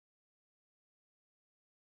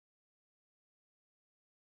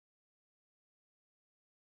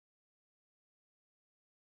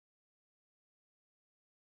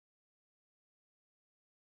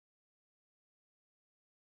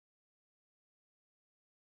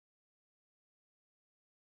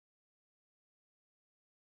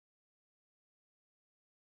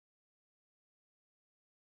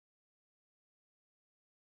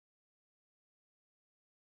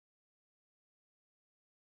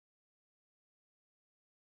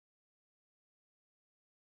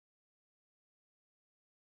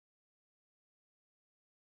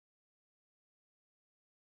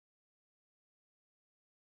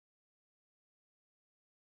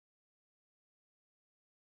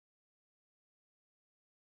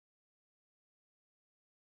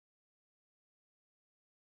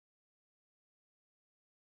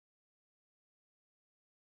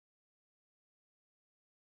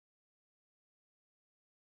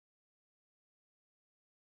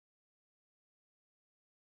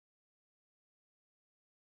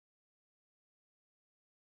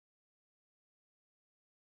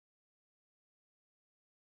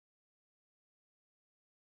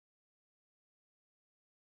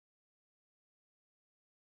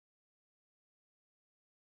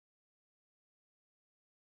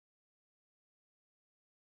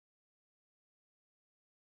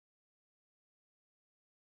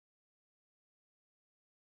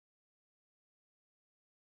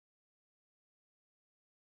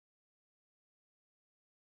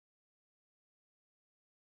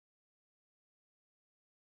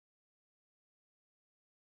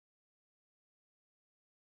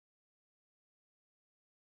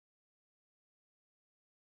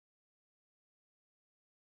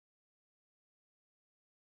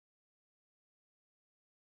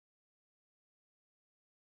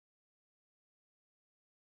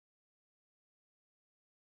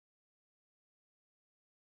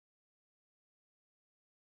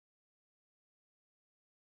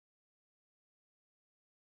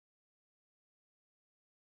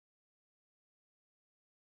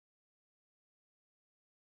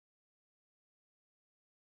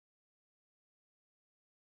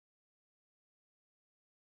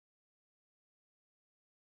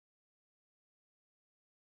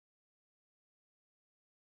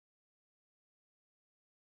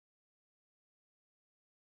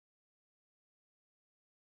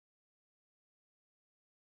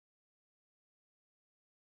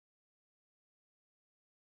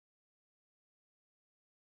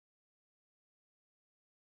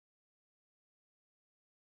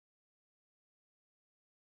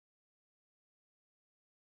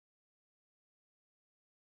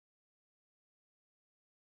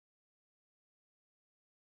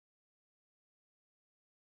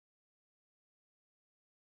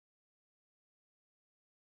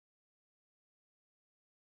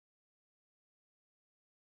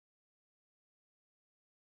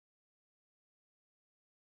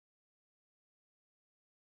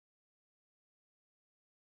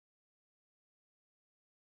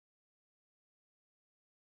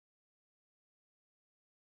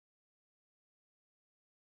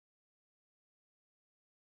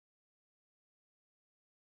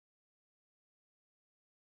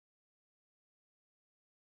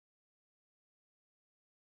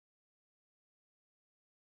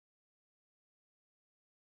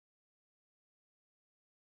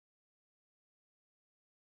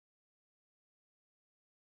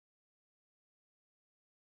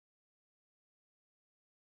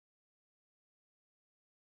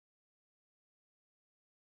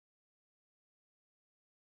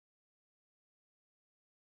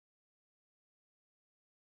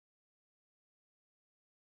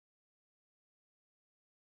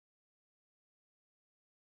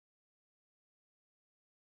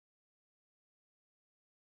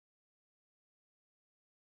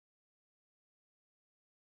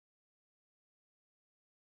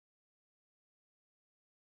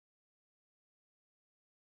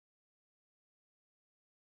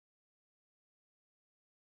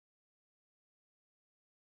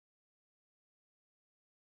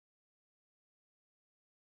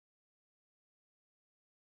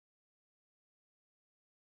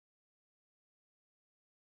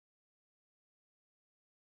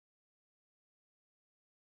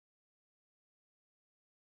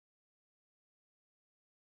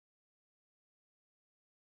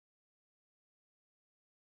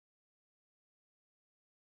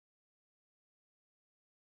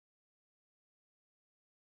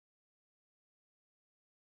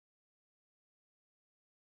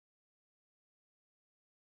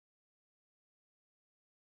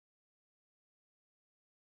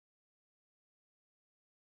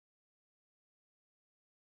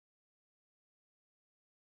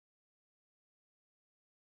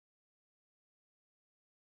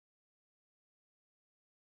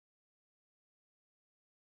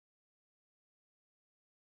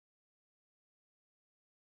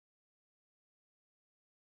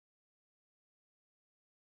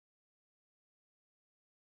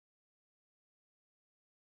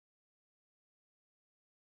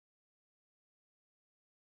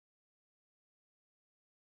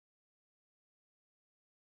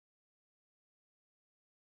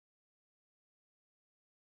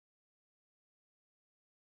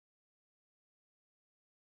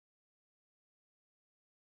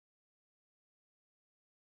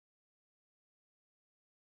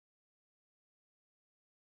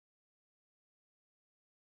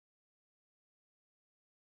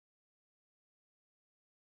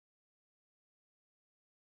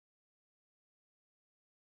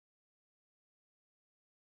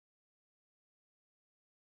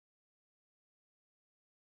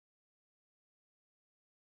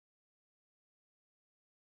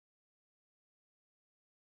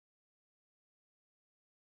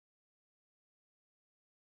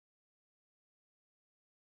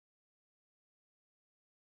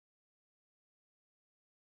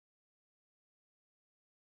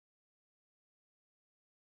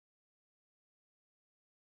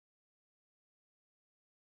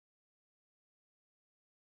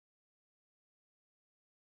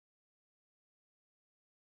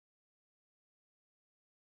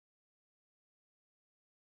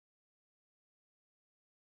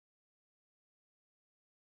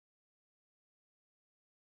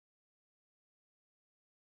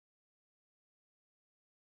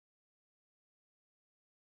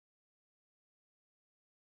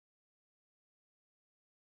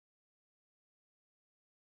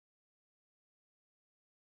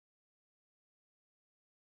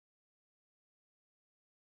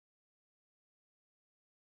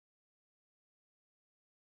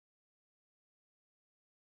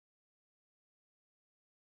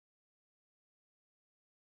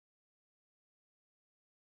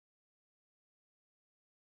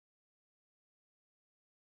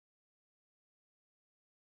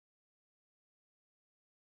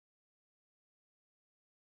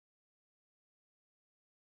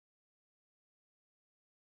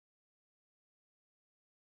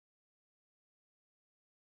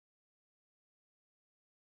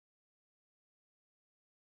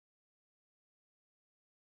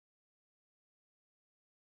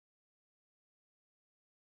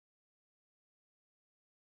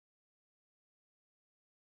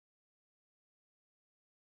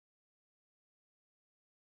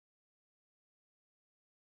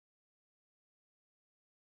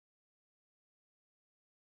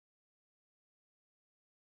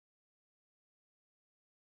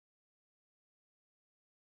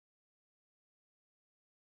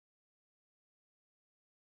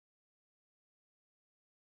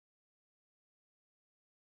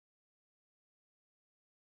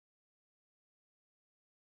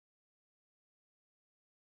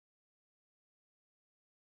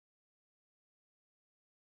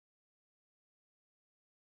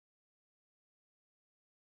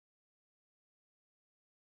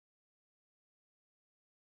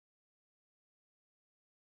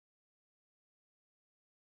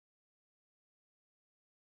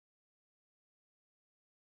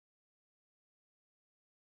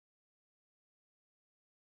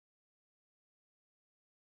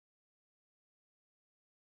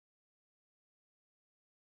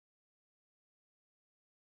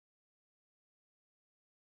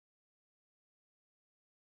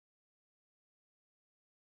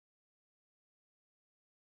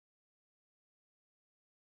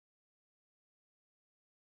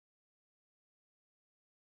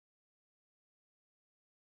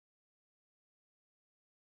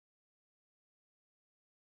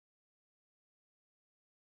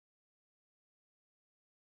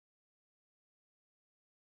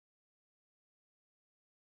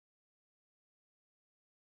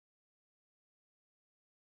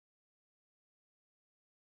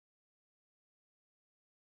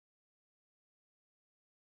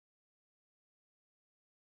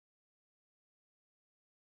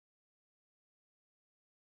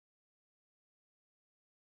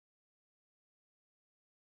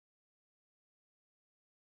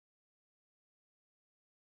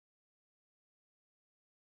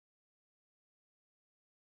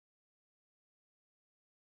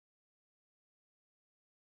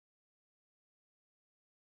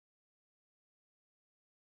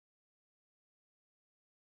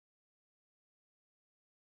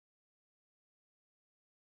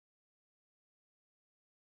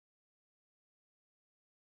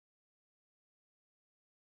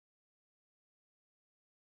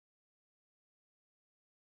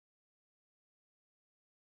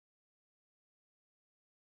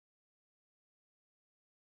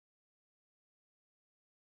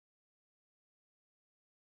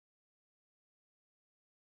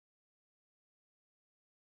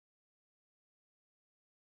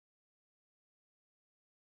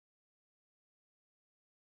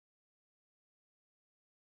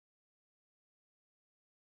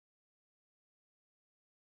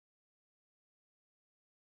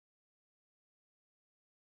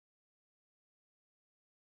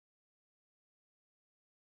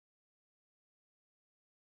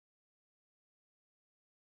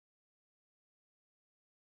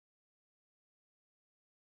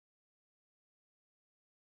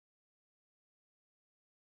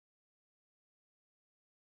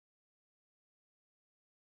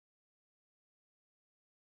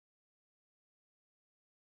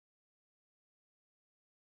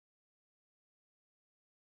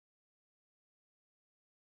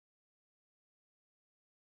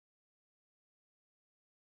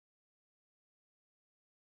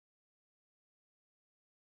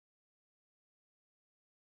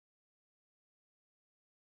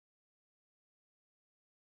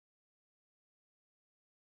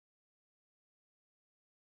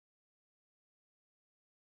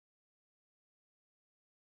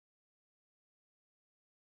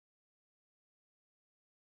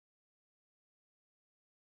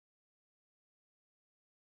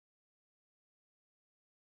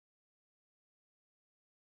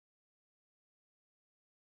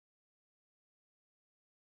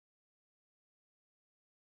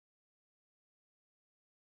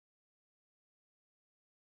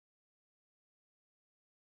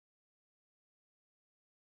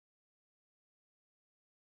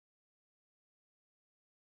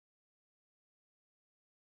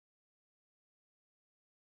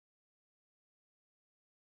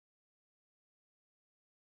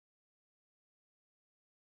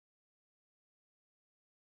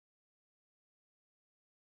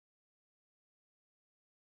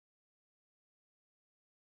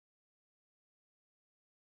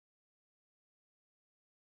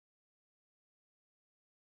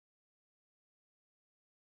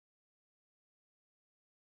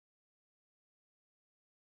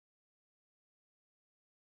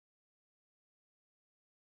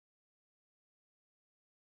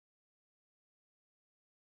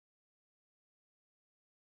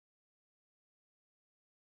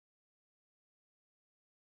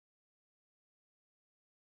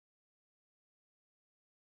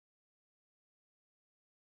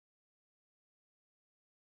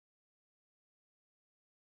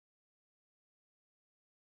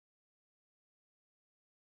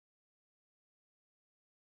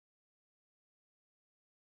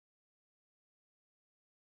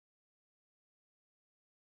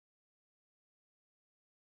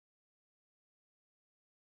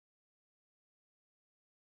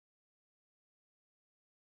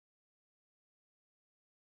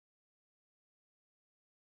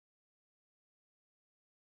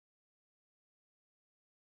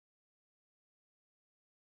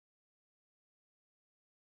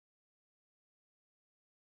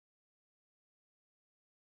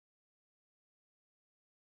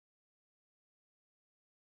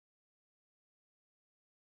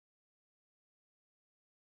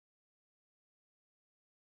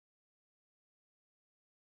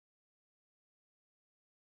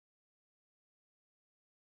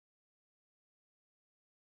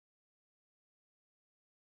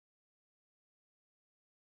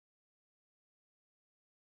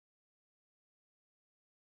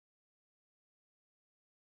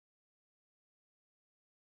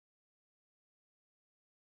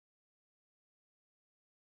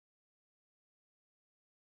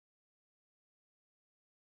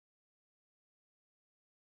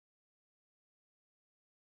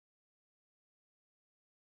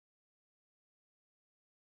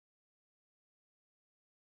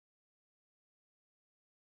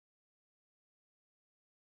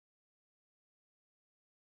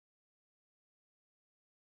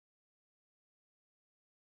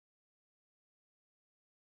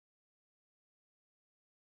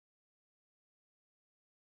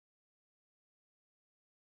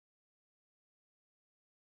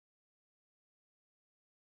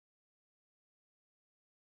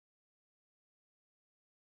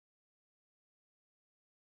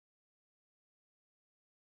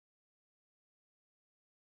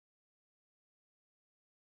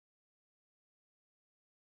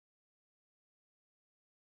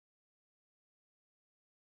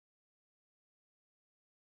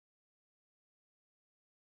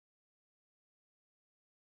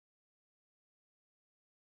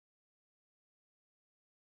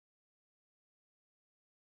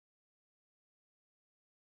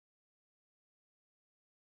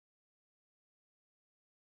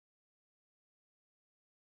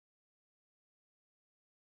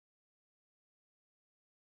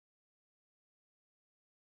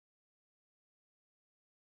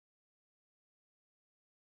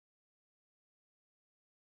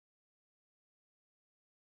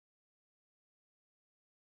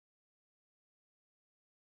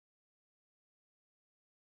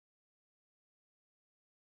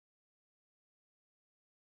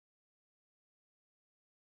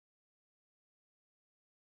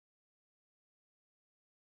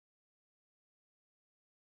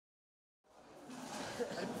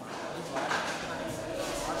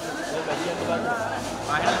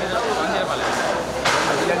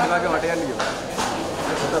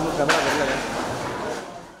समोर कॅमेरा भरला काय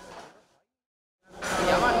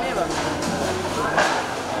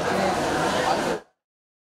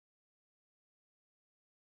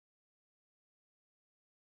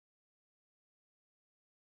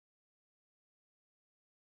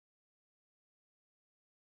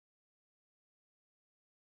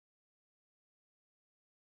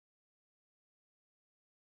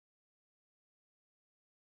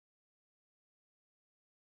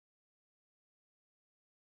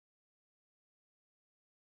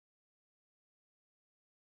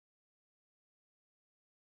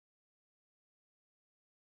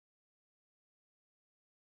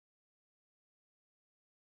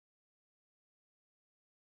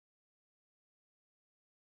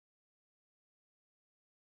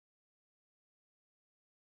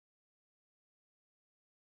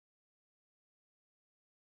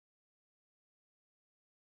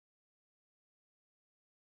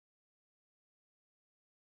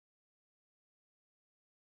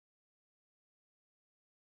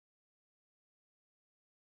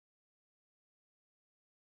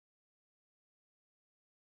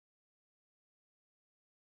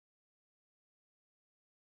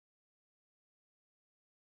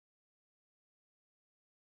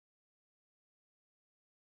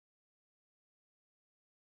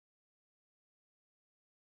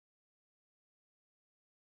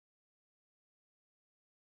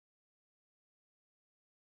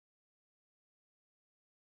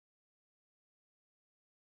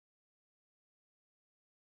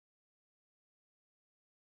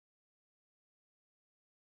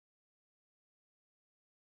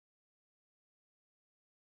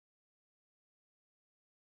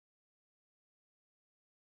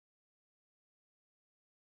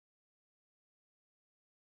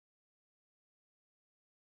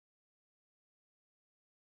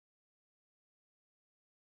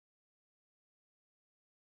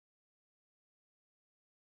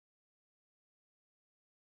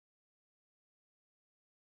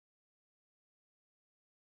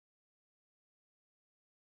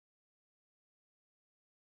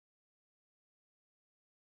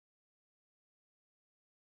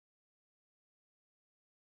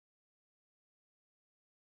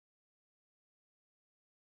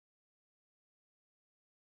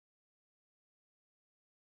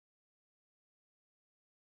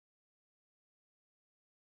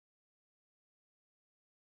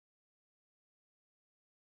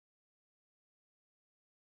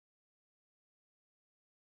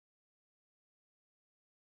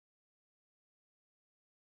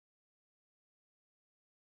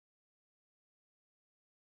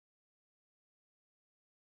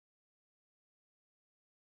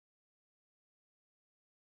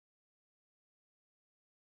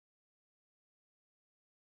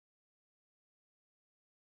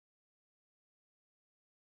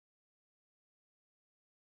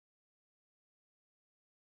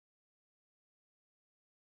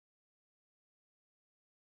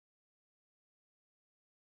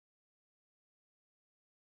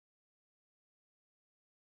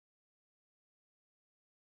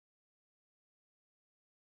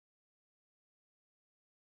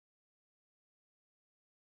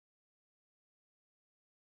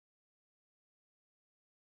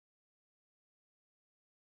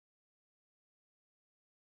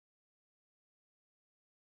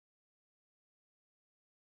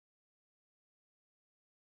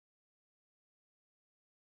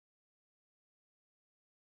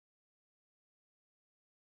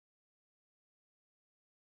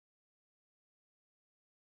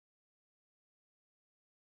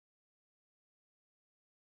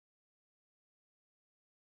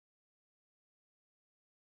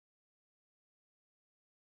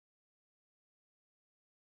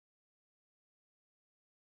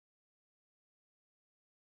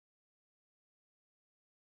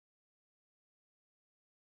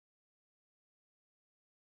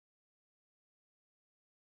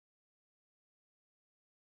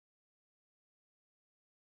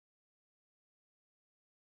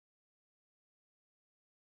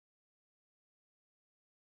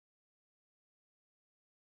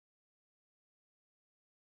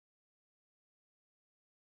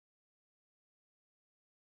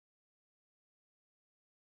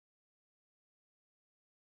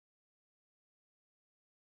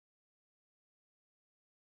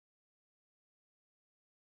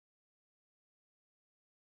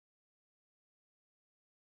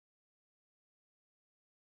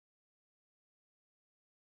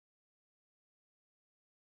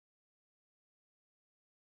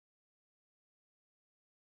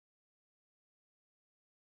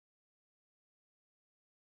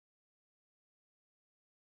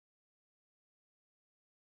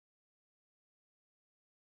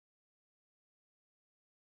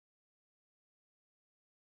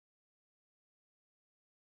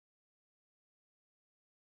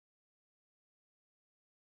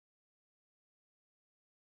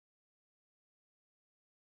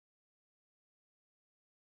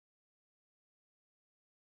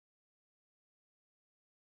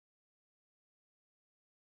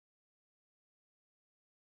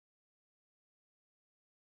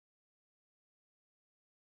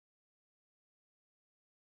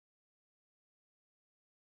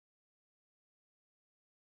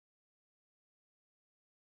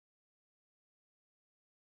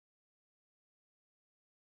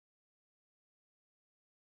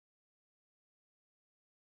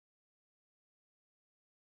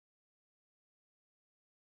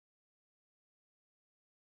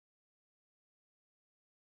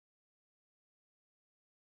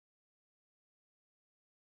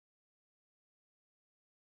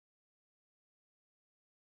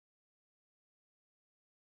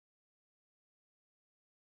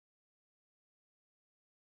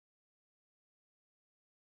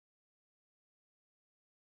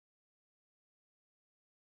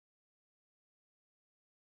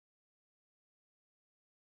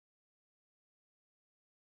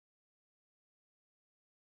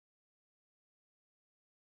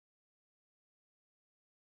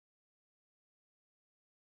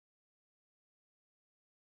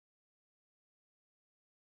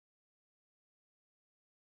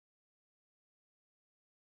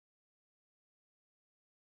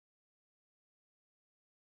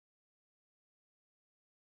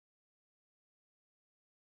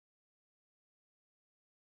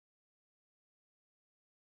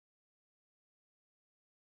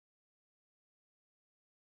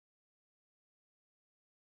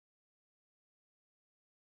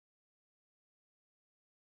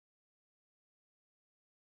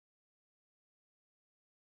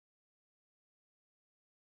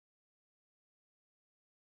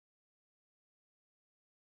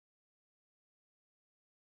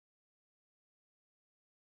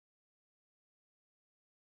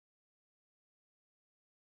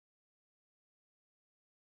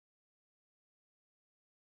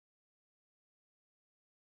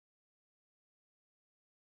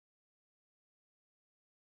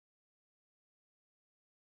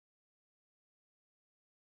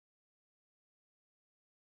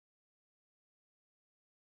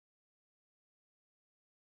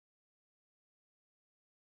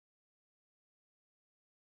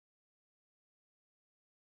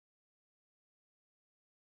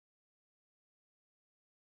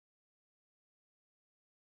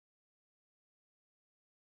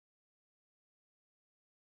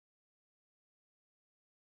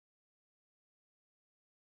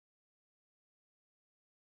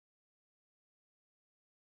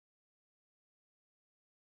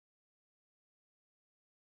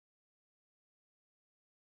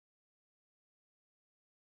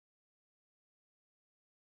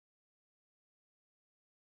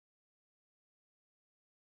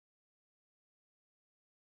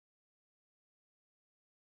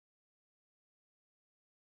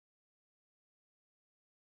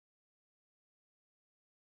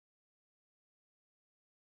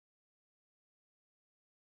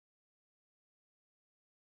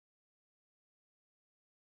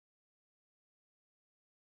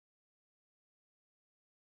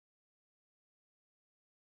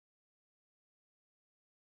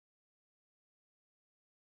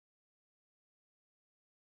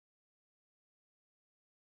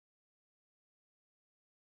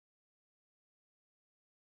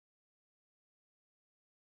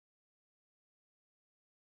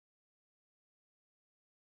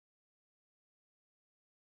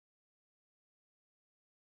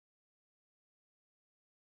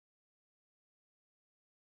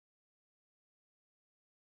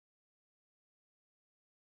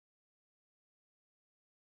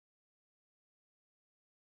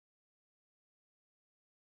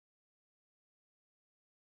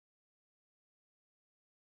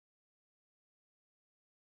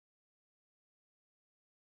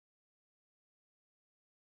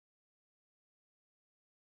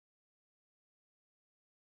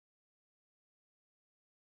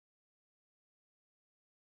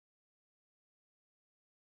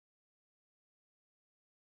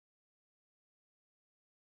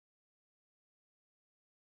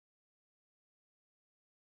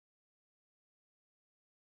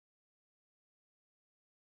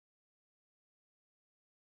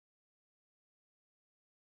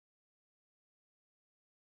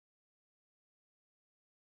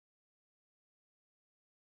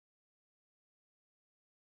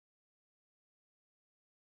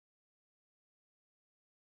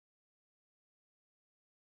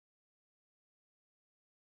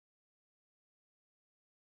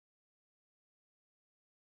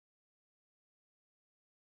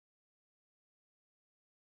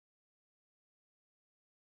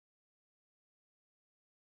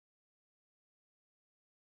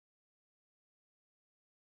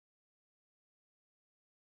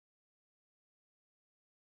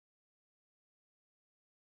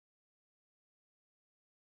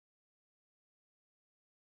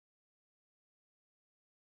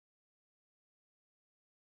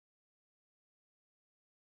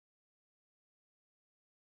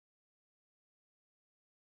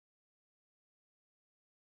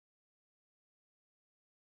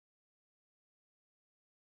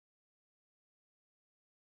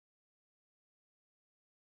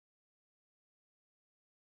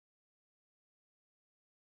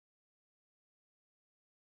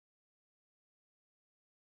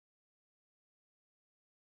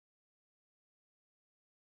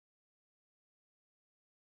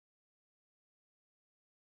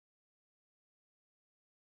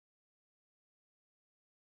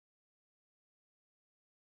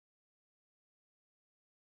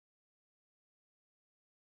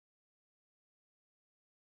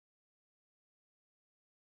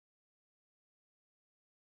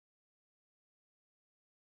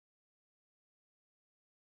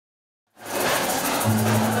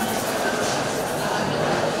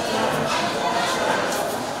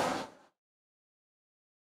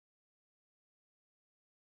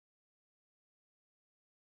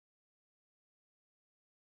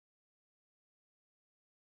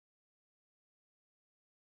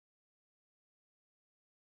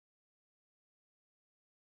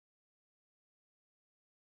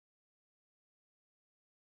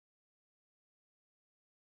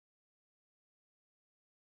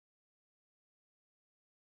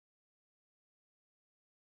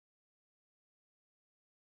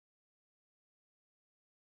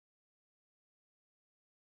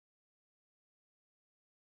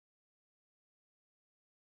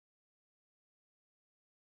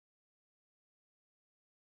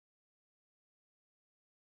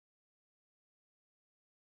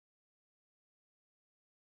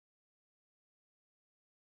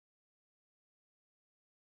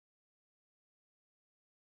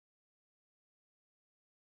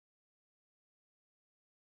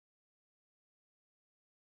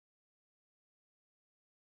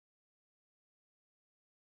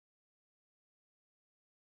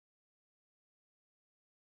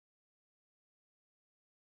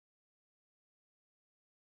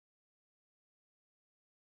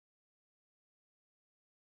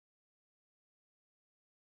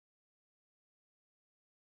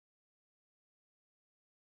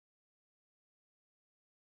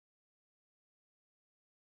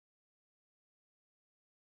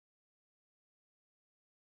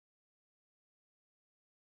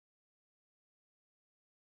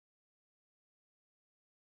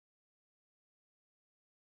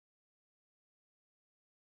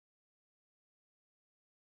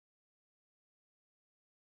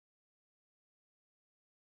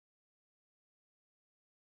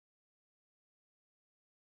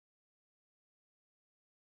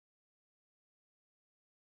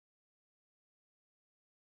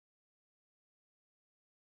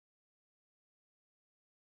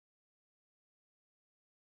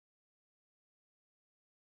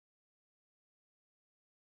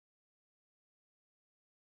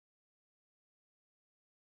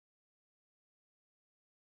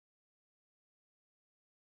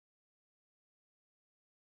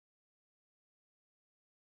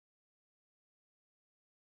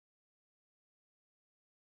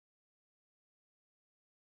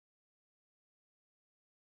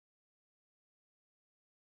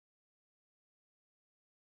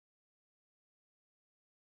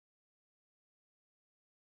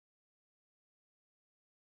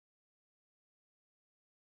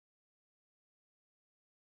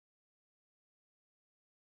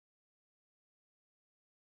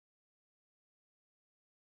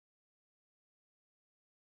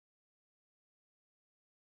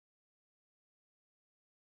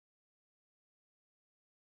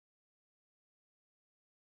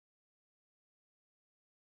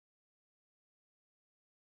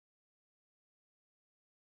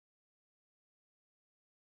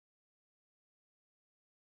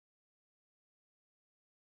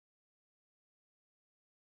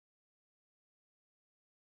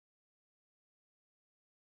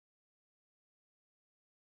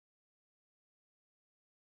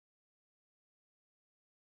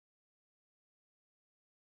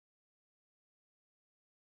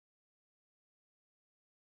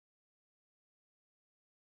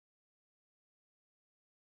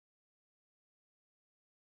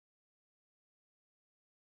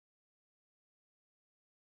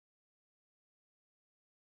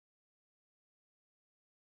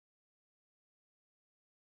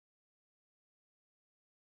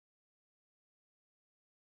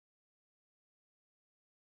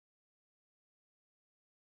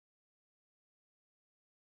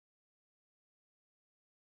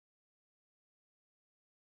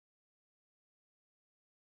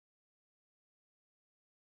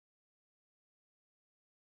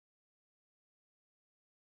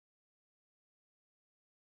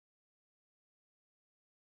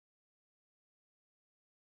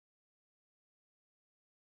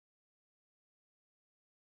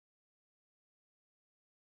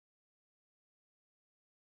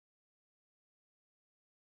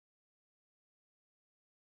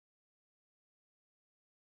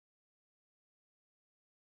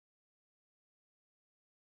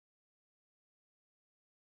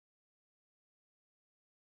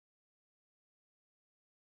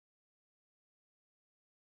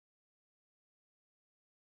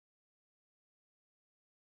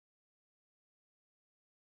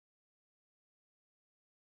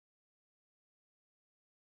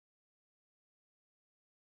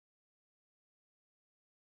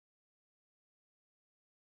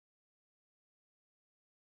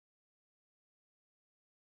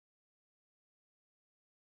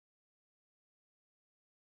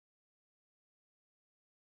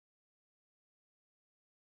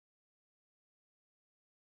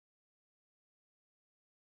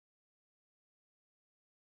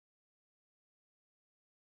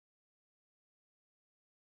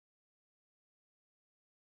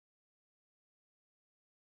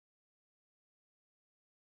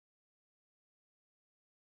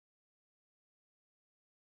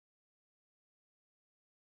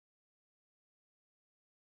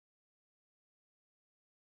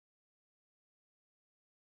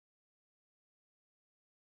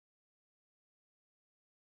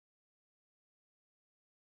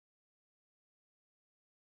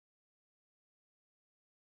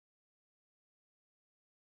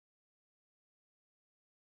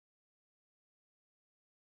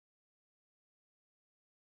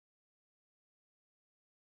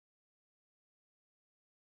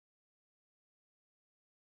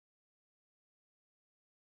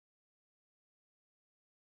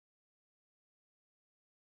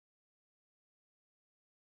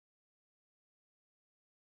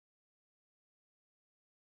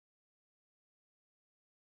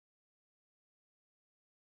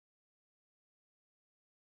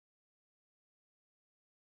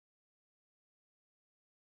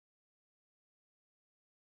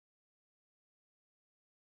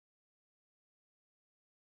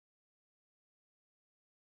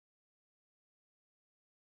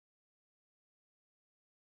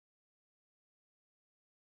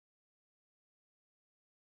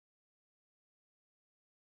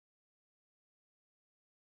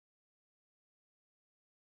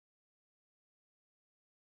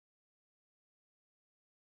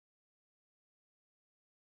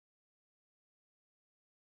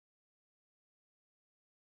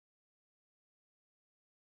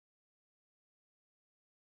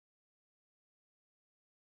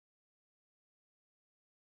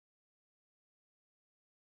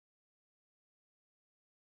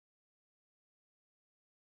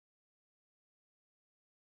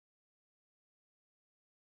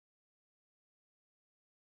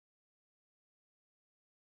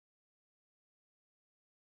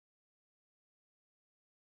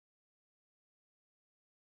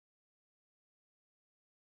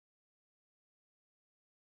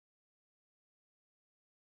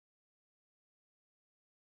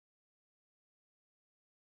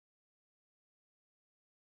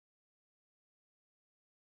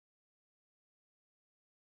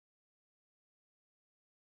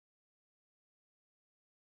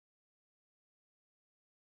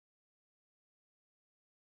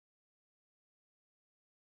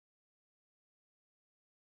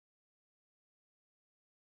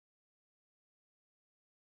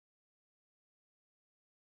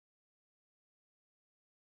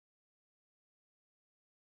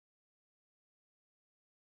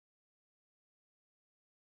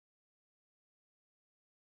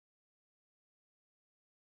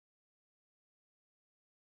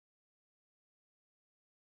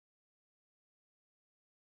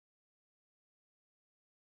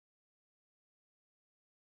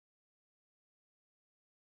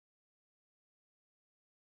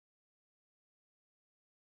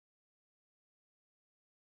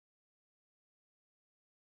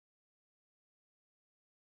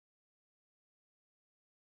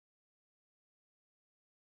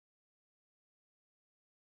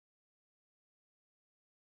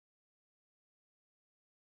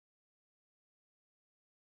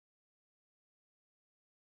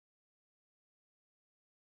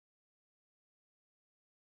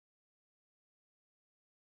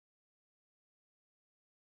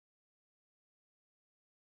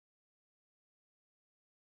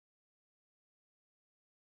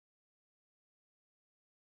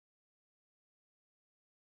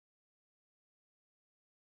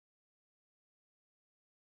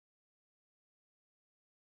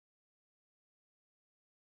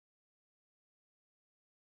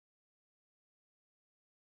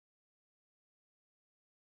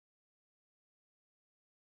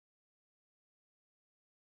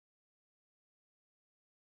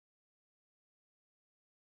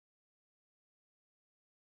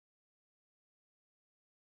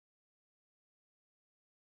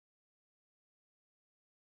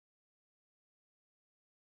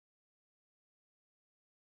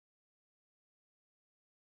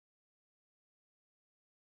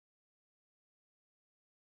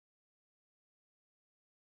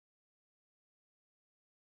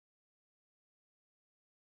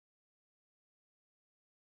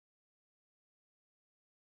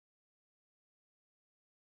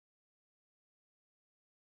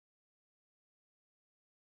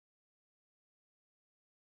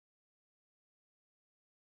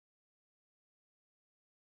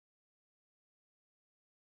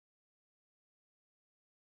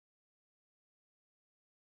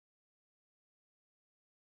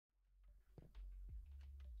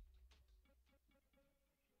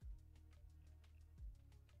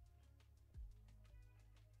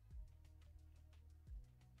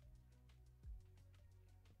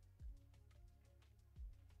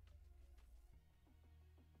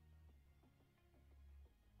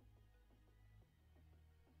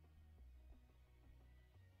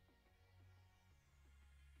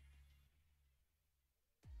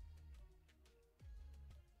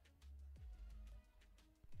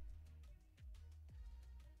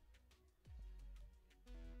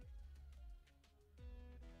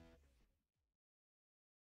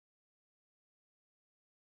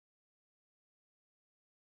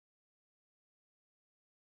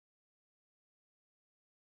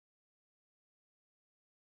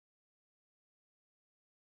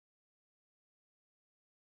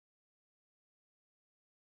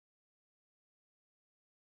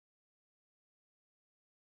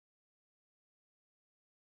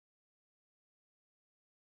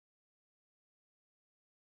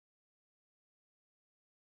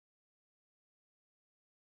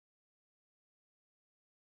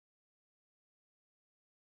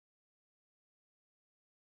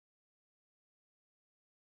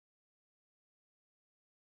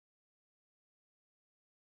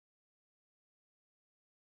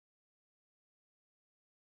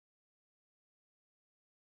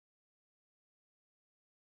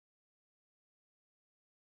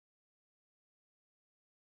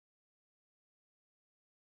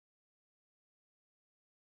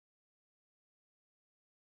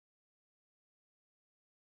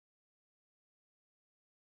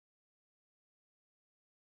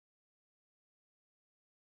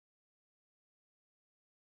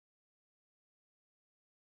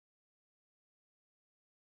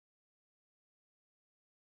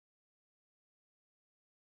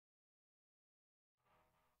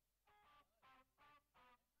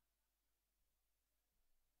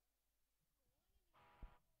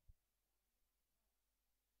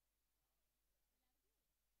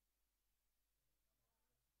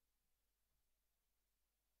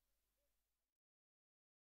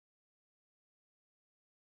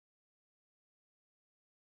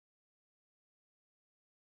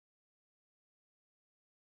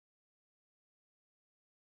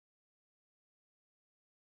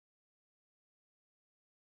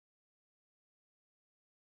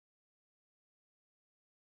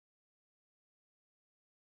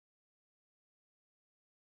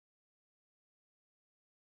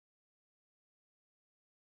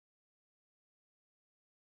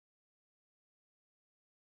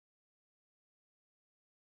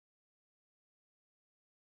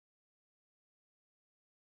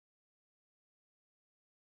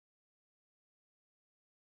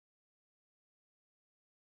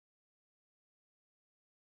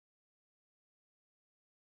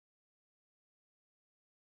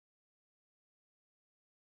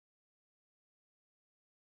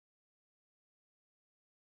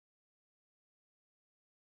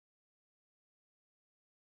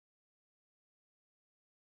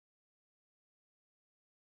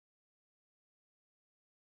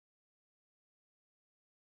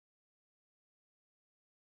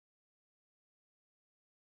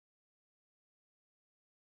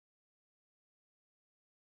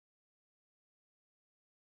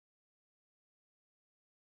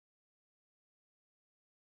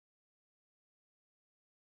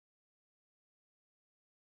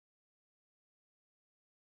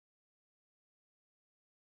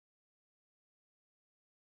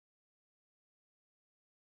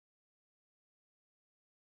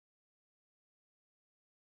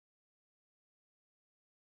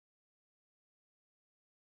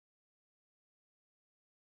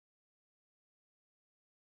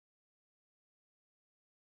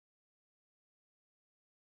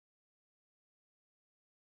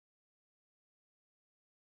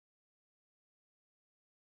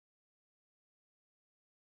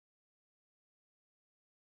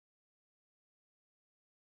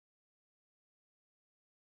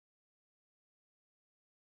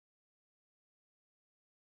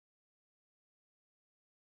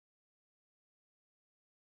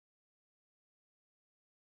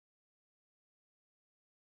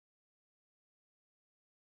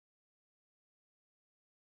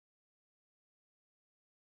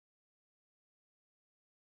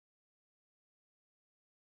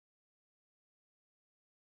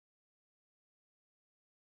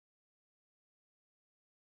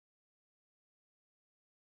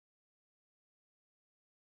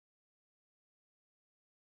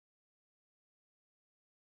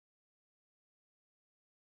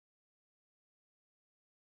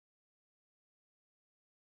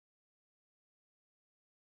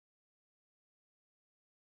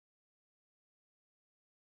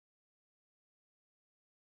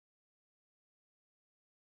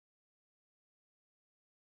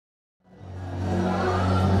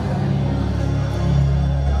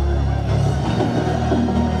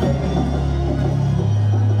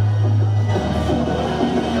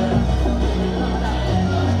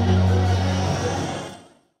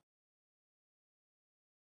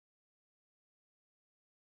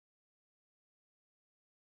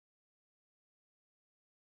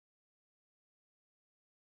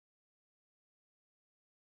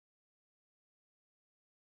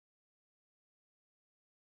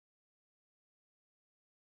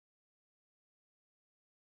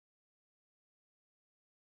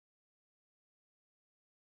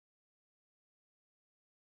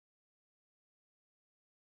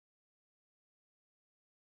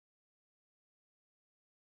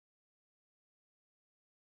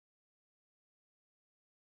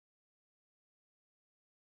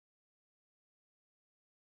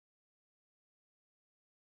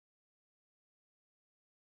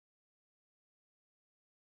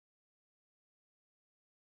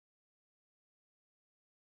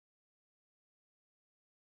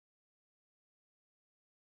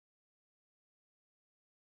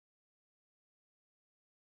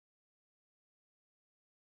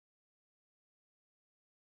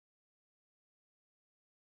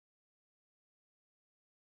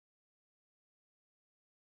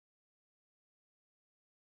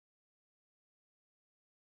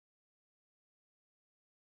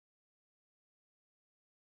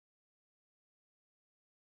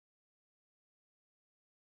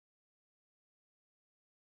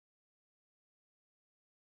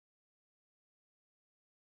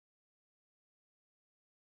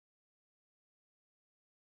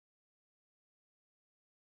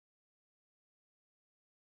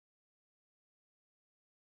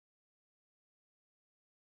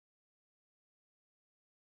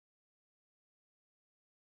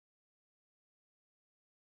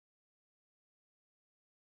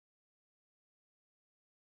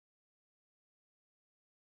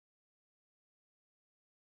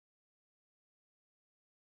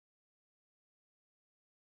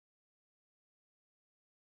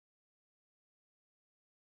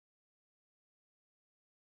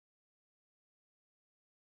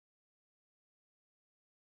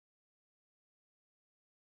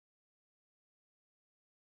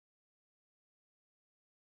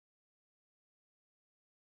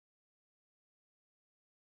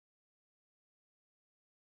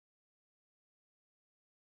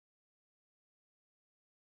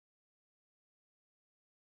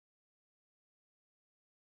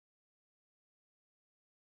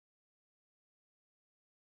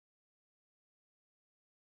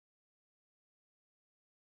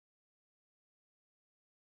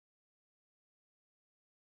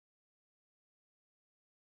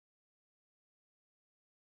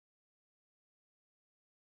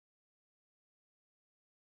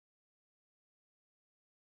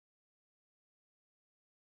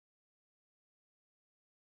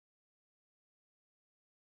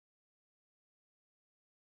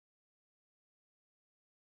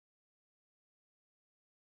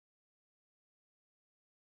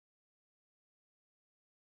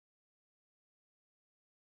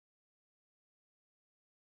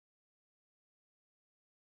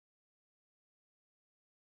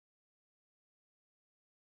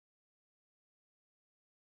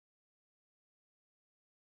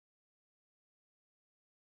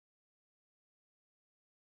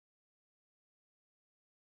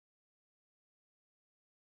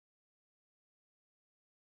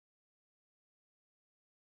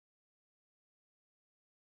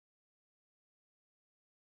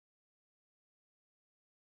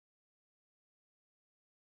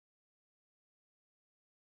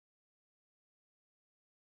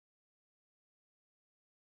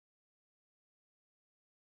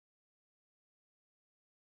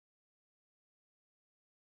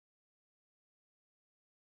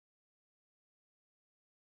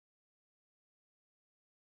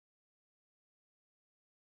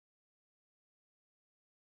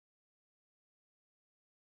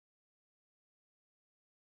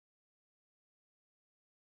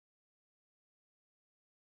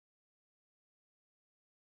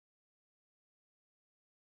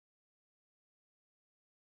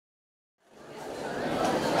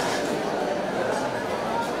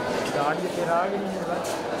දාගෙන ඉන්නවා.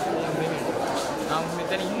 නම්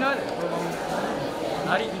මෙතන ඉන්නවද?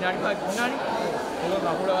 හරි විනාඩි 5ක් ඉන්නවනේ. ඒක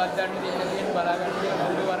කකුල වද්දන්න තියෙන බලා ගන්න කියලා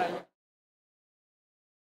මුළු වරයි.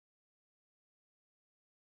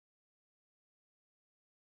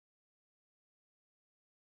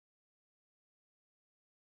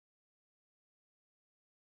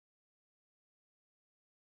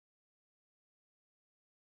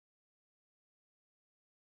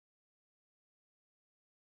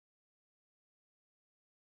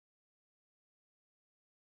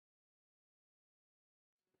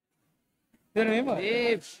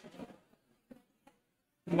 ඒ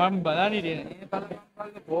මම බලන්නේ ඉන්නේ. මේ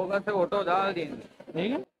බලන්න ෆෝකස් එක ඔටෝ දාලා තියෙනවා.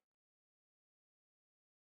 මේක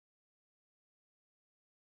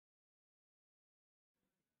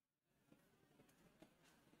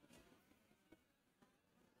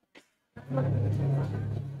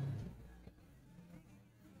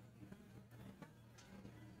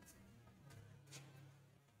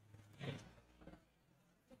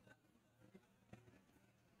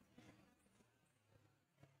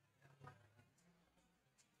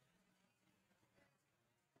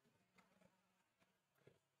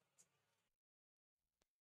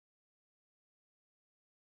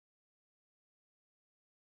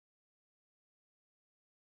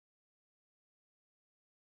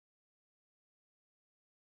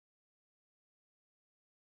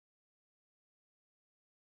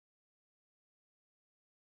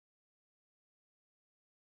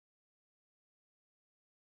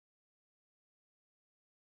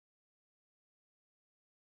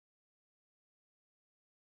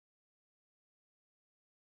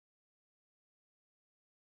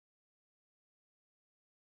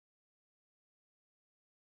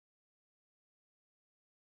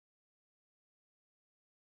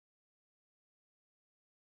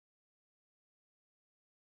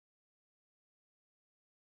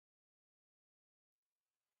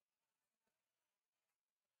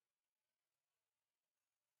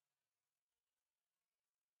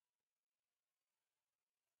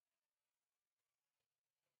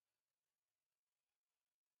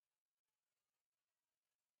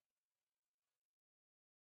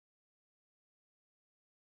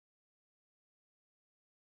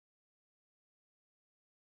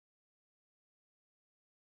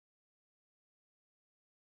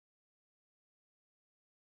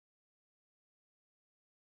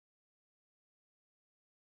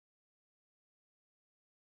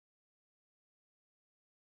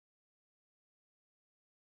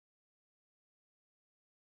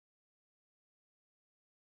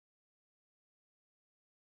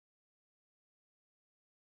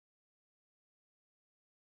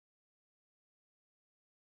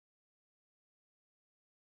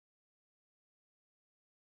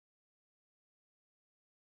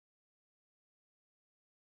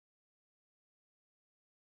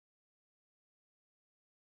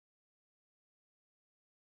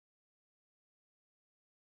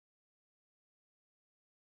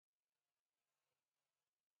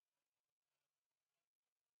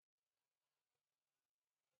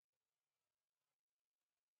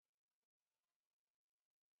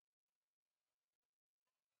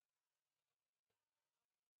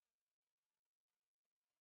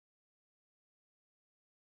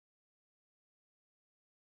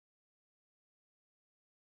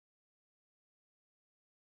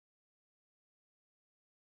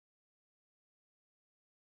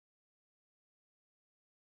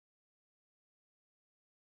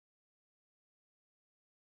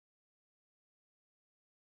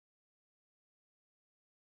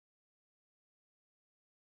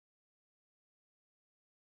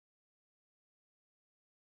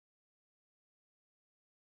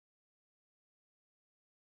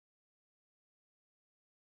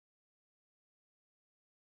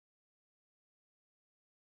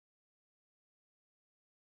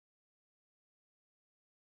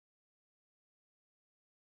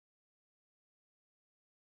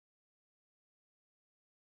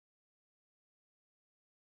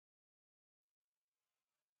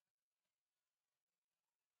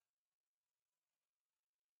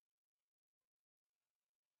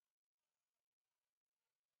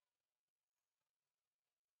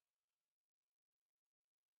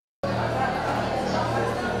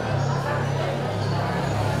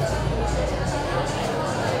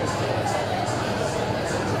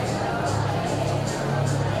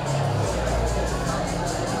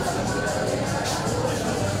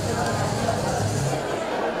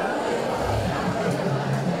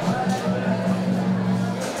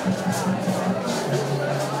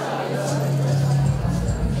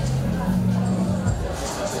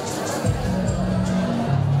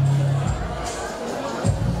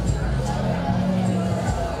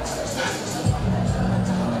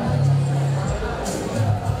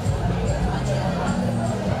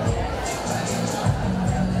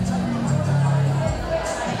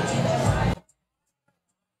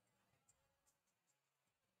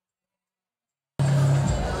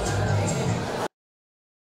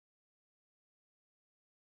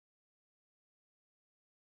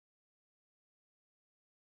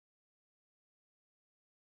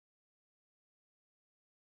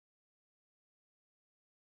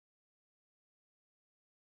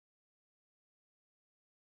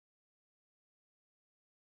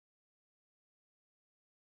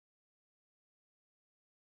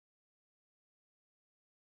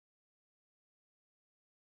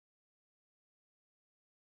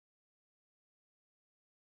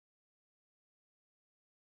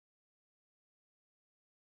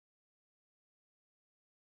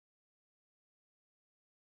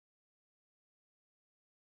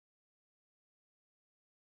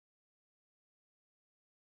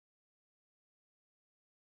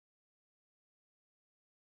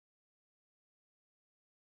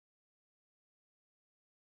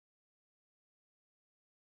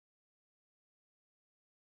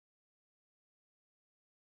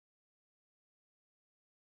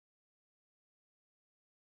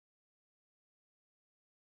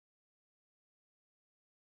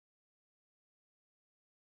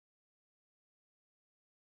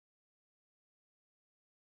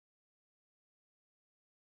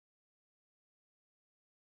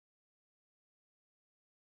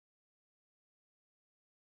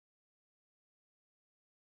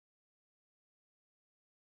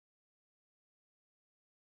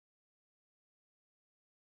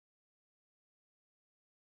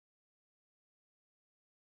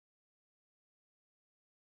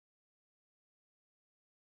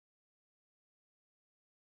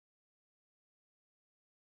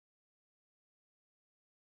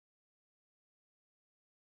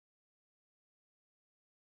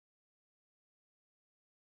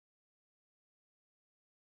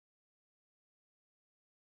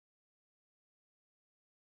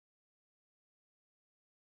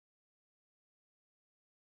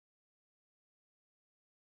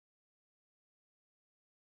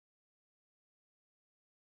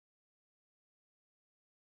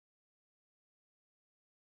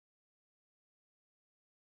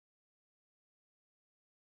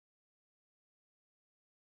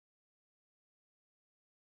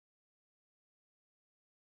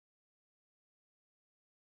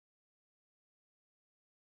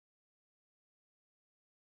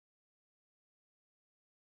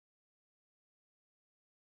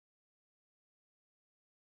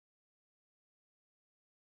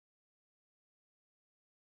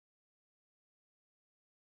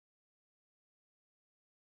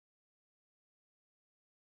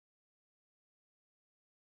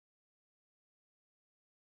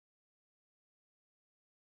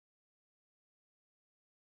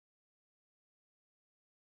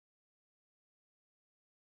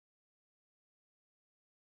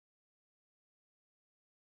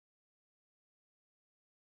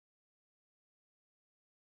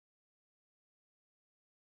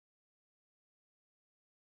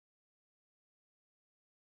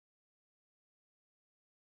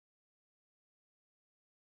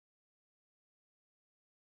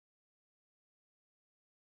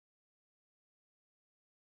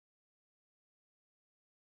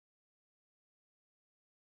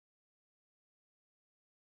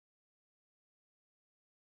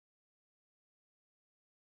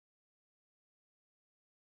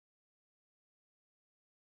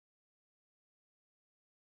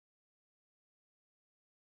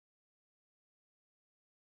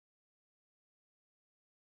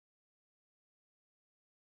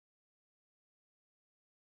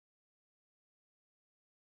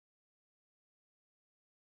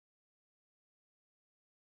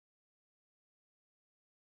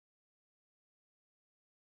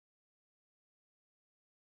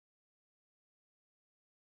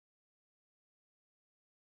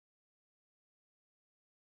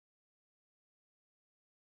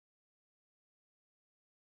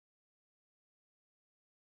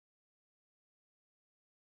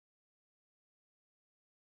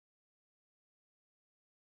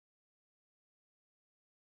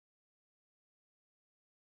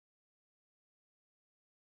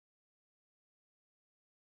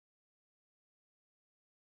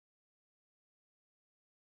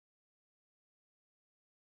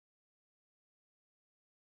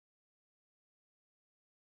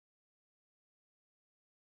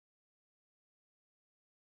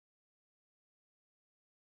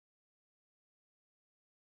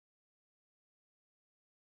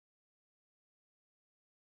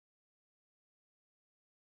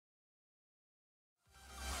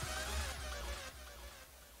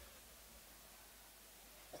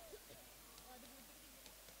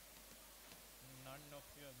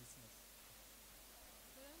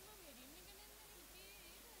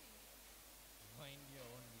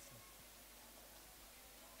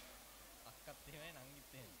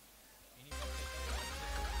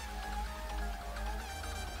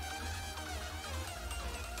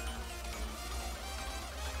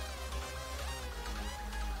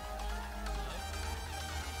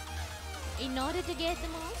In order to get the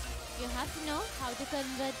most, you have to know how to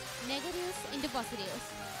convert negatives into positives.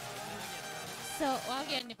 So, ඔයා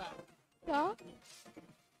කියන්න එපා. So,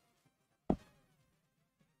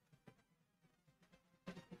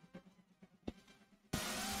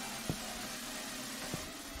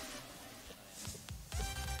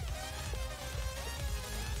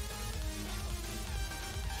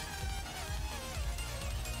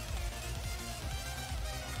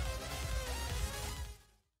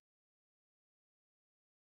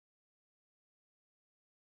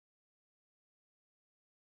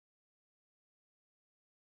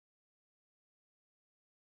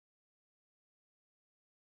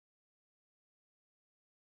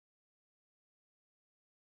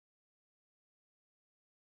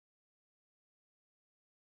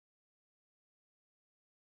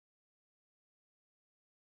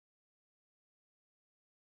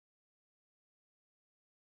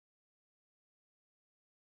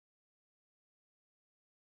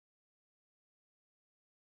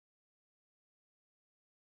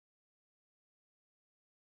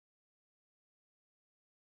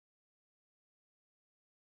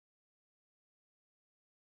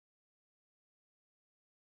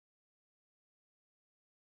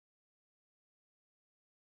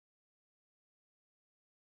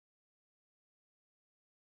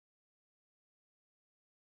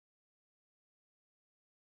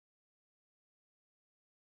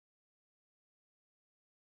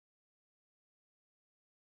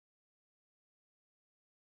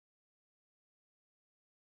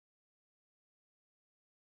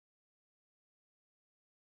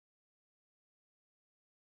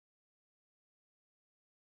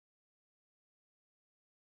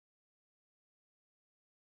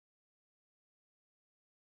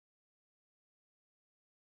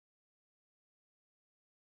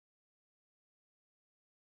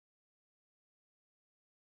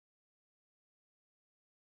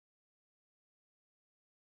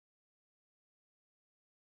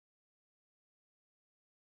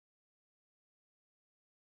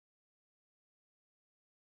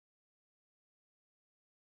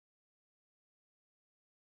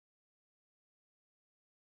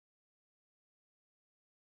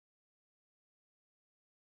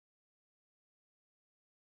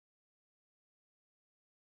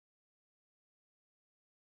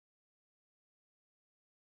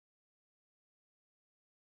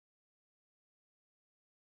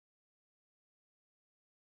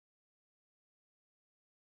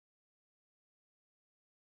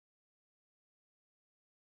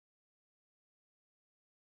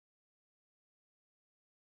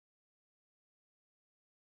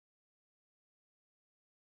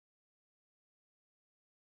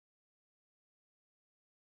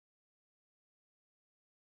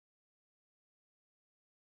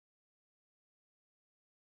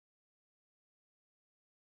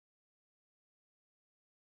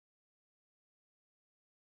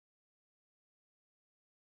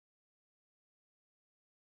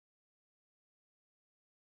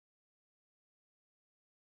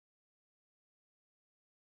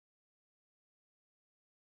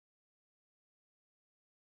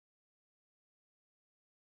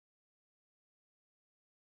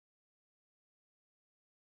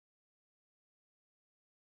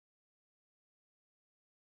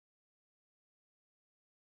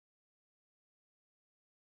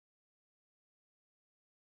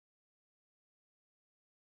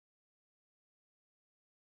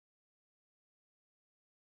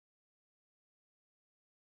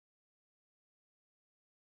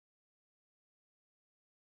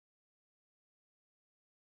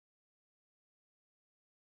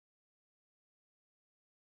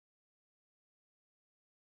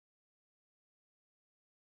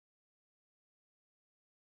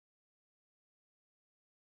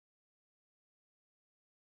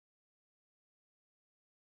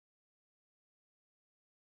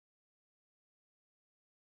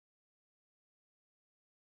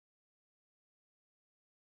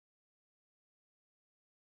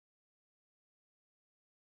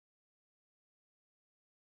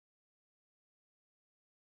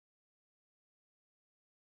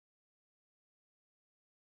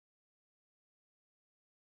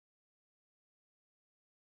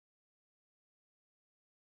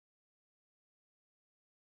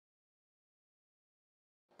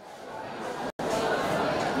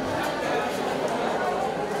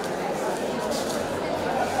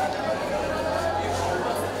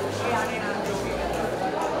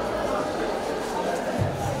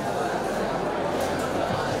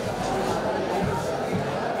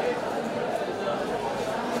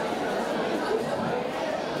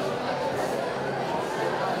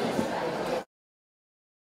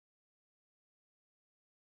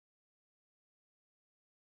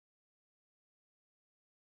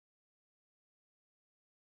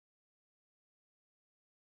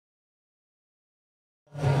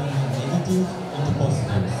 negative into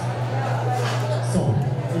positives. So,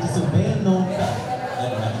 it is a well-known fact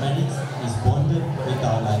that mathematics is bonded with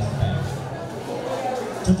our lifespan.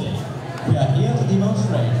 Today, we are here to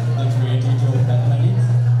demonstrate the creativity of mathematics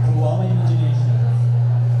through our imagination.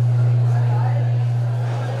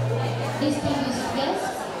 Distinguished guests,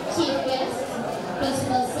 chief guests,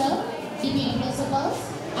 principal sir, deputy principals,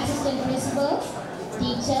 assistant principals,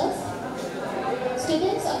 teachers,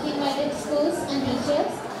 students of the invited schools and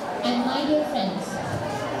teachers, and my dear friends,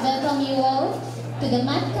 welcome you all to the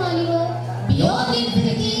Math Carnival Beyond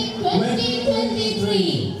Infinity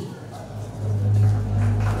 2023.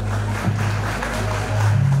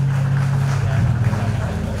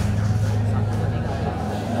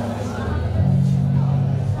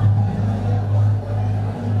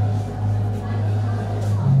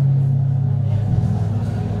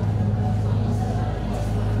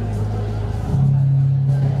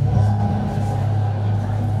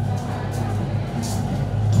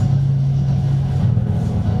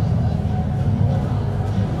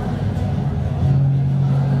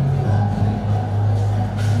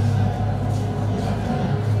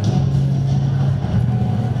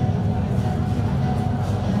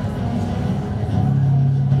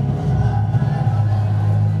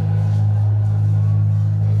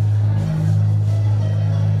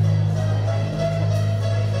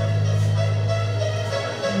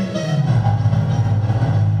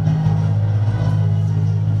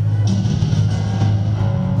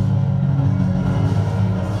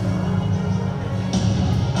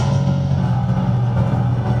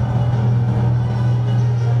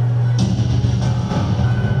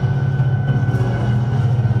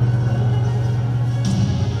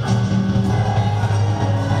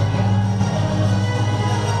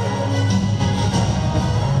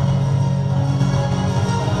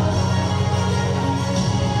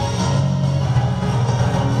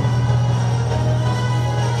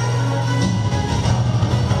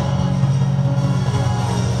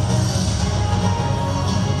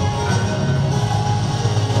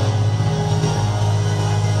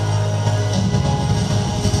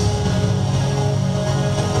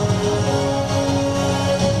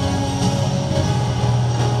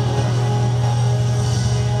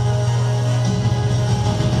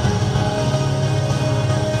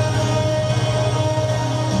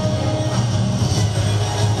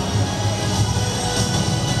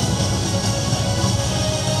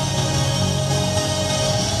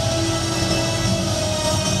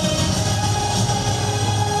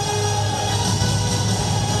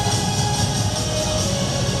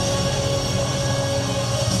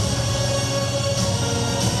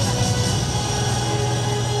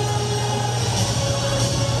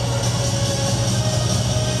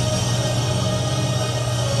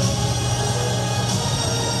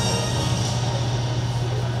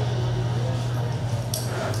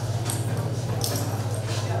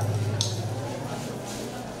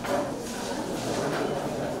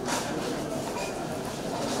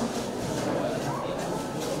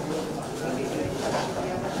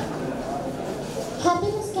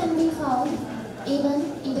 Happiness can be found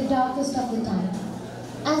even in the darkest of the time,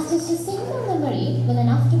 as just a single memory will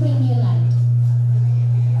enough to bring you light.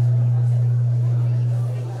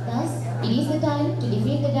 Thus, it is the time to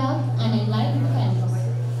defeat the dark and enlighten friends.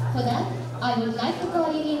 For that, I would like to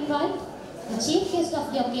cordially invite the chief guest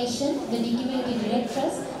of the occasion, the Deputy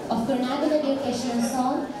Directress of Carnival Educational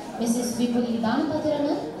Zone, Mrs. Vipuli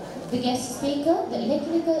Danapathirana, the guest speaker, the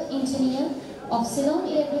Electrical Engineer of Ceylon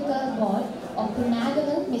Electrical Board of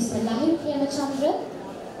Carnival, Mr. Lahiru Premachandra,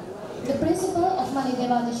 the Principal of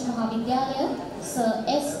Malidevadash Mahavidyalaya, Sir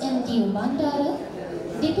S.M.D. Bandara,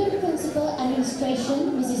 Deputy Principal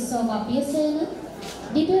Administration, Mrs. Sova Piyasena,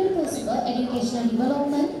 Deputy Principal Educational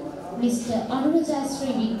Development, Mr.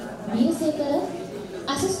 Anurajasri Veerasekara,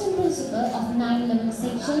 Assistant Principal of 911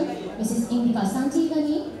 Section, Mrs. Indika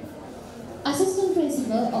Sanjeevani, Assistant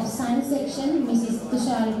Principal of Science Section, Mrs.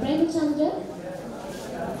 Tushari Premachandra,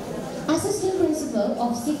 Assistant Principal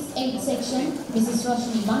of 6-8 Section, Mrs.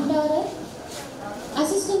 Roshni Bandara,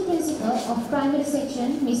 Assistant Principal of Primary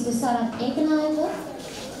Section, Mr. Sarat Ekanayaka,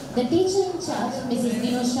 the Teacher in Charge, Mrs.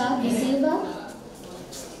 Vinosha De Silva,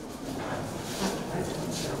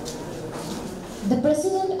 the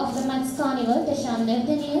President of the Maths Carnival, Teshan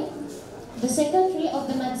Levdenia, the Secretary of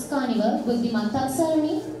the Maths Carnival, Buddhiman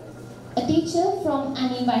Talsarani, a teacher from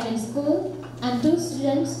an invited school, and 2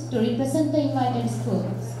 students to represent the invited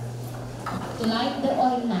schools. To light the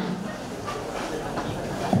oil lamp.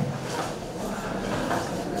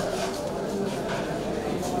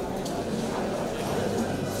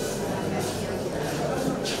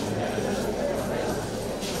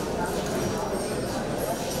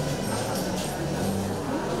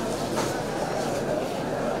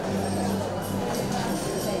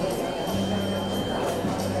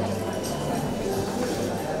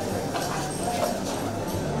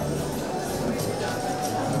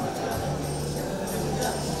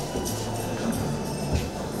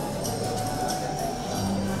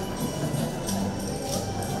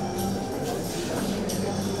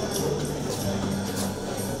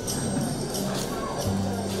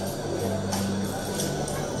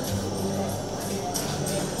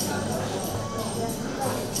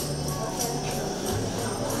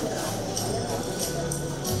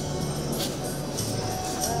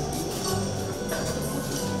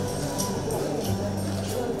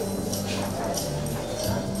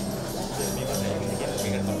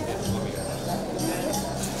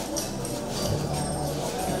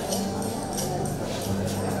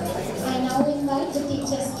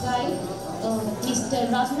 Mr.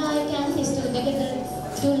 Rasnaik and Mr. Degadar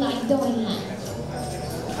to light the oil lamp.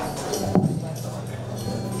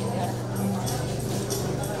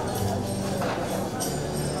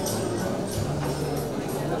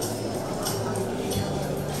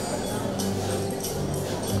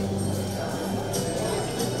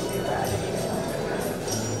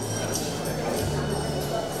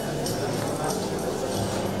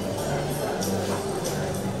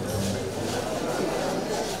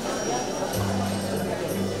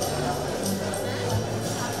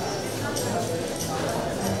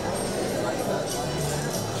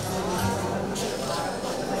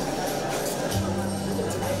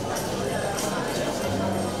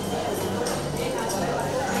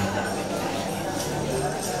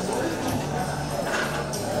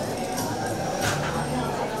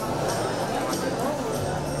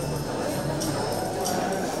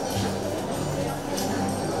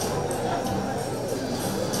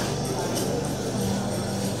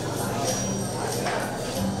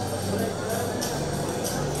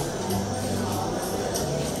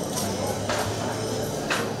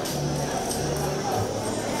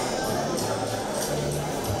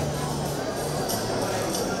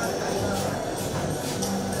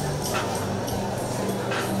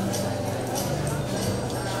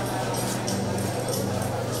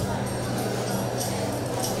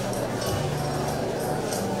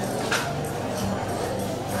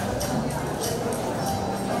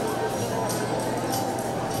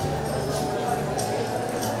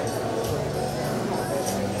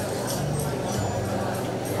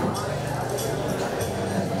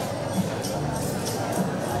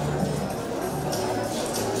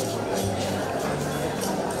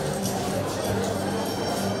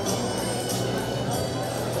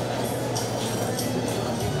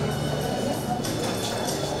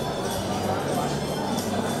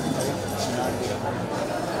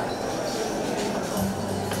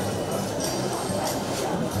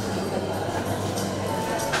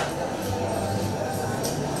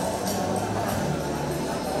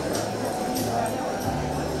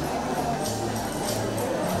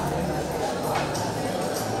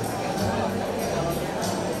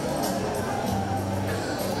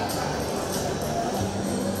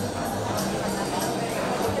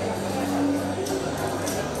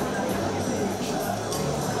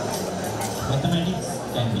 Mathematics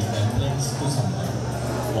can be complex to someone,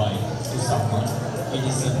 while to someone it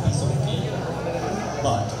is a piece of cake.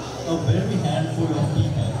 But a very handful of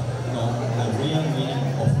people know the real meaning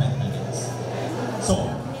of mathematics. So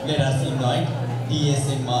let us invite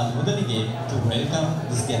DSMR Mudalige to welcome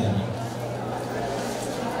this gathering.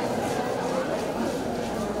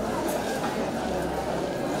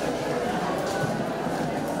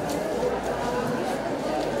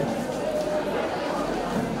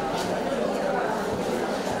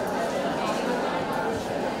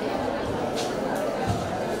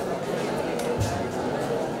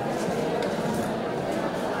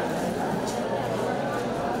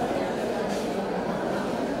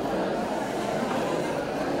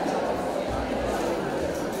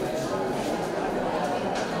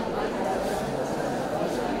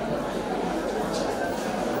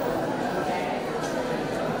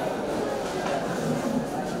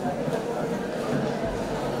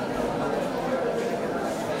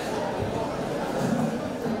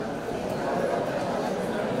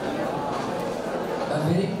 A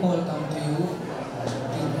very welcome to you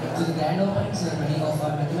to the grand opening ceremony of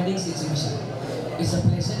our mathematics exhibition. It's a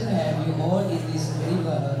pleasure to have you all in this very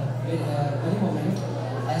moment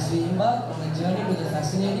as we embark on a journey to the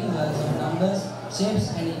fascinating worlds of numbers,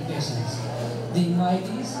 shapes and equations. The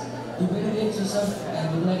invitees, Deputy of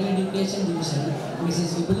Culinary Education Division,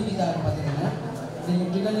 Mrs. Vipuli Vikarapatana, the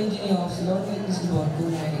Electrical Engineer of Ceylon Electricity Board,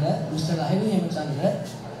 Kunyagala, Mr. Rahiru Hemachandra,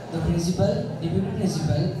 the Principal, Deputy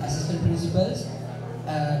Principal, Assistant Principals,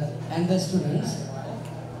 and the students.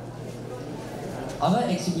 Our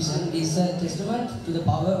exhibition is a testament to the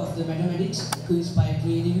power of the mathematics to inspire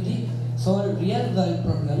creativity, solve real-world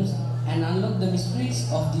problems, and unlock the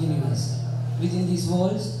mysteries of the universe. Within these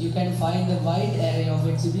walls, you can find a wide array of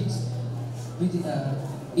exhibits, with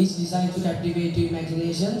each designed to captivate your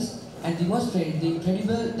imaginations and demonstrate the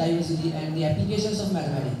incredible diversity and the applications of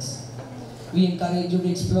mathematics. We encourage you to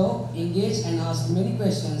explore, engage, and ask many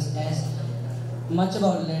questions as much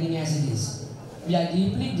about learning as it is. We are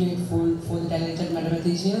deeply grateful for the talented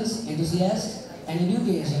mathematicians, enthusiasts, and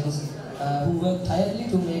educators who work tirelessly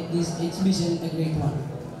to make this exhibition a great one.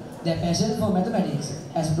 Their passion for mathematics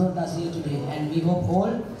has brought us here today, and we hope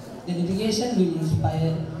all the dedication will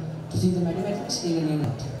inspire to see the mathematics in a new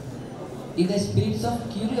light. In the spirits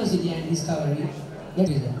of curiosity and discovery, let's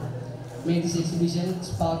begin. May this exhibition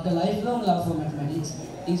spark a lifelong love for mathematics,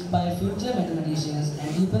 inspire future mathematicians,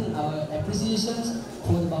 and deepen our appreciations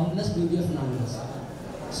for the boundless beauty of numbers.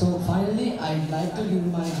 So finally, I'd like to give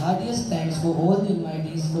my heartiest thanks for all the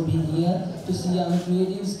invitees for being here to see our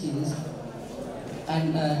creative skills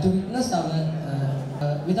and to witness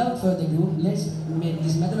our, without further ado, let's make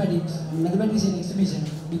this mathematician exhibition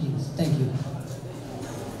begins. Thank you.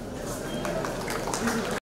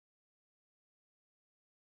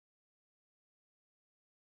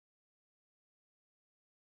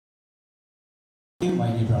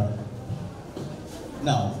 My dear brother.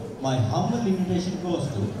 Now, my humble invitation goes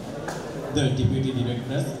to the Deputy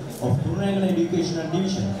Directress of Kurunegala Educational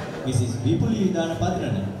Division, Mrs. Vipuli Vidana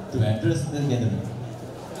Padirana, to address the gathering.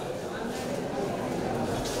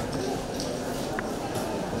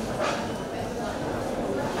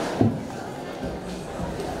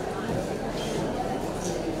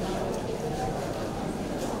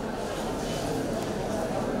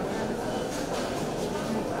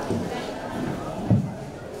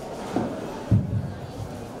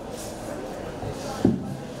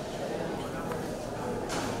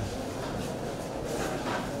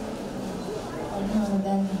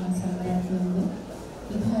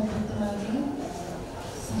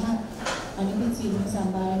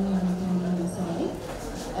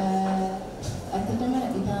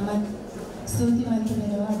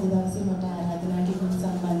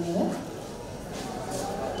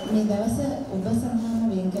 මේ දවස ඔබ සඳහාම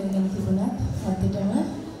වෙන් කරගෙන තිබුණත් ඇත්තටම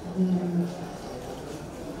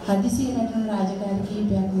හදිසිය රැඳුණු රාජකාරී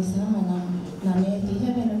කීපයක් නිසා මම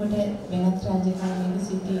 9:30 වෙනකොට වෙනත් රාජකාරියක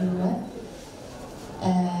සිටිනවා.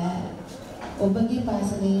 ඔබගේ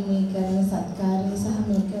පාසලේ මේ කරන සත්කාරය සහ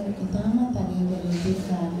මේක ඉතාමත් අගය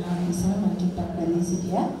කාරණා නිසා මම ටිකක් බැලී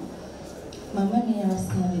සිටියා. මම මේ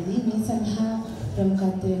අවස්ථාවේදී මේ සඳහා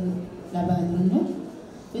ප්‍රමුඛත්වයෙන් ලබා දුන්නු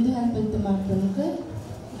විදුහල්පතිතුමා ප්‍රමුඛ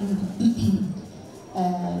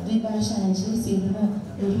ද්විභාෂාංශයේ සියලුම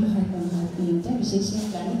ගුරු මහත්මයාට විශේෂයෙන්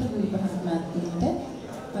ගණිත ගුරු මහත්මයාට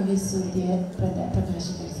මගේ ස්තුතිය ප්‍රකාශ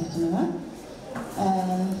කර සිටිනවා.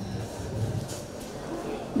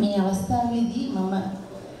 මේ අවස්ථාවේදී මම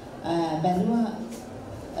බැලුවා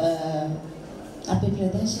අපේ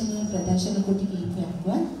ප්‍රදර්ශන කුටි කිහිපයක්ම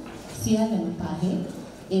සියල්ලම පහේ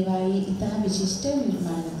ඒවායේ ඉතා විශිෂ්ට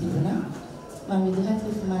නිර්මාණ තිබුණා. මම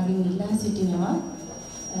විදුහල්පතිතුමාගෙන් ඉල්ලා සිටිනවා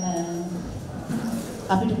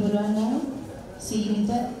අපිට පුළුවන් නම් සීමිත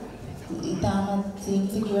ඉතාමත්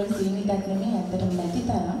සීමිත කිව්වට සීමිතක් නෙමෙයි ඇත්තටම නැති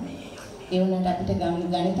තරම් ඒ වුණාට අපිට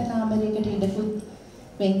ගණිත කාමරයකට ඉඩකුත්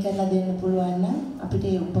වෙන් කරලා දෙන්න පුළුවන් නම් අපිට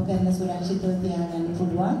ඒ උපකරණ සුරක්ෂිතව තියාගන්න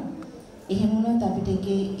පුළුවන්. එහෙම වුණොත් අපිට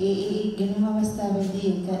ඒ ගෙනුම් අවස්ථාවේදී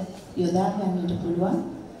ඒක යොදා ගන්නට පුළුවන්.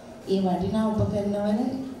 ඒ වටිනා උපකරණවල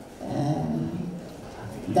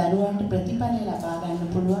දරුවන්ට ප්‍රතිඵල ලබා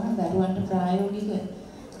ගන්න පුළුවන්. දරුවන්ට ප්‍රායෝගික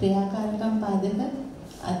ක්‍රියාකාරකම් පාදක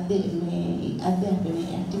අධ්‍යාපනයේ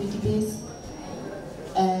ඇක්ටිවිටි බේස්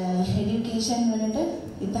එඩියුකේෂන් වලට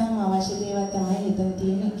ඉතාම අවශ්‍ය දේවල් තමයි එතන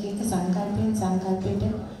තියෙන එක සංකල්පයට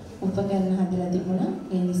උපකරණ හදලා තිබුණා.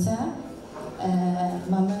 ඒ නිසා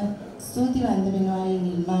මම ස්තුතිවන්ත වෙනවා මේ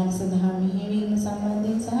නිර්මාණ සඳහා මෙහෙයවීම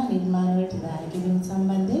සම්බන්ධයෙන් සහ නිර්මාණ වලට දායක වීම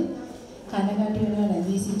සම්බන්ධයෙන් කනගාටු වෙනවා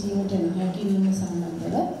රැඳී සිටීමට නොහැකි වීම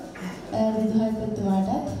සම්බන්ධව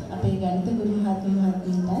විදුහල්පතිතුමාටත් අපේ ගණිත ගුරු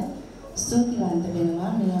මහත්මයාටත් ස්තුතිවන්ත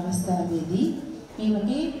වෙනවා මේ අවස්ථාවේදී මේ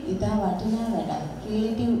වගේ ඉතා වටිනා වැඩක්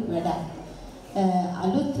ක්‍රියේටිව් වැඩක්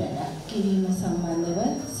අලුත් වැඩක් කිරීම සම්බන්ධව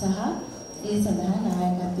සහ ඒ සඳහා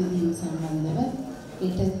නායකත්වය දීම සම්බන්ධව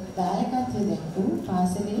ඊට දායකත්වය දක්වපු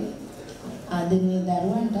පාසලේ ආදරණීය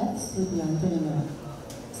දරුවන්ටත් ස්තුතිවන්ත වෙනවා.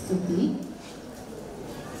 ස්තුතියි.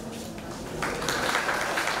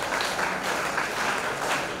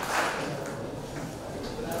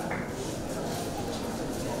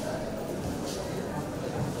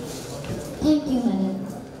 Thank you, madam.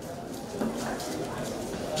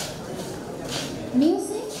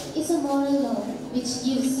 Music is a moral law which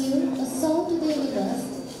gives you a soul to the universe,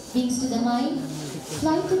 wings to the mind,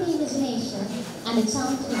 flight to the imagination, and a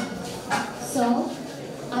charm to life. So,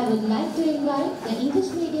 I would like to invite the English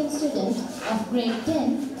medium student of grade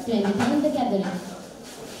 10 to entertain the gathering.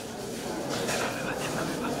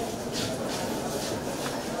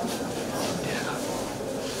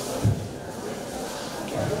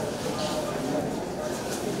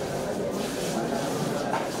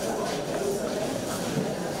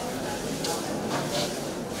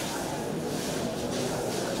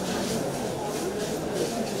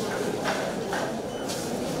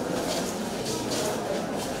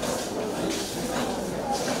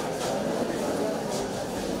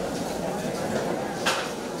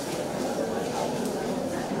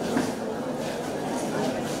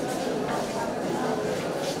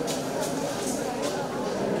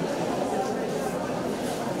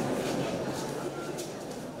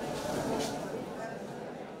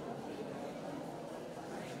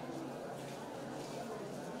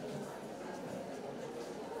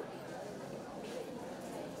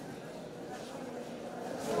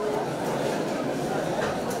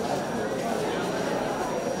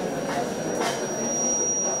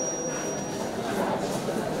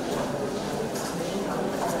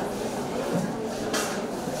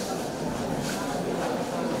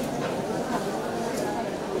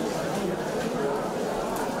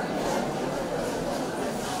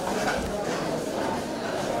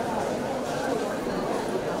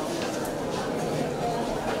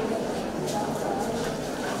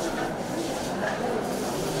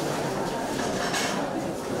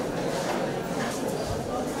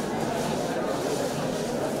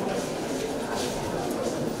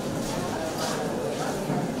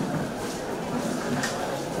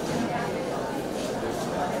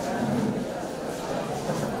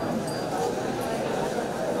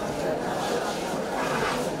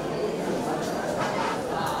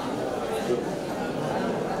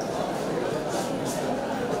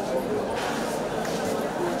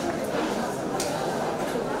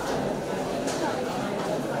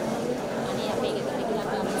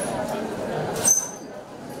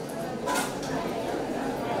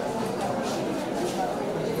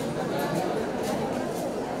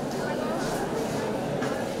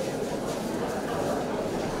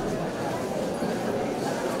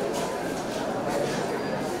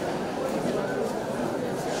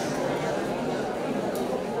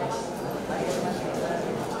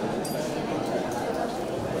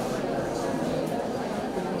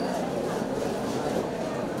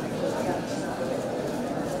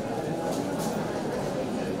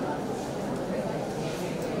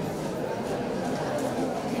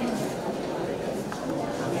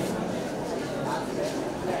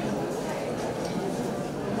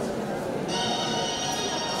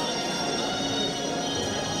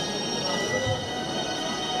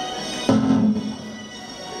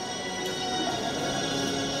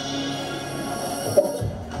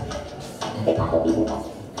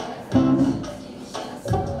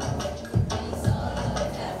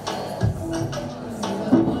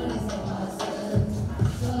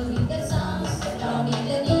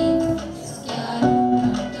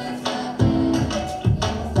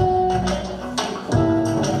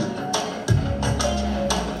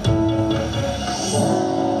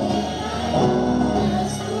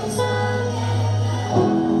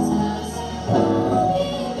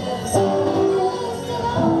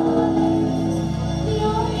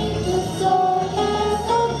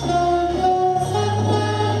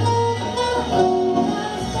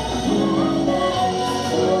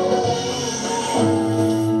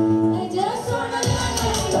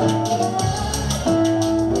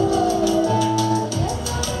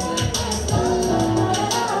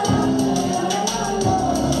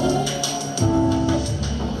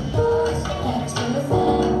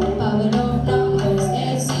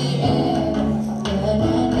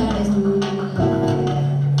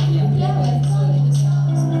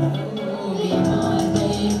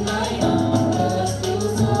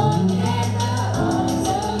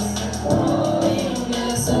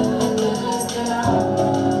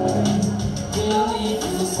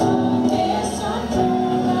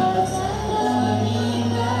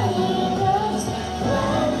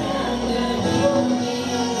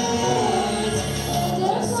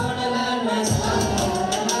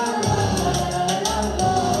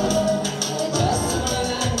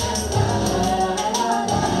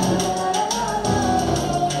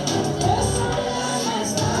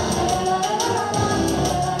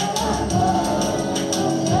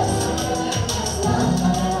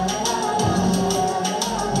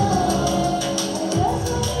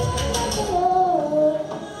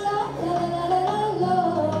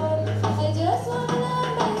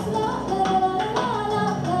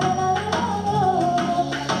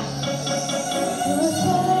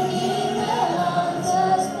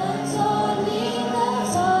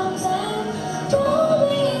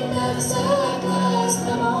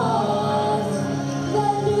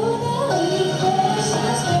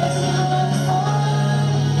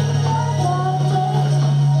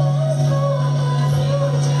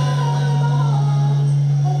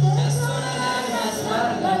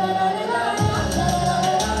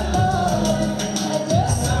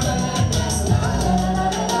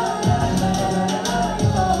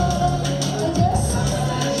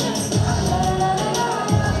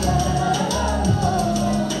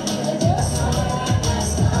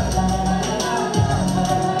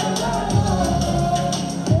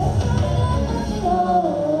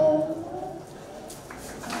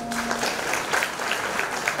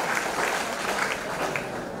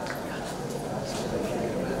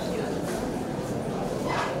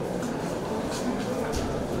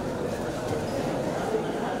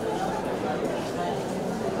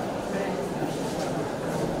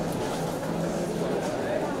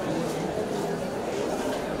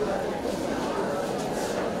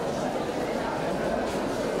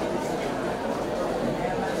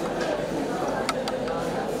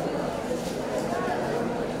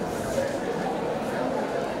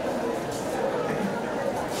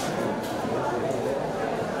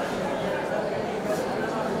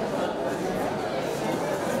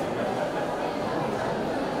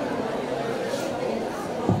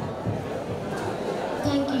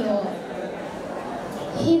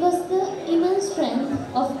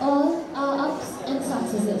 all our ups and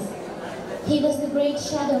successes. He was the great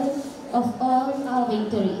shadow of all our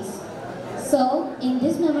victories. So, in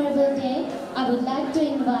this memorable day, I would like to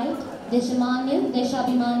invite Deshamanya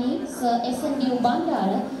Deshabhimani Sir S.N.U.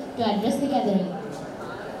 Bandara to address the gathering.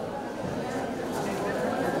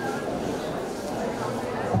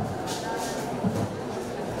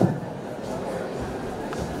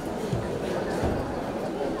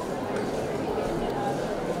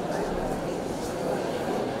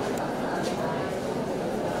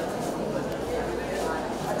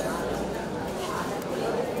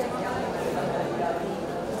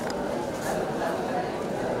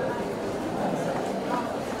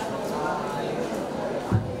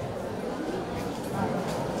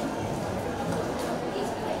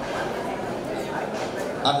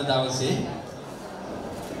 අද දවසේ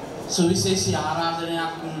සුවිශේෂී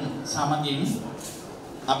ආරාධනයක් සමගින්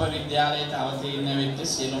අප විද්‍යාලයට අවතීර්ණ වෙච්ච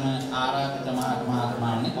සියලුම ආරාධිත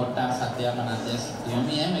මහත්මයාණන් කොට්ටාස අධ්‍යාපන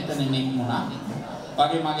අධ්‍යක්ෂකතුමිය මෙතන නික්මුණා.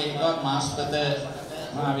 වගේ මගේ හිතවත් මාස්ටර්ද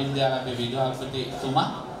මහා විද්‍යාලයේ විදුහල්පතිතුමා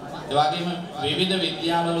ඒ වගේම විවිධ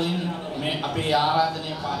විද්‍යාලවලින් මේ අපේ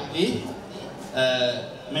ආරාධනය පරිදි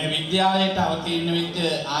මේ විද්‍යාලයට අවතීර්ණ වෙච්ච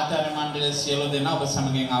ආචාර්ය මණ්ඩලයේ සියලු දෙනා ඔබ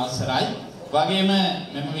සමගින් අවසරයි. වගේම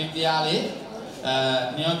මෙම විද්‍යාලයේ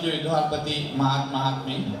නියෝජ්‍ය විදුහල්පති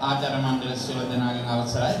මහත්මීන් ආචාර්ය මණ්ඩල සියලු දෙනාගෙන්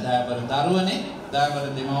අවසරයි. දයාබර දරුවනේ, දයාබර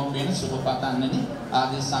දෙමව්පියන් සුබ පතන්නනි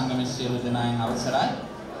ආදී සංගම සියලු දෙනාගෙන් අවසරයි.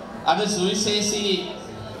 අද සුවිශේෂී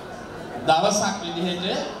දවසක් විදිහට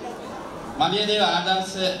මලියදේව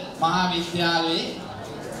ආදර්ශ මහා විද්‍යාලයේ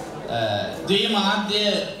ද්විමාධ්‍ය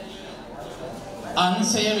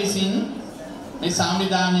අංශය විසින් මේ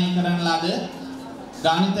සංවිධානය කරන ලද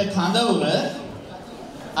ගණිත කඳවුර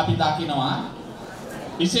අපි දකිනවා.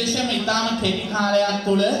 විශේෂයෙන්ම ඊටාම කෙටි කාලයක්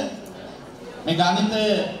තුළ මේ ගණිත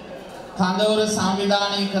කඳවුර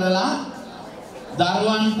සංවිධානය කරලා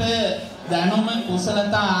දරුවන්ට දැනුම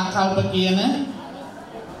කුසලතා ආකල්ප කියන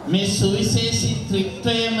මේ සුවිශේෂී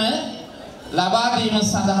ත්‍රිත්වයම ලබා දීම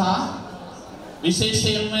සඳහා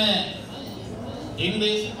විශේෂයෙන්ම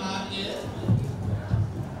ඉංග්‍රීසි මාධ්‍ය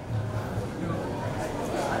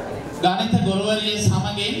ගණිත ගුරුවරිය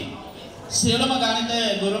සමගින් සියලුම ගණිත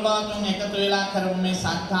ගුරු බවතුන් එකතු වෙලා කරපු මේ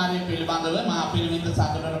සත්කාරය පිළිබඳව මා පිළිමිත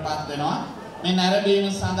සතුටටපත් වෙනවා. මේ නැරඹීම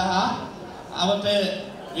සඳහා අපට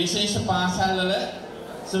විශේෂ පාසල්වල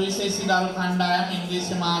සුවිශේෂී දරු කණ්ඩායම්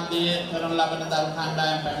ඉංග්‍රීසි මාධ්‍ය කරන ලබන දරු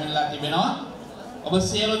කණ්ඩායම් පැමිණලා තිබෙනවා. ඔබ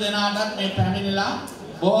සියලු දෙනාටත් මේ පැමිණිලා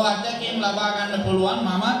බොහෝ අත්දැකීම් ලබා ගන්න පුළුවන්.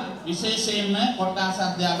 මම විශේෂයෙන්ම කොට්ටාස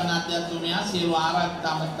අධ්‍යාපන අධ්‍යක්ෂකතුමියා සියලු ආරාධිත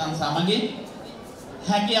අමතන් සමගින්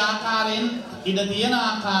හැකි ආකාරයෙන් ඉඩ තියෙන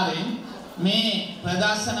ආකාරයෙන් මේ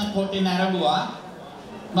ප්‍රදර්ශන කොටි නැරඹුවා.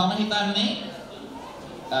 මම හිතන්නේ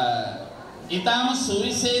ඊටම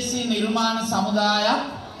සුවිශේෂී නිර්මාණ සමුදායක්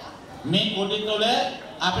මේ කොටි තුළ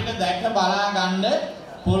අපිට දැක බලා ගන්න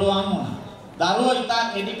පුළුවන් වුණා. දරුවෝ ඉතා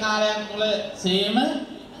කෙටි කාලයක් තුළ සේම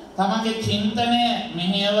තමගේ චින්තනය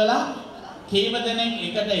මෙහෙයවලා කීප දෙනෙක්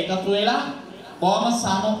එකට එකතු වෙලා බොහොම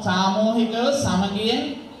සාමූහිකව සමගියෙන්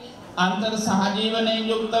අන්තර් සහජීවනයෙන්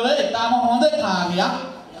යුක්තව ඉතාම හොඳ කාර්යයක්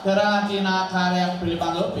කරලා තියෙන ආකාරයක්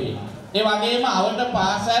පිළිබඳව පේනවා. ඒ වගේම අවට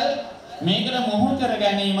පාසල් මේකට මොහොත කර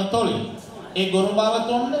ගැනීම තුළින් ඒ ගුරු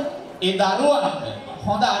බවතුන්ට ඒ දරුවන්ට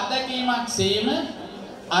හොඳ අත්දැකීමක් සේම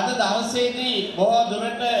අද දවසේදී බොහෝ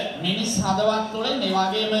දුරට මිනිස් හදවත් තුළින් ඒ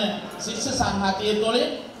වගේම ශිෂ්‍ය සංහතිය තුළින්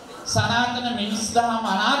සනාතන මිනිස් දහම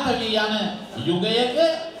අනාථ වී යන යුගයක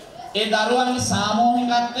ඒ දරුවන්ගේ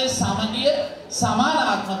සාමූහිකත්වයේ සමගිය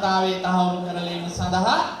සමානාත්මතාවයේ තහවුරු කරලීම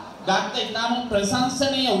සඳහා ගත්ත ඉතාම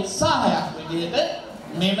ප්‍රශංසනීය උත්සාහයක් විදිහට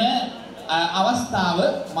මෙම අවස්ථාව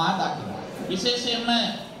මා දකිනවා. විශේෂයෙන්ම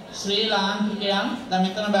ශ්‍රී ලාංකිකයන් දැන්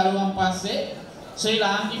මෙතන බැලුවම පස්සේ ශ්‍රී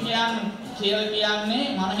ලාංකිකයන් කියලා කියන්නේ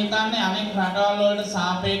මම හිතන්නේ අනෙක් රටවල් වලට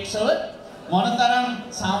සාපේක්ෂව මොනතරම්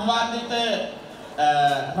සංවර්ධිත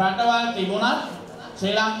රටවල් තිබුණත්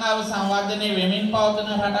ශ්‍රී ලංකාව සංවර්ධනය වෙමින් පවතින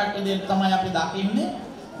රටක් විදිහට තමයි අපි දකින්නේ.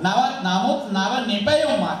 නමුත් නව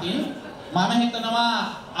නිපැයුම් අතින් මම හිතනවා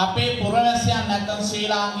අපේ පුරවැසියන් නැත්නම් ශ්‍රී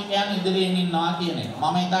ලාංකිකයන් ඉදිරියෙන් ඉන්නවා කියන එක.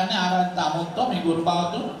 මම හිතන්නේ ආරාධිත අමුත්තෝ මේ ගුරු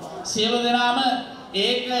බවතුන් සියලු දෙනාම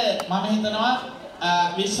ඒක මම හිතනවා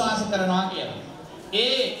විශ්වාස කරනවා කියලා.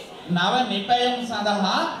 ඒ නව නිපැයුම්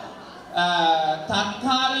සඳහා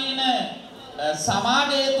තත්කාලීන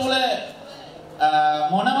සමාජය තුළ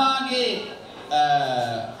මොනවාගේ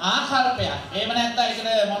ආකල්පයක් එහෙම නැත්නම් ඒකට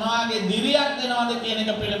මොනවාගේ දිරියක් දෙනවද කියන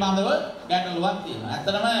එක පිළිබඳව ගැටලුවක් තියෙනවා.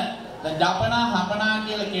 ඇත්තටම දැන් ජපනා හපනා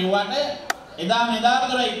කියලා කිව්වට එදා මෙදා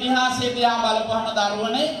තුර ඉතිහාසයේ තියා බලපුවම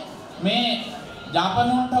දරුවනේ මේ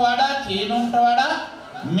ජපනුන්ට වඩා චීනුන්ට වඩා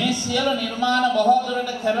මේ සියලු නිර්මාණ බොහෝ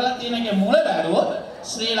දුරට කරලා තියෙන එක මුල බැලුවොත්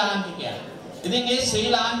ශ්‍රී ලාංකිකයන්. ඉතින් මේ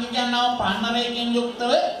ශ්‍රී ලාංකිකයන්ව පන්නරයකින්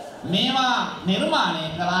යුක්තව මේවා නිර්මාණය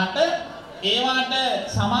කළාට ඒවට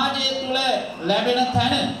සමාජය තුළ ලැබෙන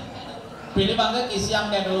තැන පිළිබඳ කිසියම්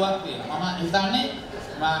ගැටලුවක් තියෙනවා. මම හිතන්නේ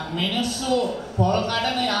මිනිස්සු පොල්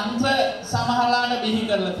කඩන යන්ත්‍ර සමහරලාට බිහි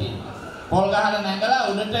කරලා තියෙනවා. පොල් ගහලා නැගලා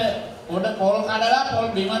උඩ පොල් කඩලා පොල්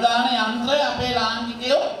බිම දාන යන්ත්‍ර අපේ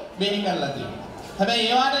ලාංකිකයෝ බිහි කරලා තියෙනවා. හැබැයි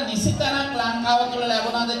ඒවට නිසි තැනක් ලංකාව තුළ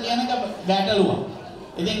ලැබුණාද කියන එක ගැටලුවක්.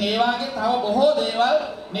 ඉතින් ඒ වගේ තව බොහෝ දේවල්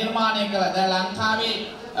නිර්මාණය කළා. දැන් ලංකාවේ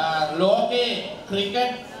ලෝකේ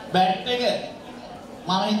ක්‍රිකට් බැට් එක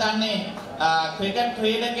මම හිතන්නේ ක්‍රිකට්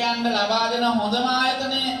ක්‍රීඩකයන්ට ලබා දෙන හොඳම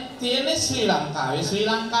ආයතනය තියෙන්නේ ශ්‍රී ලංකාවේ. ශ්‍රී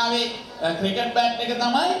ලංකාවේ ක්‍රිකට් බැට් එක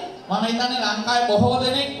තමයි මම හිතන්නේ ලංකාවේ බොහෝ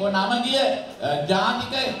දෙනෙක් නම ගිය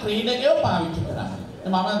ජාතික ක්‍රීඩකයෝ පාවිච්චි කරන්නේ.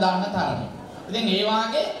 මම දන්න තරමේ. ඉතින් ඒ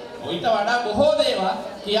වාගේ ඊට වඩා බොහෝ දේවල්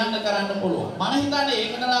කියන්න කරන්න පුළුවන්. මම හිතන්නේ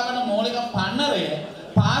ඒකට ලබන මූලික පන්නරය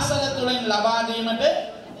පාසල තුලින් ලබා දීමට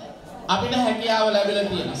අපිට හැකියාව ලැබිලා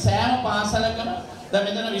තියෙනවා. සෑම පාසලකම දැන්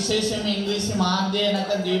මෙතන විශේෂයෙන්ම ඉංග්‍රීසි මාධ්‍ය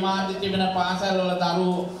නැත්නම් ද්විමාධ්‍ය තිබෙන පාසල් වල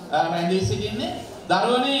දරුවෝ රැඳී සිටින්නේ.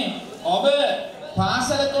 දරුවනේ ඔබ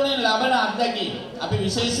පාසල තුලින් ලබන අත්දැකීම් අපි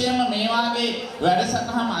විශේෂයෙන්ම මේ වාගේ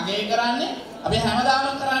වැඩසටහන් අගය කරන්නේ අපි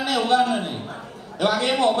හැමදාම කරන්නේ උගන්වන එක. ඒ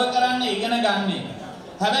වගේම ඔබ කරන්නේ ඉගෙන ගන්න එක.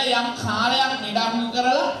 හැබැයි යම් කාලයක් නිදම්ම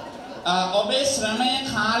කරලා ඔබේ ශ්‍රමය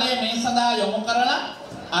කාලය මේ සඳහා යොමු කරලා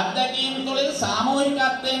අත්දැකීම් තුළින්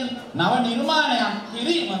සාමූහිකත්වයෙන් නව නිර්මාණයක්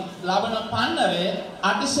කිරීම ලබන පන්නරය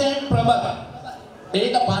අතිශයින් ප්‍රබලයි.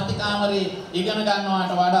 ඒක පන්ති කාමරේ ඉගෙන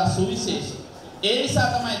ගන්නවට වඩා සුවිශේෂයි. ඒ නිසා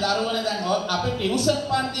තමයි දරුවනේ දැන් අපි ටියුෂන්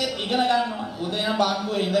පන්තියේ ඉගෙන ගන්නවා. උදේන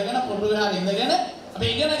බාංකුවේ ඉඳගෙන පොඩු විහාරේ ඉඳගෙන අපි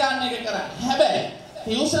ඉගෙන ගන්න එක කරන්නේ. හැබැයි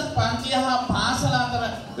ටියුෂන් පන්තිය හා පාසල අතර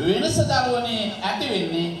වෙනස දරුවනේ ඇති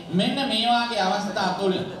වෙන්නේ මෙන්න මේ වාගේ අවස්ථා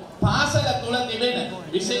තුළ. පාසල තුළ තිබෙන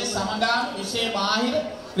විශේෂ සමගාමී විශේෂ බාහිර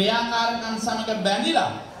ක්‍රියාකාරකම් සමග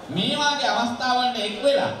බැඳිලා මේ වාගේ අවස්ථාවලට එක්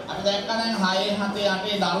වෙලා අපි දැක්කා දැන් 6 7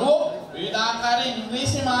 8 දරුවෝ විවිධාකාරයේ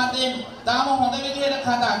ඉංග්‍රීසි මාධ්‍යයෙන් තාම හොඳ විදිහට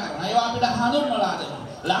කතා කරනවා. ඒවා අපිට හඳුන්වලා දෙනවා.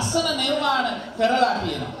 ලස්සන නිර්මාණ කරලා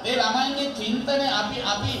තියෙනවා. ඒ ළමයින්ගේ චින්තනය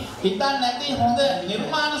අපි හිතන්නේ නැති හොඳ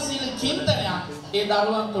නිර්මාණශීල චින්තනයක් ඒ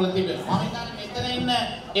දරුවන් තුළ තිබෙනවා. මම හිතන්නේ මෙතන ඉන්න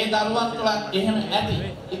ඒ දරුවන් තුළ එහෙම ඇති.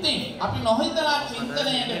 ඉතින් අපි නොහිතලා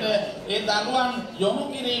චින්තනයකට ඒ දරුවන් යොමු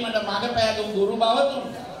කිරීමට මඟ පෑදුම් ගුරු බවතුන්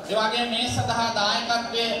ඒ වගේ මේ සඳහා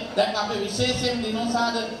දායකත්වයේ දැන් අපි විශේෂයෙන්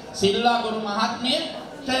දිනෝසාද සිල්වා ගුරු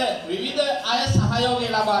මහත්මියට විවිධ අය සහයෝගය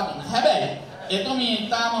ලබා දුන්නා. හැබැයි එතුමිය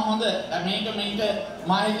ඉතාම හොඳ මේක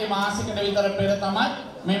මාහිතේ මාසිකට විතර පෙර තමයි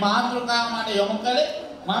මේ මාතෘකාව මට යොමු කළේ.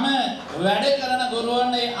 මම වැඩ කරන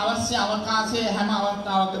ගුරුවරුන්ට අවශ්‍ය අවකාශය හැම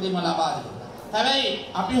අවස්ථාවකදීම ලබා දෙනවා. හැබැයි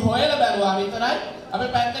අපි හොයලා බැලුවා විතරයි අපි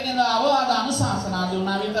පැත්තකින් අවවාද අනුශාසනා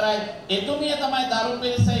දුන්නා විතරයි එතුමිය තමයි දරු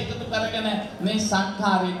පිරිස එකතු කරගෙන මේ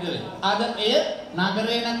සංඛාරය කළේ. අද එය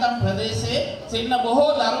නගරේ නැත්නම් ප්‍රදේශයේ සිටින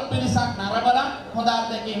බොහෝ දරු පිරිසක් නරඹලා හොඳ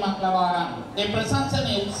අත්දැකීමක් ලබා ගන්න. ඒ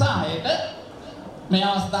ප්‍රශංසනීය උත්සාහයට මේ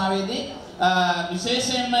අවස්ථාවේදී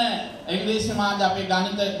විශේෂයෙන්ම ඉංග්‍රීසි මාධ්‍ය අපේ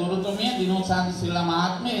ගණිත ගුරුතුමිය දිනෝසාන්ති සිල්වා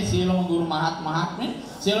මහත්මිය සියලුම ගුරු මහත්මිය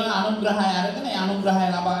සියලුම අනුග්‍රහය අරගෙන ඒ අනුග්‍රහය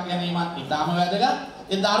ලබා ගැනීමත් ඉතාම වැදගත්.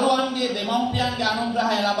 ඒ දරුවන්ගේ දෙමව්පියන්ගේ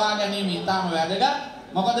අනුග්‍රහය ලබා ගැනීම ඉතාම වැදගත්.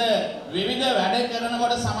 මොකද විවිධ වැඩ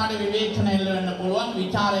කරනකොට සමාජ විවේචන එල්ල වෙන්න පුළුවන්,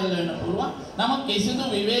 විචාර එල්ල වෙන්න පුළුවන්. නමුත් කිසිදු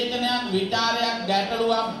විවේචනයක්, විචාරයක්,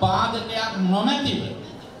 ගැටලුවක්, බාධකයක් නොමැතිව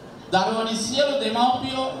දරුවනි සියලු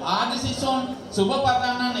දෙමව්පියෝ ආදි සිසුන් සුබ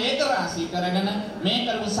පතන්නන් ඒක රාශී කරගෙන මේ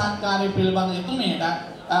කරපු සත්කාරය පිළිබඳ එතුමියට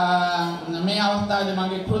මේ අවස්ථාවේදී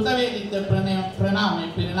මගේ කෘතවේදීත්ව ප්‍රණාමය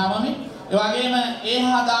පිරිනමමි. ඒ වගේම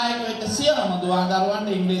ඒහා දායක වෙච්ච සියලුම දුවා දරුවන්ට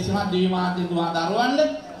ඉංග්‍රීසි මාධ්‍ය දුවා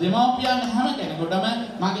දරුවන්ට දෙමව්පියන් හැම කෙනෙකුටම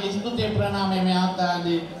මගේ ස්තුතිය ප්‍රණාමය මේ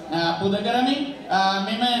අවස්ථාවේදී පුද කරමින්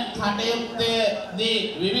මෙම කටයුත්තේදී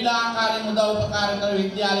විවිධාකාරයෙන් උදව් උපකාර කර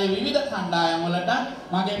විද්‍යාලයේ විවිධ කණ්ඩායම් වලට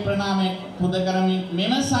මගේ ප්‍රණාමය පුද කරමින්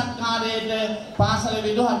මෙම සත්කාරයට පාසල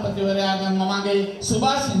විදුහල්පතිවරයාගෙන් මගේ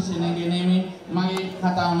සුභාශිංසනය ගෙනෙමින් මගේ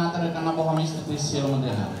කතාව නතර කරන බොහොම ස්තුතියි සියලුම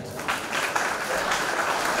දෙනාට.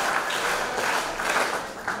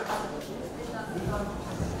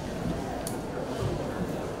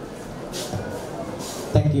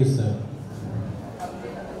 Thank you, sir.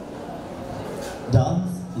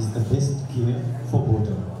 Dance is the best cure for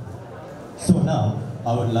boredom. So now,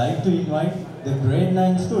 I would like to invite the grade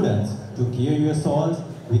 9 students to cure your souls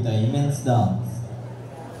with an immense dance.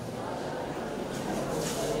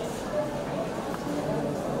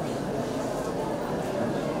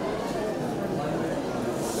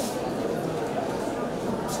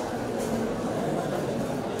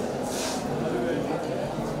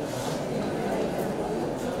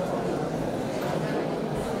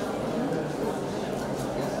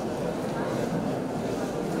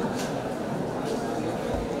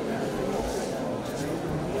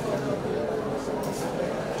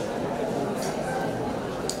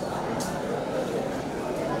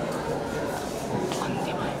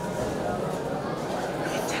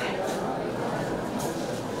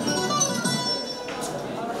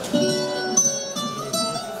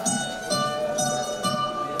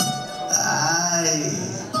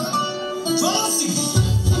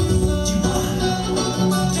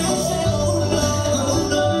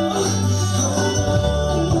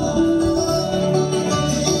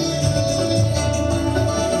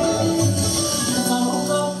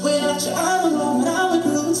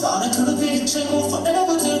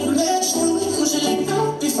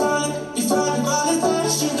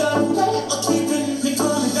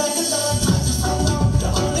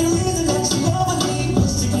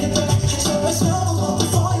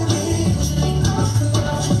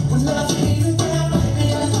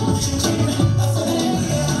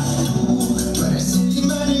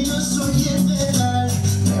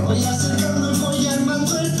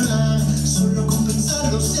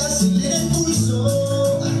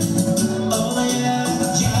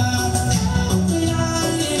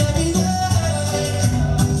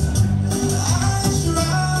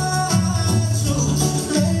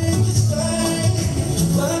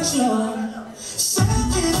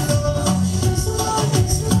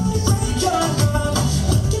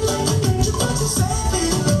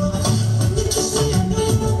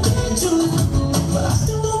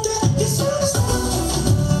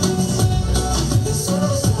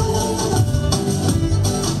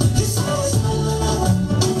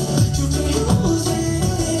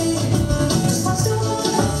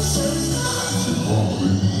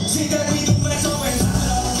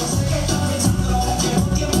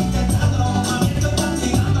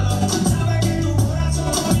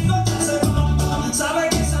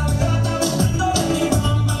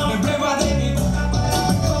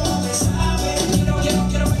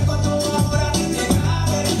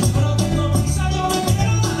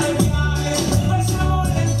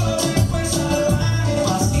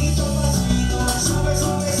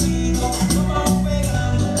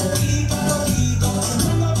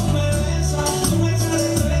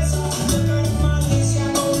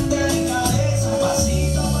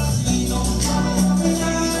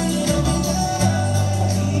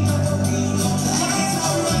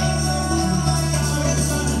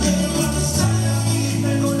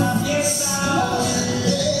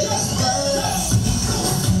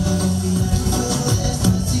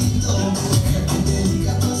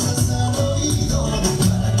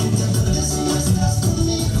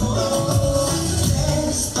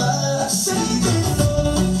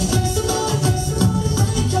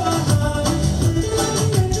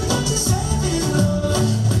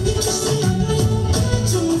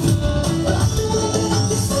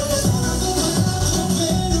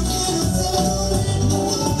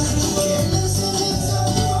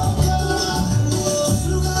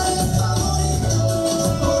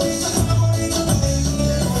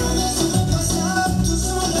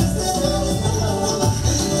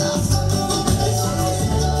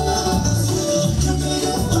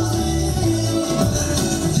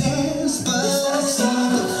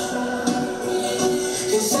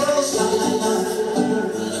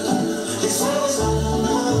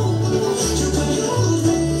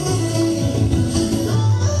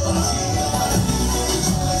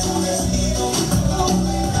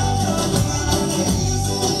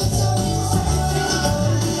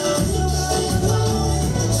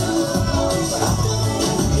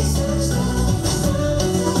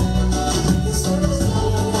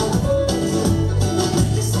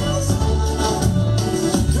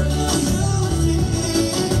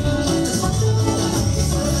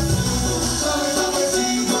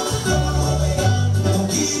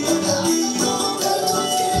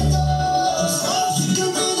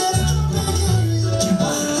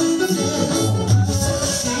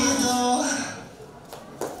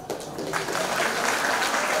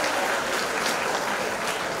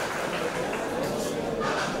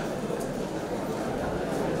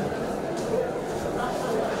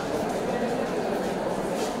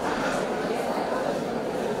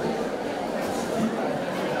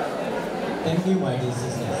 Thank you, my dear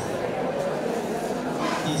sisters.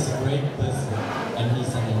 He is a great person and he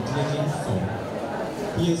is an intelligent soul.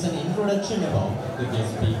 Here's an introduction about the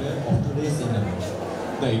guest speaker of today's interview,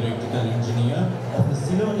 the electrical engineer of the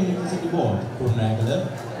Ceylon Electricity Board,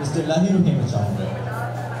 Kurunagala, Mr. Lahiru Hemachandra.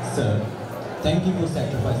 Sir, thank you for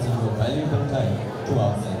sacrificing your valuable time to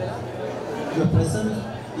ourselves. Your presence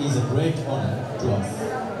is a great honor to us.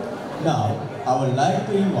 Now, I would like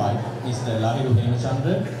to invite Mr. Lahiru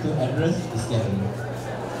Hemachandra to address this gathering.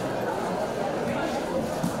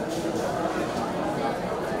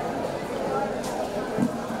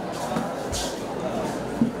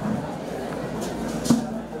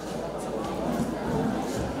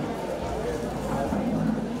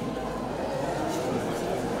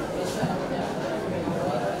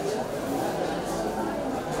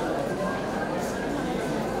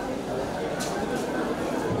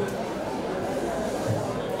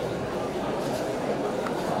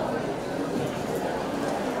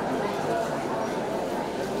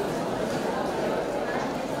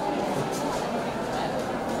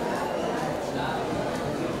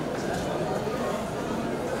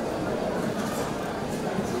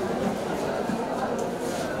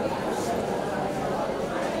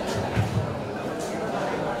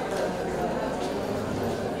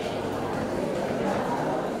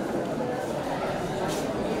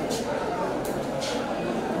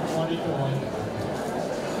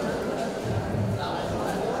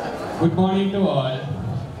 Good morning to all.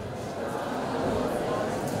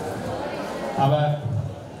 Our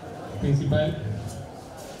principal,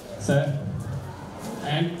 sir,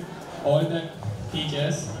 and all the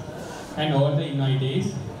teachers, and all the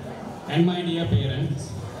invitees, and my dear parents,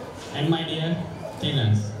 and my dear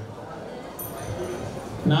children.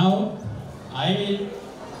 Now, I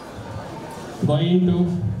will going to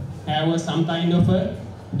have some kind of a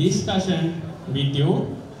discussion with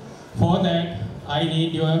you. For that, I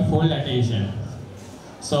need your full attention.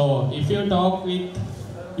 So, if you talk with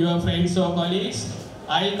your friends or colleagues,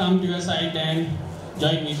 I'll come to your side and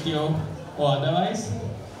join with you, or otherwise,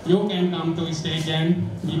 you can come to the stage and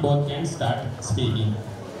we both can start speaking.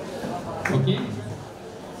 Okay?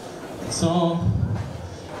 So,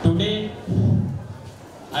 today,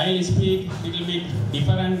 I'll speak a little bit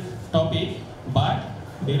different topic, but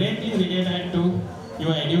directly related to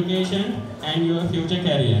your education and your future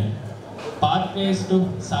career. Pathways to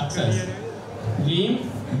success. Dream,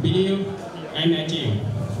 believe, and achieve.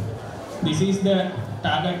 This is the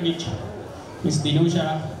target which Ms.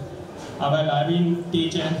 Dinusha, our loving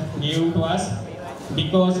teacher, gave to us,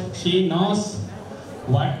 because she knows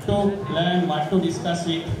what to learn, what to discuss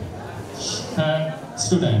with her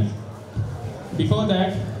students. Before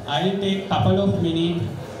that, I'll take a couple of minutes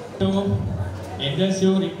to address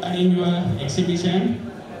you regarding your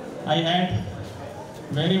exhibition. I had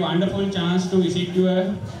very wonderful chance to visit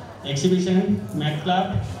your exhibition, Math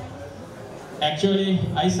Club. Actually,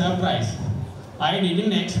 I surprised. I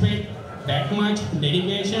didn't expect that much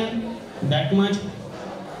dedication, that much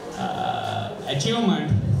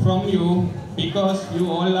achievement from you, because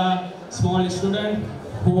you all are small students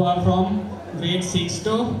who are from grade 6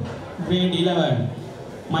 to grade 11.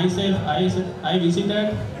 Myself, I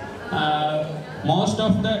visited most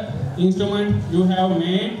of the instruments you have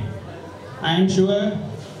made. I am sure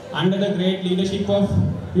under the great leadership of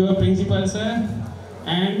your principal, sir,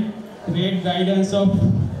 and great guidance of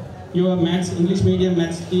your maths, English medium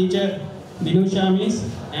maths teacher, Dinusha Miss,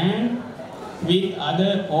 and with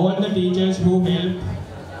all the teachers who helped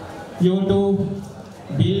you to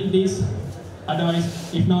build this,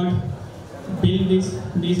 otherwise, if not, build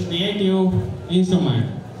this creative instrument.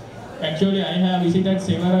 Actually, I have visited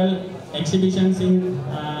several exhibitions in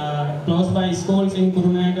close by schools in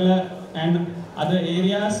Kurunagala and other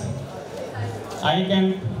areas. I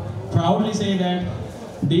can proudly say that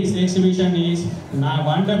this exhibition is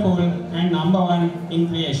wonderful and #1 in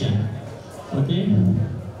creation. Okay.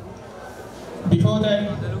 Before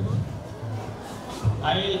that,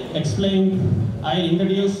 I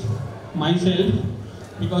introduce myself,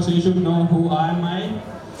 because you should know who am I.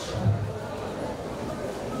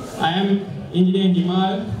 I am Engineer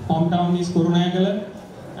Himal, hometown is Kurunagala,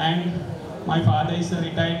 and my father is a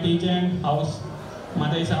retired teacher and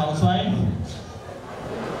mother is a housewife.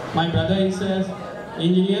 My brother is an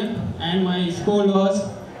engineer, and my school was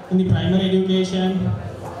in the primary education.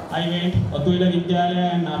 I went Otuila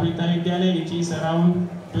Vidyalaya and Navita Vidyalaya, which is around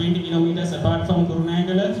 20 kilometers apart from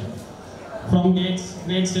Kurunagala. From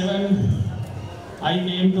grade 7, I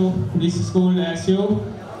came to this school as you,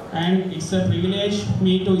 and it's a privilege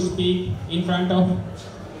me to speak in front of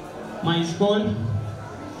my school.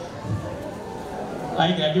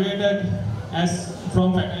 I graduated as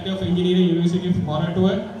from Faculty of Engineering, University of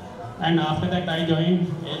Moratuwa, and after that I joined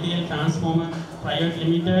LTL Transformer Private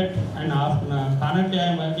Limited, and currently I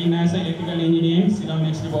am working as an electrical engineer in Ceylon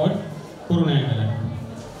Next Board, Kurunegala.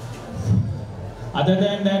 Other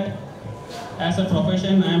than that, as a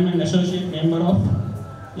profession, I am an associate member of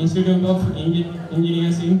Institute of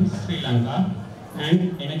Engineers in Sri Lanka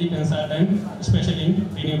and energy consultant, especially in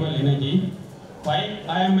renewable energy. Why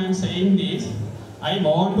I am saying this? I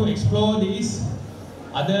want to explore these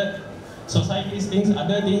other societies things,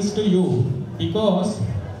 other things to you, because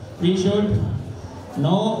we should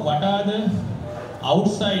know what are the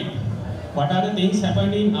outside, what are the things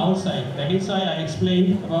happening outside. That is why I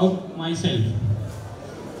explained about myself.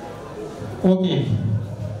 Okay,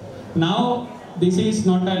 now this is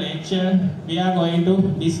not a lecture, we are going to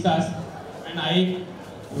discuss, and I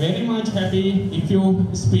very much happy if you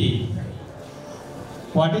speak.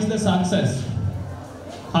 What is the success?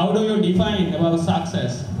 How do you define about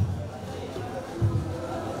success?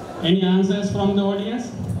 Any answers from the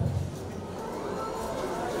audience?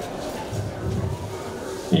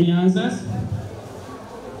 Any answers?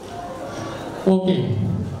 Okay,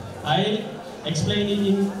 I'll explain it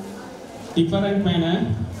in different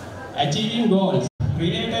manner. Achieving goals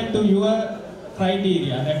related to your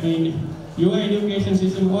criteria, that means your education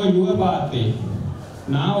system or your pathway.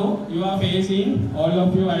 Now you are facing, all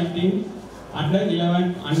of you I think, under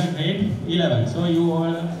grade 11. So you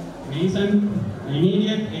all recent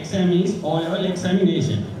immediate exam is O-level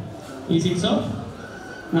examination. Is it so?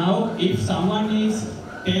 Now if someone is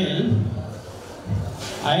tell,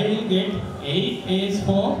 I will get 8 A's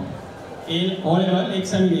for O-level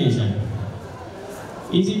examination.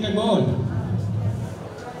 Is it a goal?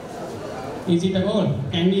 Is it a goal?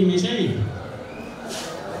 Can we measure it?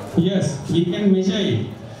 Yes, we can measure it.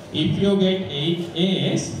 If you get 8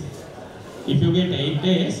 A's,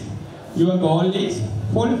 your goal is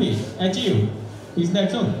fulfilled, achieved. Is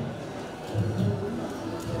that so?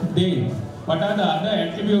 Then, what are the other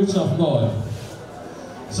attributes of goal?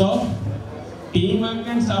 So, teamwork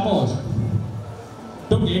and support.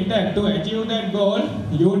 To get that, to achieve that goal,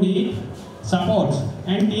 you need support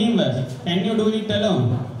and teamwork. Can you do it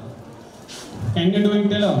alone? Can you do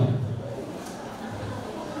it alone?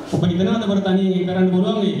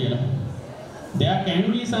 There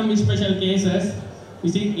can be some special cases. You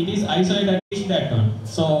see, it is isolated, that one.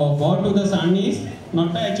 So, go to the sun is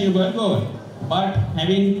not an achievable goal. But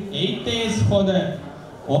having 8 days for the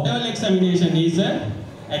O-level examination is an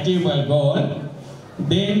achievable goal.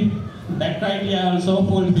 Then that criteria also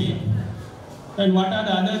fulfilled. And what are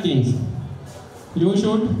the other things? You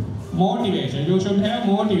should motivation. You should have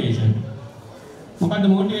motivation. What are the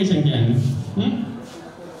motivation කියන්නේ?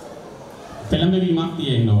 පෙළඹවීමක්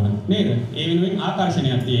තියෙන්න ඕන නේද? ඒ වෙනුවෙන්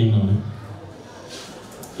ආකර්ෂණයක් තියෙන්න ඕන.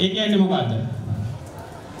 ඒ කියන්නේ මොකද්ද?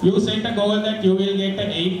 You set a goal that you will get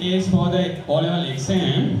 8 days for the O-level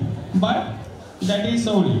exam, but that is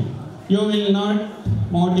only. You will not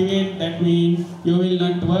motivate, that means you will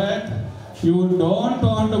not work. You don't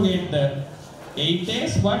want to get the 8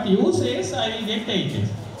 days, but you says I will get 8 days.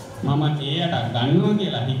 මම ඒකට ගන්නවා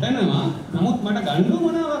කියලා හිතනවා. නමුත් මට ගන්න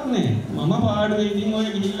මොනවක් නැහැ. මම පාඩුවේ ඉතින් ඔය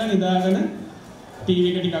ගිහිල්ලා නිදාගෙන ටීවී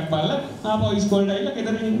එක ටිකක් බලලා ආපහු ඉස්කෝලේට ඇවිල්ලා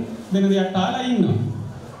ගෙදරින් දෙන දෙයක් කාලා ඉන්නවා.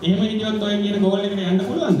 එහෙම හිටියොත් ඔය කියන ගෝල් එකට යන්න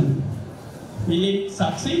පුළුවන්ද? Will it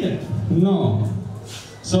succeed? No.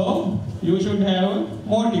 So you should have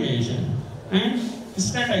motivation and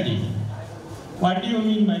strategy. What do you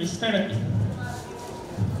mean by strategy?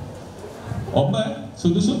 ඔබ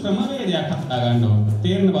සුදුසු ක්‍රමවේදයක් හදා ගන්න ඕන.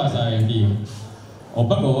 තේරෙන භාෂාවෙන් කියමු. ඔබ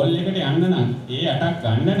ගෝල් එකට යන්න නම්, ඒ 8ක්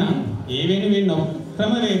ගන්න නම්, ඒ වෙනුවෙන් ඔබ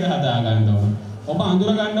ක්‍රමවේද හදා ගන්න ඕන. ඔබ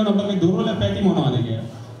අඳුර ගන්න ඕන ඔබගේ දුර්වල පැති මොනවද කියලා.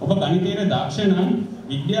 ඔබ ගණිතයේ දක්ෂ නම්,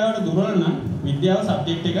 විද්‍යාවට දුර්වල නම්, විද්‍යාව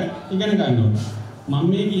සබ්ජෙක්ට් එක ඉගෙන ගන්න ඕන. මම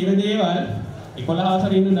මේ කියන දේවල් 11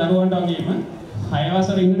 වසරේ ඉන්න දරුවන්ට වගේම 6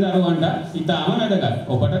 වසරේ ඉන්න දරුවන්ට ඉතාම වැදගත්.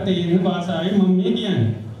 ඔබට තේරෙන භාෂාවෙන් මම මේ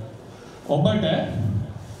කියන්නේ. ඔබට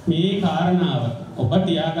මේ කාරණාව ඔබ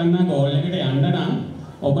තියාගන්න ගෝල් එකට යන්න නම්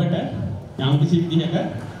ඔබට යම් කිසි විදිහක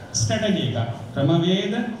ස්ට්‍රැටජි එකක්,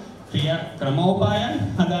 ක්‍රමවේද, ක්‍රමෝපායන්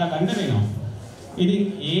හදා ගන්න වෙනවා. ඉතින්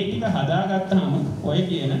ඒ ටික හදාගත්තාම ඔය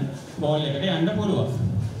කියන ගෝල් එකට යන්න පුළුවන්.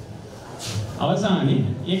 අවසානයේ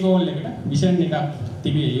ඒ ගෝල් එකට විෂන් එකක්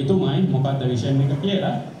තිබිය යුතුමයි. මොකද්ද විෂන් එක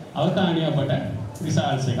කියලා? අවසානයේ ඔබට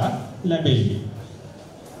රිසල්ට්ස් එකක් ලැබෙයි.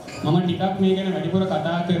 මම ටිකක් මේ ගැන වැඩිපුර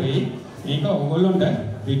කතා කරේ. මේක ඔයගොල්ලන්ට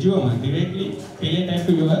ඍජුවම directly related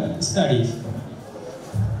to your studies.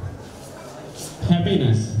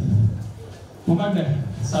 Happiness. මොකක්ද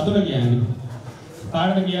සතුට කියන්නේ?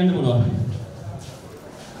 කාටද කියන්න පුළුවන්?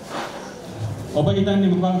 ඔබ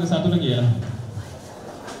හිතන්නේ මොකක්ද සතුට කියලා?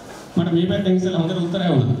 මට මේ පැත්තෙන් ඉස්සෙල්ලා හොඳට උත්තරය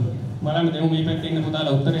වුණා. බලන්න දෙමු මේ පැත්තේ ඉන්න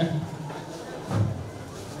පුතාලා උත්තරය.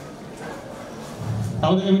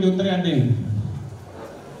 කවුද කැමති උත්තරයක් දෙන්නේ?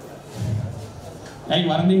 ඇයි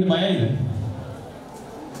වරදින්න බයයිද?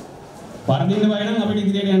 වරදින්න බය නම් අපිට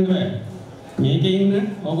ඉදිරියට යන්න බෑ. මේකේ ඉන්න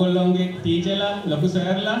ඕගොල්ලෝගේ ටීචර්ලා ලොකු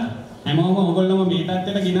සර්ලා හැමෝම ඕගොල්ලෝම මේ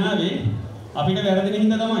තත්ත්වයට ගෙනාවේ අපිට වැරදින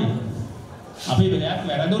හින්දා තමයි. අපි දෙයක්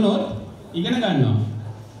වැරදුනොත් ඉගෙන ගන්නවා.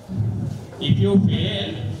 If you fail,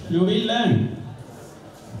 you will learn.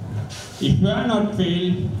 If you are not fail,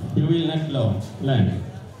 you will not learn.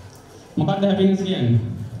 මොකක්ද happiness කියන්නේ?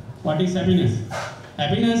 What is happiness?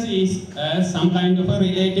 Happiness is some kind of a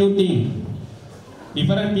relative thing.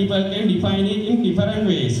 Different people can define it in different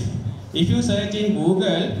ways. If you search in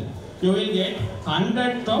Google, you will get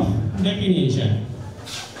hundreds of definitions.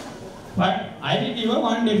 But I will give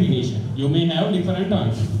one definition. You may have different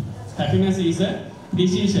ones. Happiness is a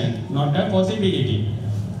decision, not a possibility.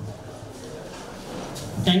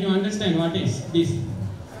 Can you understand what is this?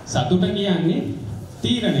 සතුට කියන්නේ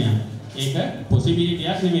තීරණයක්. ඒක possibility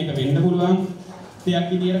එකක් නෙමෙයි. ඒක වෙන්න පුළුවන් දෙයක්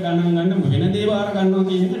විදියට ගණන් ගන්න වෙන දේ වාර ගන්නවා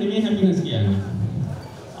කියන එක නෙමෙයි happiness කියන්නේ.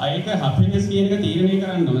 ඒක happiness කියන එක තීරණය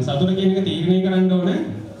කරන්න ඕන. සතුට කියන එක තීරණය කරන්න ඕන.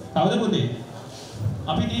 කවුද පුතේ?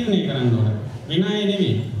 අපි තීරණය කරන්න ඕන. වෙන අය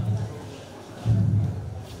නෙමෙයි.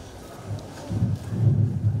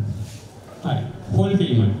 Right.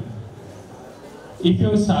 Fulfillment. If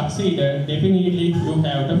you succeeded, definitely you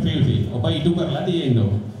have to fulfill. ඔබ ඉටු කරලා තියෙන්න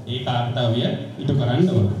ඕන. ඒ කාර්යය ඉටු කරන්න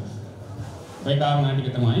ඕන. ඔය කාරණා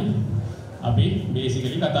ටික තමයි අපි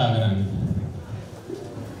basically කතා කරන්නේ.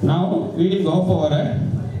 Now we will go for a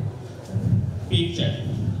picture.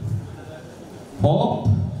 Hope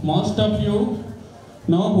most of you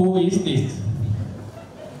know who is this.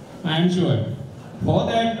 I am sure. For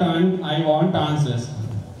that one, I want answers.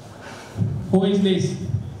 Who is this?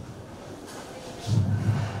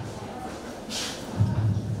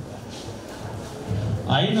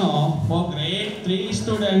 I know for grade 3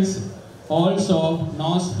 students also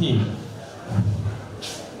knows him.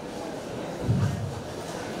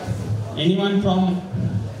 Anyone from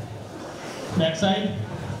that side?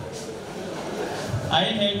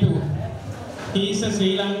 I'll help you. He is a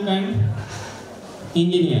Sri Lankan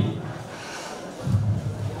engineer.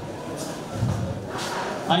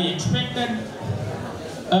 I expected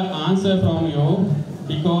an answer from you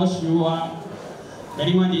because you are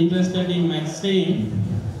very much interested in math stream,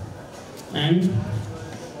 and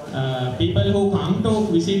people who come to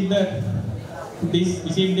visit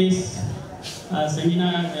this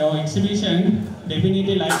seminar or exhibition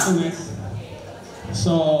definitely like to math.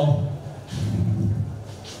 So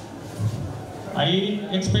I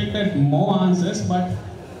expected more answers, but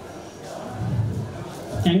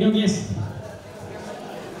can you guess?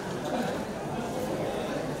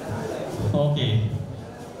 Okay.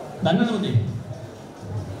 දන්නවද පුතේ?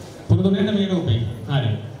 පුරුදු නේද මේ රූපේ?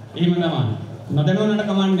 හරි. එහෙම තමයි. නොදැනුණාට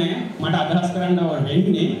කමන්නේ මට අදහස් කරන්න ඕන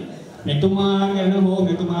වෙන්නේ මෙතුමා ගැන හෝ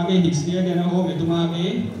මෙතුමාගේ හිස්ටිය ගැන හෝ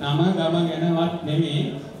මෙතුමාගේ නම ගම ගැනවත් නෙමෙයි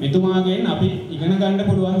මෙතුමාගෙන් අපි ඉගෙන ගන්න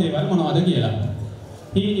පුළුවන් දේවල් මොනවද කියලා.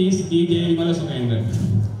 He is DJ Vimala Surendra.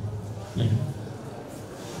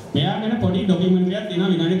 මෙයා ගැන පොඩි ඩොකියුමන්ට් එකක්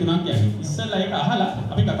තියෙනවා විනාඩි 3ක් යන්නේ. ඉස්සෙල්ලා ඒක අහලා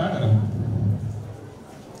අපි කතා කරමු.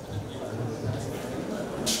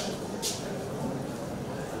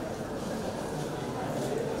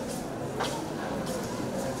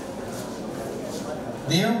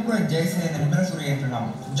 දේවපුර ජයසේන විමල සුරේන්ද්‍ර නම්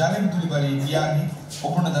ජල විදුලි බලයේ ගියාගේ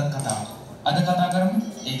ඔපුණදත් කතාව. අද කතා කරමු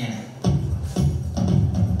ඒ ගැන.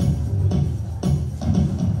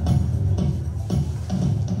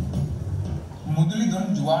 මුදුලි දොන්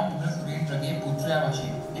ජුවාන් විමල සුරේන්ද්‍රගේ පුත්‍රයා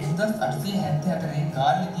වශයෙන් 1874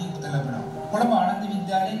 කාර්යදී උපත ලැබුණා. කොළඹ ආනන්ද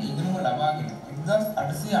විද්‍යාලයේ ඉගෙනුම ලබාගෙන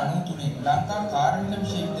 1893 ලංකා කාර්යවිල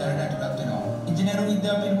විශ්වවිද්‍යාලයට ඇතුළත් වෙනවා. ඉංජිනේරු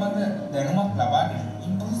විද්‍යාව පිළිබඳ දැනුමක් ලබාගෙන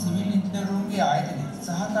ඉන්පසු සිවිල් ඉංජිනේරුන්ගේ ආයතනයේ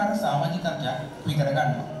සහකාර සමාජිකත්වයක් විකර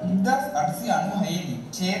ගන්නවා. 1896 දී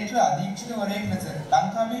ක්ෂේත්‍ර අධීක්ෂකවරයෙක් ලෙස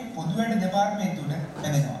ලංකාවේ පොදු වැඩ දෙපාර්තමේන්තුවට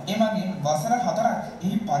එනවා. ඒ මගින් වසර 4ක්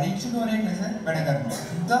එහි පරීක්ෂකවරයෙක් ලෙස වැඩ කරනවා.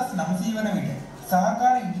 1900 වන විට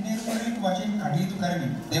සහකාර ඉංජිනේරුවෙක් වශයෙන් කටයුතු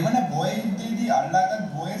කරමින් දෙවන බෝය යුද්ධයේදී අල්ලාගත්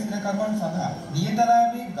බෝය සිරකරුවන් සඳහා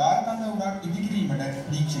දියතලාවේ ගාල් කඳ උරක් ඉදිකිරීමට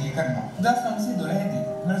දීක්ෂණය කරනවා. 1912 දී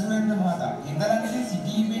මර්සුවෙන්ද මහතා ඉන්දලන්තයේ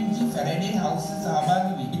සිටි ඉවෙන්ටි ෆැරඩේ හවුස්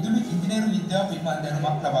සහභාගී වී විදුලි ඉංජිනේරු විද්‍යාව පිළිබඳ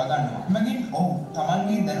දැනුමක් ලබා ගන්නවා. එමගින් ඔහු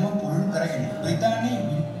තමන්ගේ දැනුම පුරුදු කරගෙන බ්‍රිතාන්‍යයේ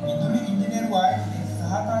විදුලි ඉංජිනේරු ආයතනයේ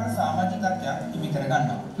සහකාර සමාජිකත්වයක් හිමි කර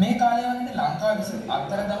ගන්නවා. මේ කාලය වගේ ලංකාව විසින්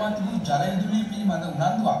අත්තර දමා තිබූ ජල විදුලිය පිළිබඳ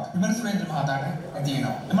උනන්දුවක් විමල සුරේන්ද්‍ර මහතාට ඇති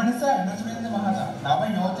වෙනවා. එම නිසා විමල සුරේන්ද්‍ර මහතා නව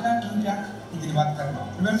යෝජනා කිහිපයක් ඉදිරිපත් කරනවා.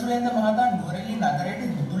 විමල සුරේන්ද්‍ර මහතා නුවරඑළිය නගරයේ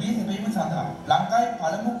විදුලිය සැපයීම කිරීම සඳහා ලංකාවේ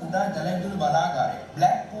පළමු කුඩා ජල විදුලි බලාගාරය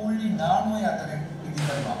බ්ලැක් පූල් නානෝය අතර ඉදි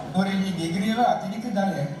කරනවා. නොරෙල්ලි ගෙගිරියව අතිරික්ත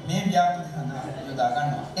ජලය මේ ව්‍යාපෘති සඳහා යොදා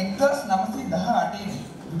ගන්නවා. 1918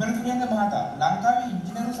 දී විමලතුමියන්ගේ මහතා ලංකාවේ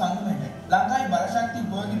ඉංජිනේරු සංගමයට ලංකාවේ බලශක්ති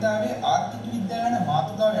උපයෝගීතාවයේ ආර්ථික විද්‍යාව යන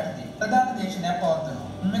මාතෘකාව යටතේ ප්‍රධාන දේශනයක්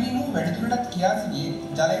පවත්වනවා. මෙමගින් ඔහු වැඩිදුරටත් කියා සිටියේ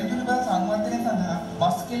ජල විදුලි බල සංවර්ධනය සඳහා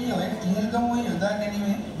මස්කෙලිය ඔය කිහෙල්ගමුවේ යොදා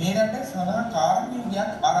ගැනීම මේ රටේ සඳහා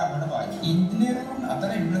කාර්යයුගයක් ආරම්භන බවයි. ඉංජිනේරුන්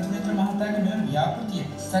අතර විමලතුමියන්ගේ මහතාගේ මෙම ව්‍යාපෘතිය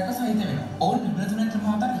සැකසහිත වෙනවා. ඔවුන් විමලතුමියන්ගේ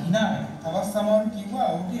මහතාට hina වෙනවා. තවත් සමහරු කිව්වා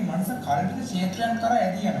ඔහුගේ මනස කල්පිත ක්ෂේත්‍රයන් කරා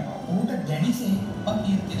ඇදී යනවා. ඔහුට දැඩිසේ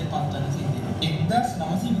අපකීර්තියට පත්වන සිද්ධ වෙනවා.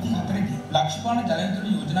 1924 දී ලක්ෂපාන ජල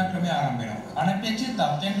විදුලි යෝජනා ක්‍රමය ආරම්භ වෙනවා. අනපේක්ෂිත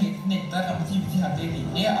තත්ත්වයන් හේතුවෙන් 1927 දී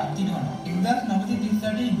එය අත්හිටවනවා.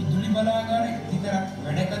 1938 විදුලි බලාගාර ඉදිකරත්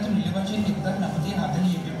වැඩකතු නිල වශයෙන්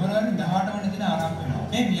 1940 පෙබරවාරි 18 වන දින ආරම්භ වෙනවා.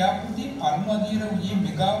 මේ ව්‍යාපෘතිය පළමු අධීර වූයේ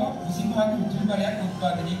මෙගාවාට් 25ක විදුලි බලයක්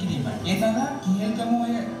උත්පාදනය කිරීමයි. ඒ සඳහා කිහෙල්ගමුව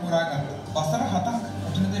පුරාගත්තා. වසර 7ක්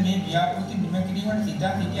ඇතුළත මේ ව්‍යාපෘතිය නිම කිරීමට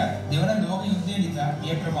සිතා සිටියත් දෙවන ලෝක යුද්ධය නිසා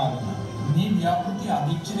එය ප්‍රමාද වුණා. මේ ව්‍යාපෘතිය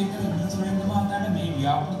අධීක්ෂණය කළ විදුලි මහතාට මේ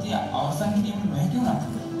ව්‍යාපෘතිය අවසන් කිරීමට නොහැකි වුණා.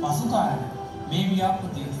 පසු කාලේ මේ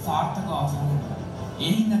ව්‍යාපෘතිය සාර්ථකව අවසන් වුණා.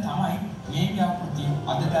 ඒ හින්දා තමයි මේ ව්‍යාපෘතිය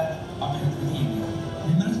අදට අපේ තියෙන්නේ.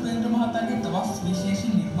 විමල සුරේන්ද්‍ර මහතාගේ තවත් විශේෂ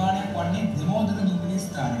නිර්මාණයක් වන්නේ දෙමෝදර දුම්රිය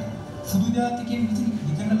ස්ථානය. සුදු ජාතිකයන් විසින්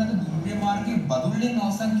ඉදිකරන ලද දුම්රිය මාර්ගයේ බදුල්ලෙන්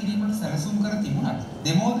අවසන් කිරීමට සැලසුම් කර තිබුණත්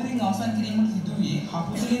දෙමෝදරින් අවසන් කිරීමට සිදුවේ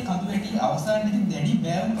හකුසලේ කඳු වැටි අවසානයේදී දැඩි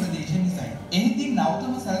බෑවුම් ප්‍රදේශ නිසායි. එහිදී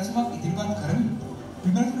නවතම සැලසුමක් ඉදිරිපත් කරමින්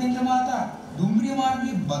විමල සුරේන්ද්‍ර මහතා දුම්රිය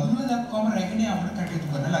මාර්ගයේ බදුල්ල දක්වාම රැගෙන යාමට කටයුතු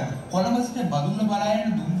කරන ලද කොළඹ සිට බදුල්ල බලා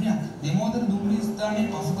යන දුම්රියක් දෙමෝදර දුම්රිය ස්ථානයේ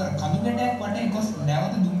පසු කර කඳු ගැටයක් වටේ ගොස්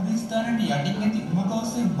නැවත දුම්රිය ස්ථානයට යටින් ඇති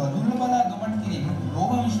උමගොස්සේ බදුල්ල බලා ගමන් කිරීම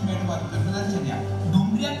ලෝක විශ්වයට වත් කර ප්‍රදර්ශනයක්.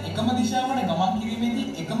 දුම්රියක් එකම දිශාවකට ගමන් කිරීමේදී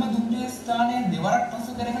එකම දුම්රිය ස්ථානය දෙවරක්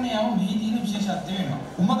පසු කරගෙන යාම මෙහි තියෙන විශේෂත්වය වෙනවා.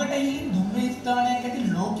 උමකට ඉහින් දුම්රිය ස්ථානයක් ඇති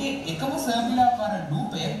ලෝකයේ එකම සර්පිලාකාර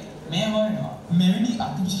රූපය මේව වෙනවා. මෙවැනි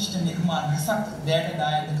අතිවිශිෂ්ට නිර්මාණ රසක් දැයට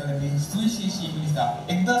දායක කළ මේ සුවිශේෂී මිනිසා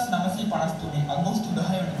 1953 අගෝස්තු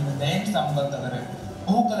 10 වෙනිදා දැයෙන් සම්බන්ධ කර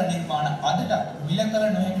ඔහු කළ නිර්මාණ අදට විලකල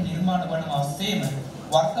නොහැකි නිර්මාණ වනවා සේම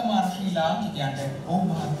වර්තමාන ශ්‍රී ලාංකිකයන්ට ඔහු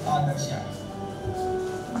මහත් ආදර්ශයක්.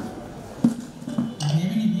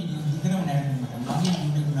 මෙවැනි වීඩියෝ දිගටම නැරඹීමට මගේ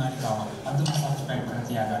YouTube නාලිකාව අදම සබ්ස්ක්‍රයිබ් කර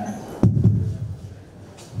තියාගන්න.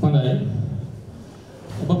 හොඳයි.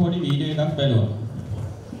 ඔබ පොඩි වීඩියෝ එකක් බලුවා.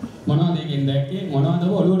 මොනවද එකෙන් දැක්කේ? මොනවද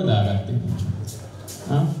ඔබ ඔළුවට දාගත්තේ?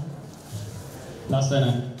 ලස්සන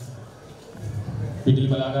විදුලි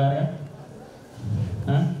බලාගාරයක්.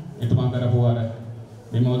 එතුමා කරපු අර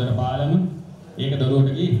දෙමෝදර පාලම ඒක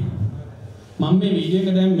දොරුවට ගිහින් මම මේ වීඩියෝ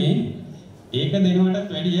එක දැම්මේ ඒක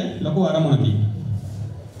දෙනවටත් වැඩිය ලොකු අරමුණකින්.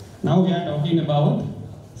 Now we are talking about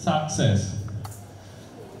success.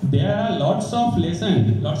 There are lots of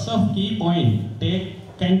lessons, lots of key points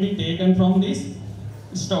can be taken from this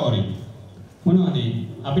story. මොනවද?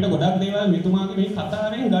 අපිට ගොඩක් දේවල් මෙතුමාගේ මේ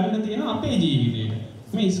කතාවෙන් ගන්න තියෙන අපේ ජීවිතේට.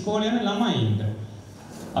 මේ ඉස්කෝලේ යන ළමයින්ට.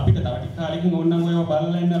 අපිට තව ටික කාලෙකින් ඕනනම් ඔයව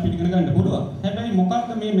බලලා ඉන්න අපිට ඉගෙන ගන්න පුළුවන්. හැබැයි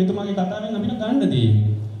මොකක්ද මේ මෙතුමාගේ කතාවෙන් අපිට ගන්න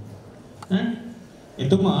තියෙන්නේ?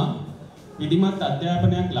 එතුමා විධිමත්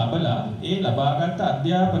අධ්‍යාපනයක් ලැබලා ඒ ලබාගත්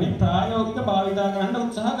අධ්‍යාපනයේ ප්‍රායෝගික භාවිතා කරන්න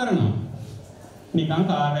උත්සාහ කරනවා. නිකන්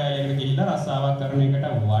කාර්යාලයකට ගිහිල්ලා රස්සාවක් කරන එකට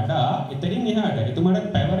වඩා එතනින් එහාට එතුමාට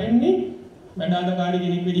පැවරෙන්නේ වැඩාධකාරී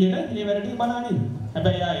කෙනෙක් විදිහට මේ වැඩ ටික බලන්න ඉන්න.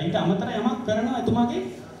 හැබැයි යා ඊට අමතර යමක් කරනවා එතුමාගේ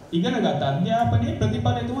ඉගෙනගත් අධ්‍යාපනයේ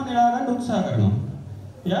ප්‍රතිඵල එතුමා නෙලා ගන්න උත්සාහ කරනවා.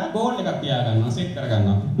 එයා ගෝල් එකක් තියා ගන්නවා, සෙට් කර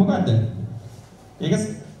ගන්නවා. මොකද්ද? ඒක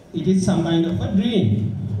it is some kind of a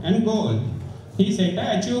dream and goal. He set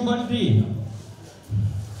an achievable dream,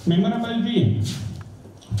 memorable dream,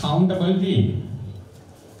 countable dream.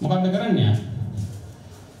 මොකද්ද කරන්නේ?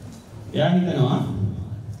 එයා හිතනවා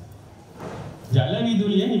ජල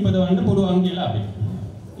විදුලිය නිපදවන්න පුළුවන් කියලා අපිට.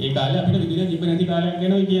 ඒ කාලේ අපිට විදුලිය තිබෙ නැති කාලයක්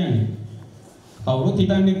ගැනයි කියන්නේ. කවුරුත්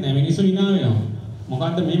හිතන්නේ නැහැ මිනිස්සු hina වෙනවා.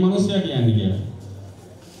 මොකද්ද මේ මිනිස්සයා කියන්නේ කියලා.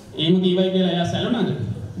 එහෙම කීවයි කියලා එයා සැලුණාද?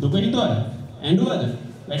 දුක හිතුවද? ඇඬුවද?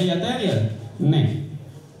 වැඩි යතෑරියද? නැහැ.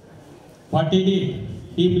 What he did?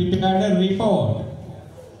 He prepared a report.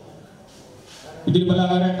 විදුලි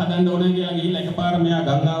බලාගාරයක් හදන්න ඕනේ කියලා ගිහිල්ලා එකපාර මෙයා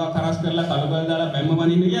ගංගාවක් හරස් කරලා කලබල දාලා බැම්ම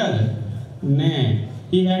වනින්න ගියාද? නෑ.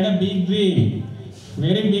 He had a big dream,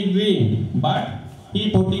 very big dream, but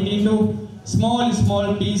he put it into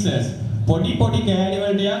small pieces. පොඩි කෑලි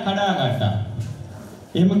වලට එයා කඩාගත්තා.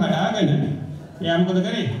 එහෙම කඩාගෙන එයා මොකද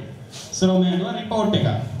කරේ? ශ්‍රෝමයන්ව report එක.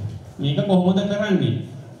 මේක කොහොමද කරන්නේ?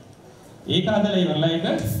 ඒක හදලා ඉවරලා ඒක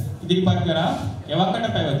ඉදිරිපත් කරා එවකට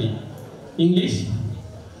පැවති. English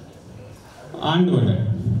ආණ්ඩුවට.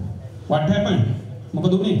 What happened?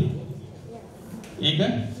 මොකද උනේ? ඒක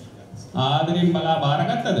ආදරෙන් බලා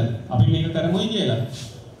බාරගත්තද? අපි මේක කරමුයි කියලා.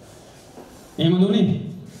 එහෙම දුන්නේ?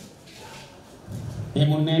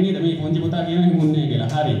 එහෙම උන්නේ නේද? මේ පුංචි පුතා කියන එහෙම උන්නේ කියලා.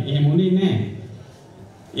 හරි. එහෙම උන්නේ නැහැ.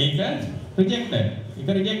 ඒක රිජෙක්ටඩ්. ඒක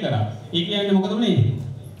රිජෙක්ට් කරා. ඒ කියන්නේ මොකද උනේ?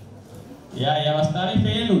 එයා ඒ අවස්ථාවේ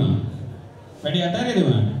ෆේල් වුණා. වැඩි අතාරියද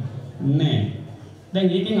වුණා? නෑ. දැන්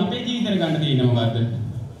ඒකෙන් අපේ ජීවිතේ ගන්න තියෙන්නේ මොකද්ද?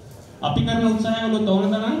 අපි කරන උත්සාහය වල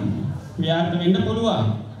තෝරන තරම් ව්‍යාර්ථ වෙන්න පුළුවන්.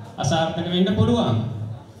 අසාර්ථක වෙන්න පුළුවන්.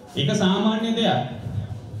 ඒක සාමාන්‍ය දෙයක්.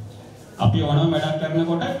 අපි ඕනම වැඩක්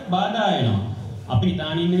කරනකොට බාධා එනවා. අපි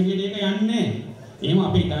හිතාන ඉන්න විදිහට ඒක යන්නේ. එහෙම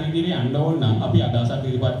අපි හිතාන විදිහට යන්න ඕන නම් අපි අදහසක්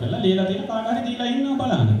ඉදිරිපත් කරලා ලියලා තියෙන කාට හරි දීලා ඉන්නවා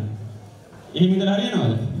බලන්න. එහෙම ඉඳලා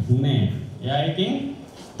හරියනවද? නෑ. එයා එකෙන්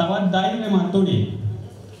තවත් ධෛර්යමත් උනේ.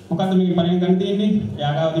 මොකද්ද මේක පරිණ ගන්න තියෙන්නේ?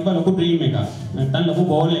 එයා ගාව තිබ්බ ලොකු ඩ්‍රීම් එකක්. නැත්තම් ලොකු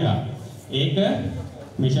ගෝල් එකක්. ඒක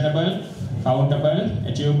measurable, countable,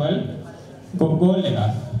 achievable goal එකක්.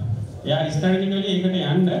 එයා ස්ට්‍රැටජිකලි ඒකට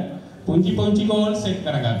යන්න පුංචි goals set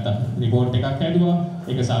කරගත්තා. report එකක් හැදුවා.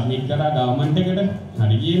 ඒක submit කරා government එකට.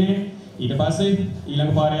 හරි ගියේ නෑ. ඊට පස්සේ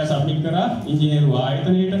ඊළඟ පාරේ එයා submit කරා ඉංජිනේරු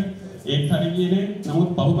ආයතනයට. ඒත් හරි ගියේ නෑ. නමුත්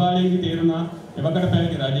පහු කාලයකදී තේරුණා එවකට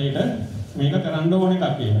පැවති රජයට මේක කරන්න ඕන එකක්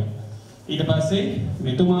කියලා. ඊට පස්සේ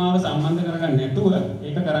මෙතුමාව සම්බන්ධ කරගන්න නැතුව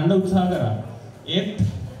ඒක කරන්න උත්සාහ කරා. ඒත්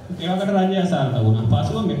ඒවකට රජය අසාර්ථක වුණා.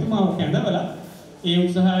 පසුව මෙතුමාව කැඳවලා ඒ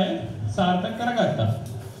උත්සාහය සාර්ථක කරගත්තා.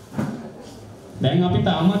 දැන් අපි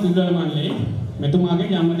තාමත් විදුහල් මණ්ඩලයේ මෙතුමාගේ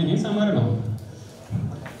ජන්මදිනය සමරනවා.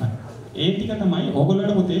 ඒ ටික තමයි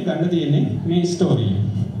ඕගොල්ලන්ට පුතේ ගන්න තියෙන්නේ මේ ස්ටෝරිය.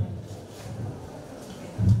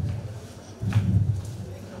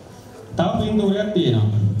 තව බින්දුවක්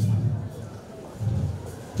තියෙනවා.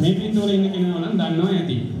 මේ පින්තූරේ ඉන්න කෙනා නම් දන්නවා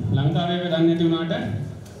ඇති. ලංකාවේ දන්නේ නැති වුණාට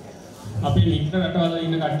අපේ මිත්‍ර රටවල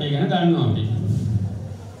ඉන්න කට්ටිය ගැන දන්නවා අපි.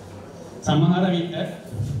 සමහර විට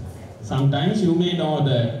sometimes you may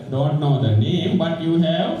don't know the name but you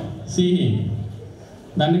have seen him.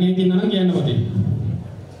 දන්න කෙනෙක් ඉන්නවා නම් කියන්න පුතේ.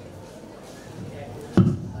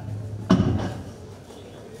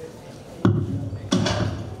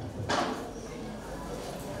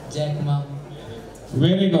 Jack Ma.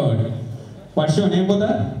 Very good. What's your name,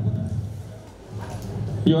 brother?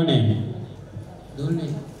 Your name? Dulli.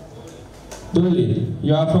 Dulli.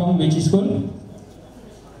 You are from which school?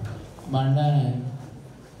 Bandara.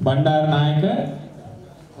 Bandar Naik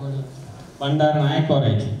College. Bandar Naik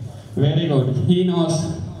College. Very good. He knows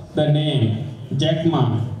the name Jack Ma.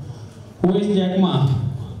 Who is Jack Ma?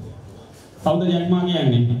 How the Jack Ma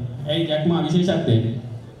කියන්නේ? ඒ Jack Ma විශේෂත්වය.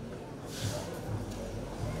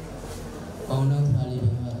 Owner of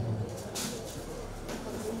Alibaba.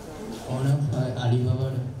 Owner of Alibaba.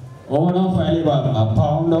 Owner of Alibaba.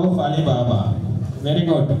 Founder of Alibaba. Very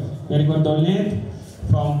good. Very good, Dolnet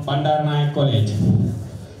from Bandar Naik College.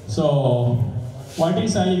 So, what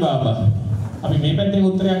is Alibaba? අපි මේ පැත්තෙන්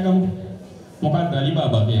උත්තරයක් ගමු. මොකක්ද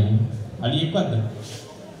Alibaba කියන්නේ? අලි එක්කක්ද?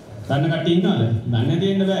 දන්න කට්ටිය ඉන්නවද? දන්නේ නැති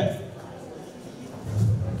වෙන්න බෑ.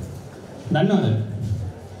 දන්නවද?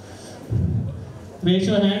 Raise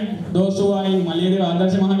your hand, those who are in Malayadewa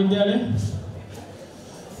Adarsh Mahavidyalaya.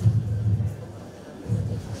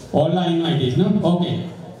 All are invited, no? Okay.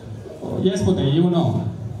 Yes, Pute, you know.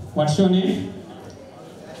 What's your name?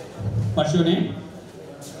 What's your name?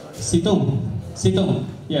 Situm. Situm.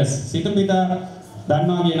 Yes, Situm Pita.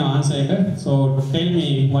 Dhanna again answer. So tell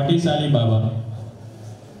me, what is Alibaba?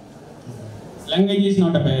 Language is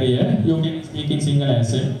not a barrier. You can speak in single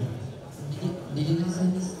answer. Delivery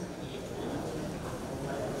service.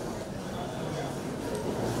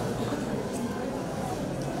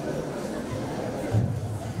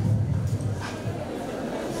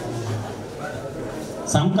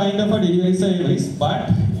 Some kind of a delivery service, but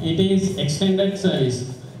it is extended service,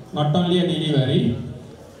 not only a delivery.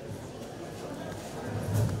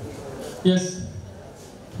 Yes.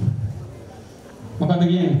 මොකක්ද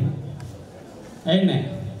කියන්නේ? එන්නේ.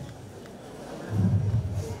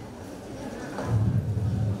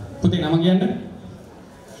 පුතේ නම කියන්න.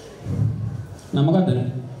 නම මොකක්ද?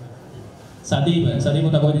 සදීප. සදීප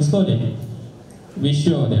පුතා කොහෙද ඉස්කෝලේ?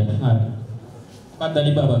 විශ්වෝදය. හරි. මොකක්ද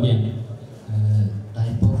Alibaba කියන්නේ?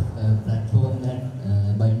 Type of platform that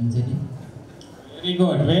binds it. Very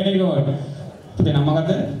good, very good. Puti nama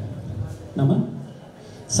kata? Nama?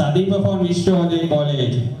 Sadipa from Vishodaya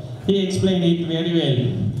College. He explained it very well.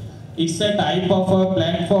 It's a type of a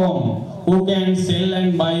platform who can sell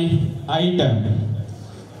and buy item.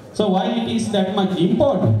 So why it is that much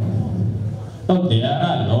important? So there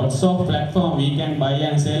are lots of platforms we can buy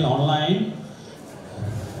and sell online.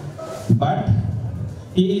 But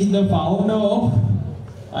he is the founder of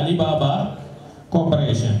Alibaba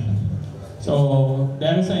Corporation. So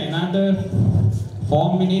there is another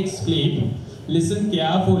 4 minutes clip listen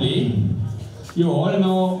carefully. You all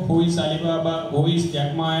know who is Alibaba, who is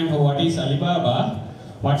Jack Ma, and what is Alibaba.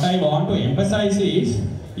 What I want to emphasize is,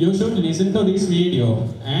 you should listen to this video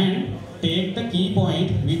and take the key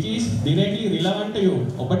point which is directly relevant to you.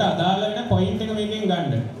 ඔබට අදාළ වෙන point එක මේකෙන්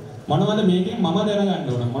ගන්න. මොනවද මේකෙන් මම දැනගන්න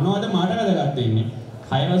ඕන? මොනවද මට වැදගත් වෙන්නේ?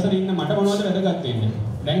 6 වසරේ ඉන්න මට මොනවද වැදගත් වෙන්නේ?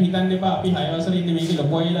 දැන් හිතන්න එපා අපි 6 වසරේ ඉන්නේ මේකේ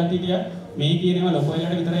ලොකු අයලා හිටියා. මේ කියනවා ලොකු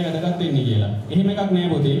අයලාට විතරයි වැදගත් වෙන්නේ කියලා. එහෙම එකක් නෑ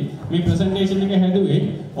පොතේ. මේ ප්‍රසන්ටේෂන් එක හැදුවේ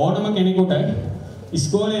ඕනම කෙනෙකුට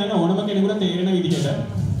ඉස්කෝලේ යන ඕනම කෙනෙකුට තේරෙන විදිහට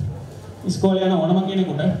ඉස්කෝලේ යන ඕනම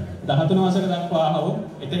කෙනෙකුට 13 වසර දක්වා ආව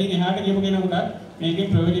එතනින් එහාට ගියපු කෙනෙකුට මේකේ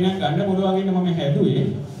ප්‍රයෝජනයක් ගන්න පුළුවන් වෙන්න මම හැදුවේ.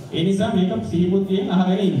 ඒ නිසා මේක සිහිබුද්ධියෙන්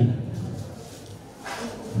අහගෙන ඉන්න.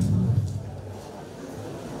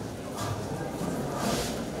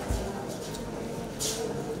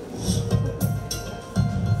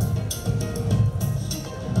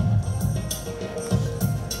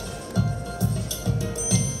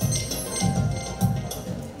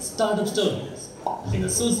 Startup Stories in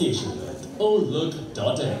association with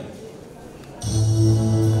Look.in.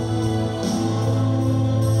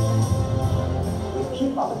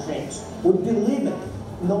 Keep our dreams. We believe it.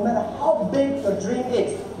 No matter how big the dream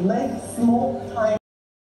is, make small time.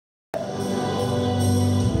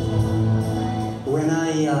 When I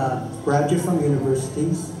graduated from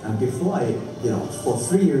universities, and before for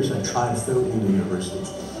 3 years I tried to fill in the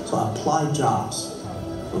universities. So I applied jobs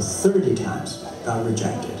for 30 times, got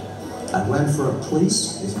rejected. I went for a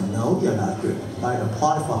police, they said, no, you're not good. I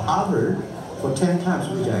applied for Harvard for 10 times,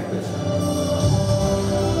 rejected.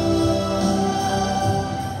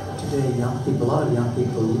 Today, a lot of young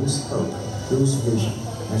people lose hope, lose vision,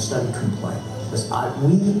 and start to complain. Because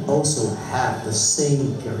we also have the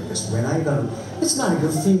same period. Because when I go, it's not a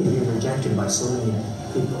good feeling being rejected by so many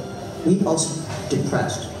people. We also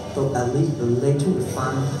depressed, but at least later we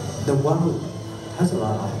find the world has a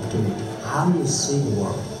lot of opportunity. How do you see the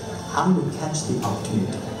world? How do you catch the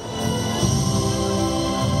opportunity?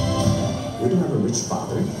 We don't have a rich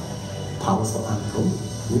father, powerful uncle.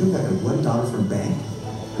 We don't have $1 from bank,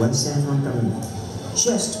 1 cent from government.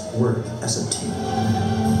 Just work as a team.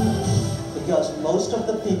 Because most of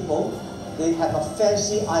the people, they have a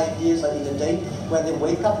fancy ideas in the day. When they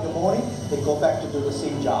wake up in the morning, they go back to do the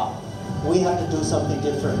same job. We have to do something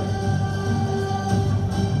different.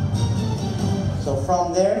 So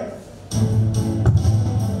from there,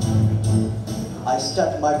 I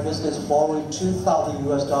started my business borrowing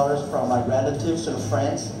 $2,000 from my relatives and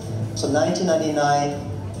friends. So 1999,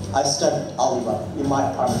 I started Alibaba in my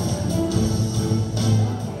apartment.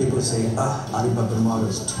 People say, Alibaba model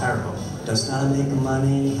is terrible. Does not make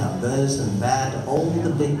money, have this and that, all the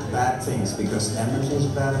big bad things because Amazon is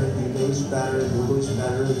better, eBay is better, Google is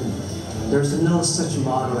better. There's no such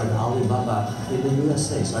model like Alibaba in the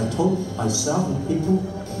USA. So I told myself and people,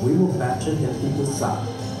 we were better than people thought.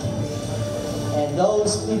 And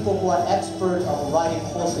those people who are expert on writing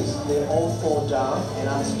courses, they all fall down and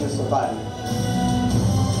I'm still surviving.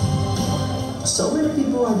 So many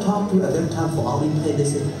people I talked to at that time for Alipay, they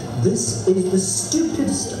said, this is the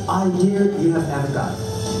stupidest idea you have ever got.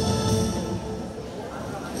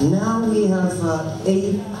 Now we have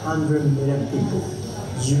 800 million people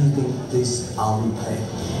using this Alipay.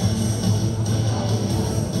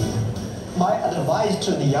 My advice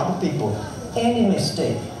to the young people, any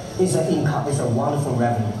mistake is an income, is a wonderful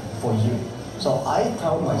revenue for you. So I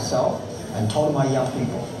tell myself and told my young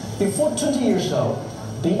people, before 20 years old,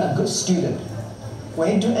 be a good student.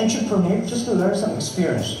 When you do entrepreneur, just to learn some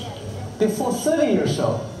experience. Before 30 years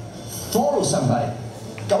old, follow somebody.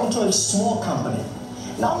 Go to a small company.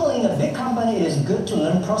 Normally in a big company, it is good to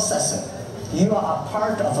learn processing. You are a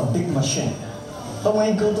part of a big machine. But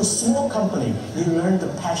when you go to a small company, you learn the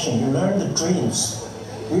passion, you learn the dreams.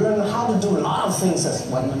 You learn how to do a lot of things at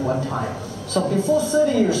one time. So before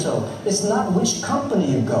 30 years old, it's not which company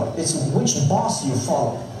you go, it's which boss you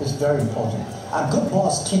follow. It's very important. A good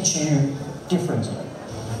boss teaches you differently.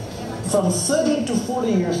 From 30 to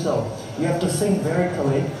 40 years old, you have to think very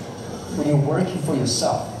clearly when you're working for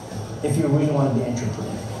yourself, if you really want to be an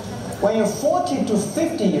entrepreneur. When you're 40 to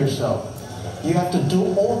 50 years old, you have to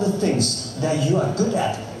do all the things that you are good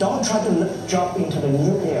at. Don't try to jump into the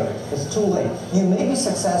new area. It's too late. You may be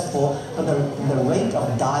successful, but the rate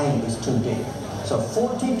of dying is too big. So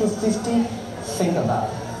 40 to 50, think about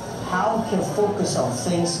it. How can you focus on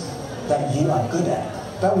things that you are good at?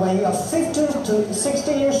 But when you are 50 to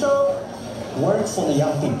 60 years old, work for the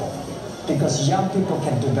young people. Because young people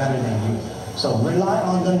can do better than you. So rely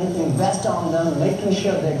on them, invest on them, making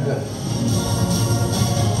sure they're good.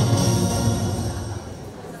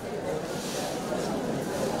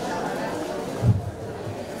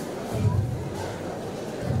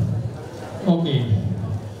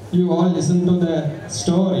 you all listen to the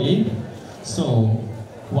story. So,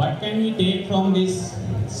 what can we take from this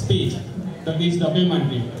speech, this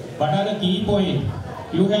documentary? What are the key points?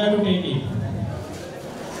 You have to take it.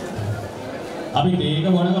 අපි තේක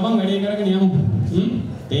බොන ගමන් වැඩේ කරගෙන යමු.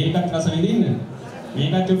 තේකත් රස විඳින්න.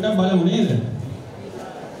 මේකත් චුට්ටක් බලමු නේද?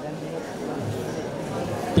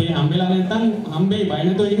 තේ හම්බෙලා නැත්නම් හම්බෙයි බය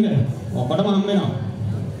නැතුව ඉන්න. ඔක්කොටම හම්බ වෙනවා.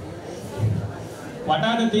 What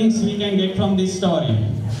are the things we can get from this story?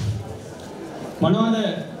 මොනවද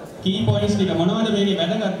key points ටික මොනවද මේකේ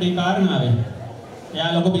වැදගත් මේ කාරණාවේ? එයා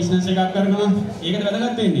ලොකු බිස්නස් එකක් කරනවා. ඒකද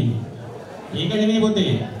වැදගත් වෙන්නේ. ඒක නෙමෙයි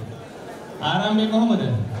පොතේ. ආරම්භය කොහොමද?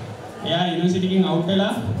 එයා යුනිවර්සිටි එකෙන් අවුට්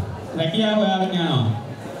වෙලා රැකියාව හොයාගෙන යනවා.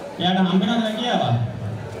 එයාට හම්බ වෙනවද රැකියාව?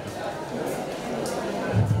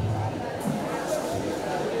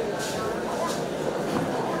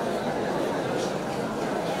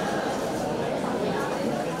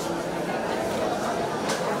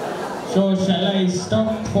 So shall I stop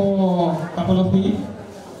for a couple of minutes?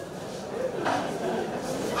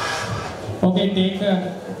 Okay, take a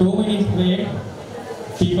 2 minutes break.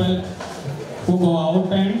 People who go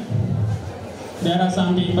out and there are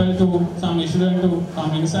some students to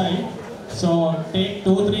come inside. So take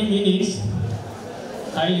 2-3 minutes.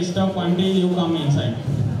 I'll stop until you come inside.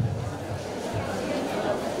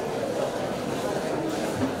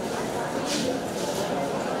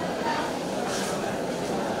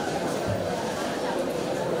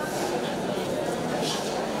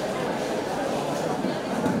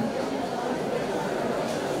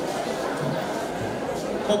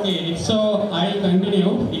 Okay, so I'll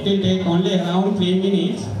continue. It will take only around 3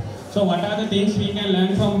 minutes. So what are the things we can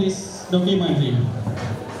learn from this documentary?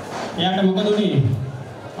 එයාට මොකද උනේ?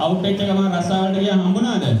 Out වෙච්ච ගමන් රස්සාවලට ගියා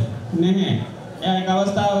හම්බුණාද? නැහැ. එයා එක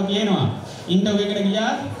අවස්ථාවක කියනවා ඉන්ටර්විව් එකට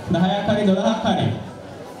ගියා 10ක් හරි 12ක් හරි.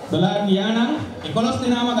 12ක් ගියා නම් 11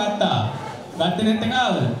 දිනම ගත්තා. ගත්තේ නැත්නම්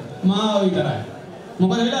ආවද? මාව විතරයි.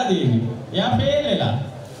 මොකද වෙලා තියෙන්නේ? එයා ෆේල් වෙලා.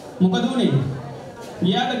 මොකද උනේ?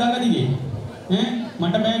 ගියාද ගඟ දිගේ?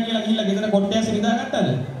 මට බෑ කියලා ගිහිල්ලා ගෙදර කොට්ටයක් සිනිදාගත්තද?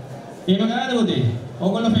 එහෙම කරාද පුතේ?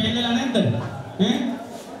 ඕගොල්ලෝ ෆේල් වෙලා නැද්ද?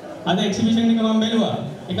 අද එක්සිබිෂන් එක මම බැලුවා.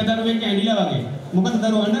 එක දරුවෙක් ඇඬිලා වගේ. මොකද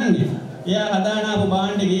දරුවා අඬන්නේ? එයා හදාන ආපු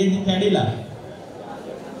බාණ්ඩේ ගේදි කැඩිලා.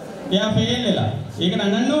 එයා ෆේල් වෙලා. ඒකට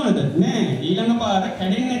අඬන්න ඕනද? නෑ. ඊළඟ පාර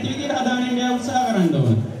කැඩෙන්නේ නැති විදිහට හදාගෙන එයා උත්සාහ කරන්න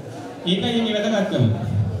ඕන. ඒකයි ඒකේ වැදගත්කම.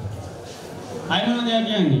 අය මොනවද එයා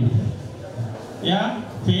කියන්නේ? එයා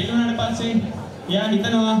ෆේල් වුණාට පස්සේ එයා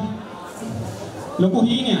හිතනවා ලොකු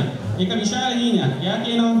හීනයක්. ඒක විශාල හීනයක්. එයා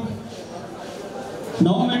කියනවා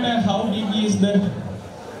no matter how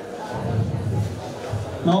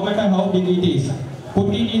big it is,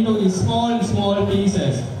 put it into small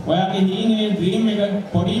pieces. ඔයාගේ හීනේ ඩ්‍රීම් එක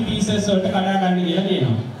පොඩි pieces වලට කඩා ගන්න කියලා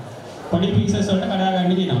කියනවා. පොඩි pieces වලට කඩා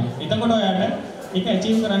ගන්න කියනවා. එතකොට ඔයාට ඒක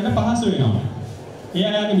achieve කරන්න පහසු වෙනවා.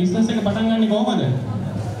 එයාගේ business එක පටන් ගන්නේ කොහොමද?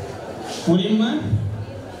 මුලින්ම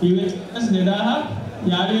US 2000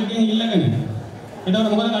 යාළුවෙක්ගෙන් ඉල්ලගෙන. එතකොට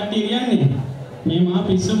මොකද කට්ටිය කියන්නේ? මේ මහා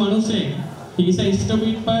පිස්සු මිනිස්සෙක්. He is a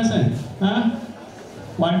stupid person.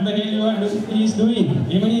 What the hell you are doing?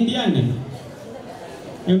 එමනේ කියන්නේ.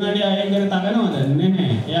 ඒ උනාට අය ගැන තකනවද? නැහැ.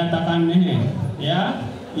 එයා තකන්නේ නැහැ. එයා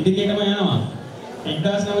ඉදිරියටම යනවා.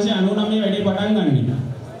 1999 වැඩි පටන් ගන්න.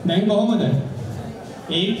 දැන් කොහොමද?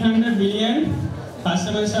 800 billion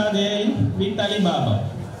customers are there with Alibaba.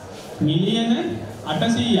 මිලියන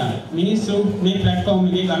 800ක් මිනිස්සු මේ platform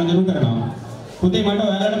එකේ ගනුදෙනු කරනවා. පුතේ මට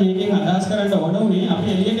ඔයාලට මේකෙන් අදහස් කරන්න ඕන උනේ අපි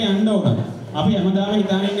එළියට යන්න ඕන. අපි හැමදාම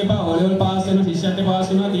හිතාගෙන ඉන්න එපා O level පාස් වෙන ශිෂ්‍යත්වයට පාස්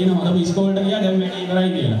වුණා තියෙන හොඳ ඉස්කෝලේට ගියා දැන් වැඩේ ඉවරයි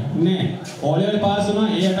කියලා. නෑ. O level පාස් වුණා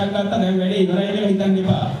ඒ අටක් ගත්තා දැන් වැඩේ ඉවරයි කියලා හිතන්න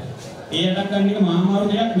එපා. ඒ අටක් ගන්න එක මහාමාරු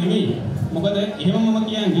දෙයක් නෙවෙයි. මොකද එහෙම මම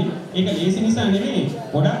කියන්නේ ඒක ලේසි නිසා නෙවෙයි.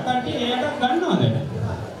 ගොඩක් කට්ටිය ඒ අටක් ගන්නවද?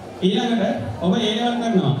 ඊළඟට ඔබ A level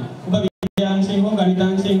කරනවා. ඔබ විද්‍යාංශයෙන් හෝ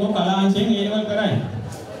ගණිතාංශයෙන් හෝ කලාංශයෙන් A level කරයි.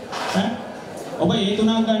 ඔබ ඒ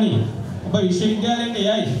තුනක් ගනි. ඔබ විශ්වවිද්‍යාලයට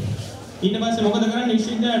යයි. ඊට පස්සේ මොකද කරන්නේ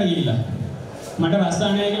විශ්වවිද්‍යාලයට ගිහිල්ලා? මට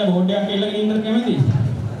රස්සාව නැහැ කියලා බෝඩ් එකක් එල්ලගෙන ඉන්නද කැමතිද?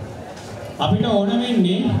 අපිට ඕන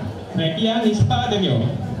වෙන්නේ රැකියා නිෂ්පාදකයෝ.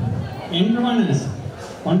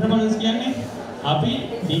 entrepreneurs කියන්නේ අපි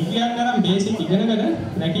ඩිග්‍රියක් කරන් බේසික් ඉගෙනගෙන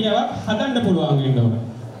රැකියාවක් හදන්න පුළුවන් වෙන්න ඕන.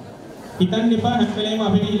 හිතන්න එපා හැම වෙලේම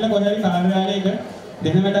අපි ගිහිල්ලා කොහේ හරි කාර්යාලයක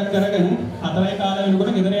දෙන වැඩක් කරගෙන 4යි කාලය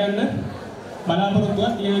වෙනකොට ගෙදර යන්න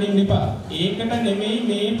බලාපොරොත්තුවක් තියාගෙන ඉන්න එපා. ඒකට නෙමෙයි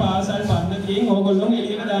මේ පාසල් පද්ධතියෙන් ඕගොල්ලෝ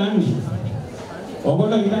එළියට දාන්නේ.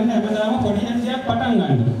 ඕගොල්ලෝ හිතන්නේ හැමදාම පොඩි හැන්දියක් පටන්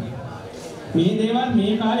ගන්න. මේ දේවල්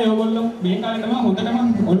මේ කාලේ ඕගොල්ලෝ මේ කාලේ තමයි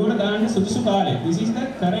හොඳටම ඔළුවට දාන්න සුදුසු කාලය. This is the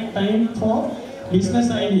correct time for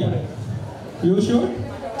business idea. You should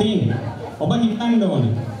think. ඔබ හිතන්න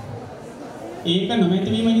ඕනේ. ඒක නොමැති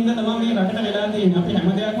වීම හින්දා තමයි මේ රටට වෙලා තියෙන්නේ. අපි හැම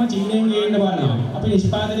දෙයක්ම චීනෙන් ගේන්න බලනවා. අපි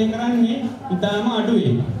නිෂ්පාදනය කරන්නේ ඉතාලම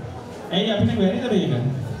අඩුවෙන්. ඇයි අපිට බැරිද මේක?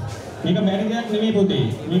 මේක බැරි දෙයක් නෙමෙයි පුතේ.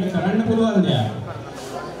 මේක කරන්න පුළුවන් දෙයක්.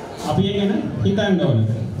 අපි ඒක ගැන හිතන්න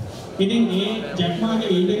ඕනේ. ඉතින් මේ ජැක්මාගේ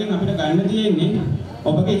වීඩියෝ එකෙන් අපිට ගන්න තියෙන්නේ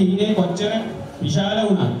ඔබගේ හීනේ කොච්චර විශාල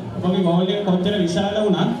වුණත්, ඔබගේ ගෝල් එක කොච්චර විශාල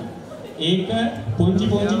වුණත් ඒක පුංචි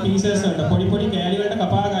පුංචි පීසස් වලට පොඩි පොඩි කෑලි වලට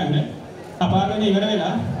කපාගෙන ඉවර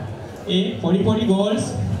වෙලා ඒ පොඩි පොඩි ගෝල්ස්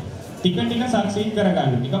ටික ටික සක්සීඩ්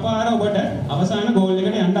කරගන්න. එකපාර ඔබට අවසාන ගෝල්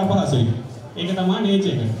එකට යන්න අපහසුයි. ඒක තමයි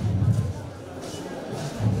නේචර් එක.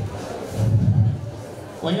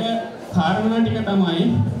 ඔය කාරණා ටික තමයි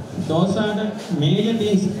those are the major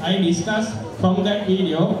things I discussed from that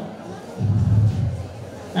video,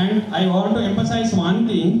 and I want to emphasize one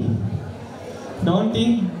thing. Don't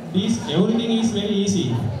think everything is very easy.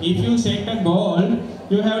 If you set a goal,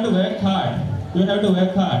 you have to work hard. You have to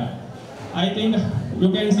work hard. I think you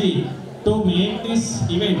can see, to make this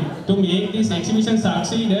event, to make this exhibition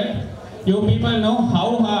succeeded, you people know how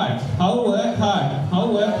work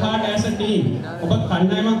hard as a team. ඔබ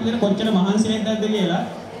කණ්ඩායමක් විදිහට කොච්චර මහන්සි වෙද්දද කියලා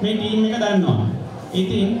මේ team එක දන්නවා.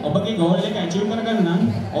 ඉතින් ඔබගේ ගෝල් එක අචීව් කරගන්න නම්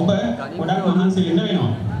ඔබ ගොඩක් මහන්සි වෙන්න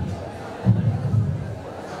වෙනවා.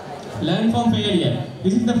 Learn from failure.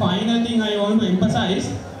 This is the final thing I want to emphasize.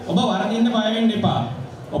 ඔබ වරදින්න බය වෙන්න එපා.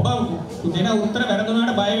 ඔබ දෙන උත්තර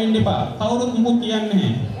වැරදුනාට බය වෙන්න එපා. කවුරුත් මොකුත් කියන්නේ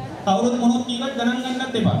නැහැ. කවුරුත් මොනොත් කීවත් ගණන්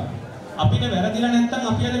ගන්නත් එපා. අපිට වැරදිලා නැත්තම්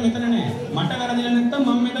අපි අද මෙතන නැහැ. මට වැරදිලා නැත්තම්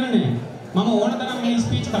මම මෙතන නැහැ. මම ඕන තරම් මේ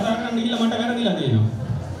ස්පීච් කතා කරන්න ගිහිල්ලා මට වැරදිලා තියෙනවා.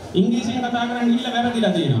 ඉංග්‍රීසියෙන් කතා කරන්න ගිහිල්ලා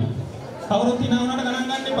වැරදිලා තියෙනවා. කවුරුත් hina වුණාට ගණන්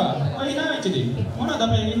ගන්න එපා. ඔය hina වෙච්ච දේ. මොනවද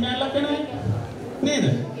අපේ ඉංග්‍රීසියෙන් වෙන්නේ? නේද?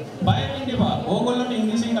 බය වෙන්න එපා. ඕගොල්ලන්ට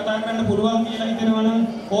ඉංග්‍රීසියෙන් කතා කරන්න පුළුවන් කියලා හිතනවා නම්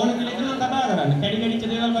ඕන කියලා හිතනවා කතා කරන්න. කැඩිච්ච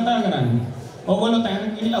දේවල් කතා කරන්න. ඕගොල්ලෝ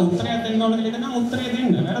තැනකට ගිහිල්ලා උත්තරයක් දෙන්න ඕන කියලා හිතනවා උත්තරය දෙන්න.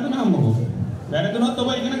 වැරදුනහම මොකෝ? වැරදුනොත් ඔබ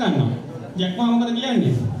ඉගෙන ගන්නවා. ජැක්මා මොකද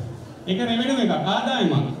කියන්නේ? ඒක රෙවෙනියු එකක්,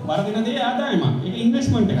 ආදායමක්. වරදින දේ ආදායමක්. ඒක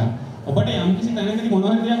ඉන්වෙස්ට්මන්ට් එකක්. ඔබට යම්කිසි තැනකදී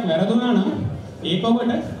මොනවා හරි දෙයක් වැරදුනා නම් ඒක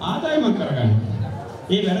ඔබට ආදායමක් කරගන්න.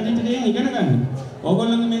 ඒ වැරදිච්ච දේෙන් ඉගෙන ගන්න.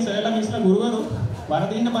 ඕගොල්ලන්ගේ මේ සරලා මිස්ලා ගුරුවරු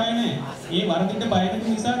වරදින්න බය නැහැ. ඒ වරදින්න බය නැති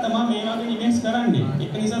නිසා තමයි මේ වගේ ඉවෙන්ට්ස් කරන්නේ.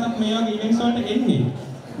 ඒක නිසා තමයි මේ වගේ ඉවෙන්ට්ස් වලට එන්නේ.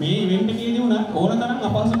 මේ ඉවෙන්ට් එකේදී උනා ඕන තරම්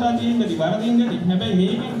අපහසුතාව තියෙන්නදී වරදින්නදී. හැබැයි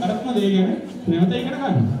මේකෙන් අරක්ම දේ ගැන නැවත ඉගෙන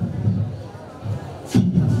ගන්න.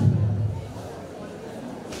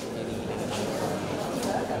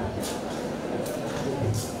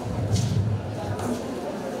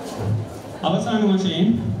 අවසාන වශයෙන්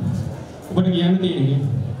ඔබට කියන්න තියෙන්නේ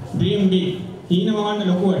dream big. හීනමවන්න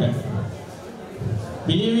ලොකුවට.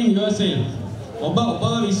 Believe in yourself. ඔබව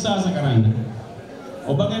විශ්වාස කරන්න.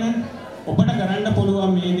 ඔබ ගැන ඔබට කරන්න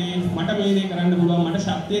පුළුවන් මේ දේ, මට මේ දේ කරන්න පුළුවන්, මට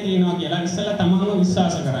ශක්තිය තියෙනවා කියලා ඉස්සෙල්ලා තමම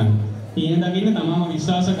විශ්වාස කරන්න. හීන දකින්න තමම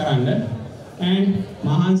විශ්වාස කරන්න and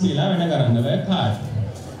මහන්සියලා වැඩ කරන්න. work hard.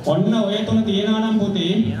 ඔන්න ඔය තුන තියෙනවා නම්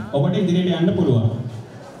පුතේ ඔබට ඉදිරියට යන්න පුළුවන්.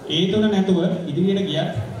 ඒ තුන නැතුව ඉදිරියට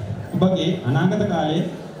ගියත් ඔබගේ අනාගත කාලයේ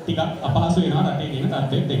ටිකක් අපහසු වෙනවා රටේ තියෙන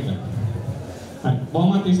තත්ත්වෙත් එක්ක. හරි.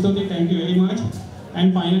 බොහොමත් ස්තුතියි. Thank you very much.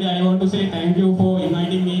 And finally I want to say thank you for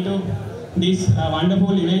inviting me to this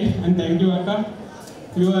wonderful event, and thank you Akka,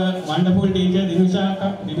 your wonderful teacher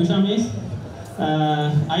Dinusha Miss.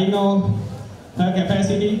 I know her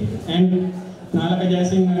capacity, and Nalaka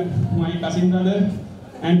Jaising, my cousin brother,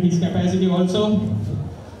 and his capacity also.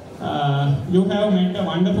 You have met a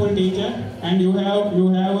wonderful teacher, and you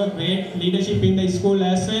have a great leadership in the school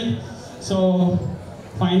as well. So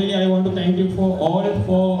finally I want to thank you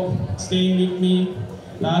for staying with me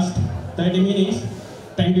last 30 minutes.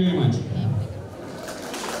 Thank you very much.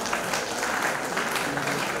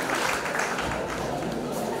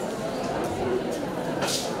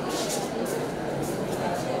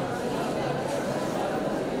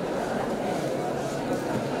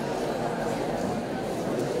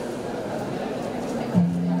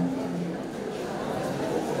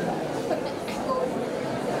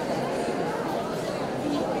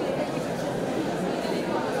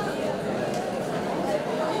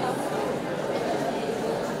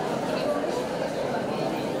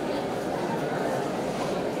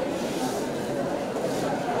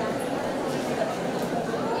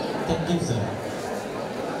 Thank you, sir.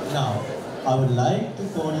 Now, I would like to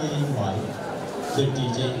cordially invite the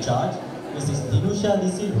teacher in charge, Mrs. Dinusha De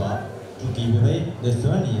Silva, to give away the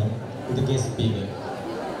souvenir to the guest speaker.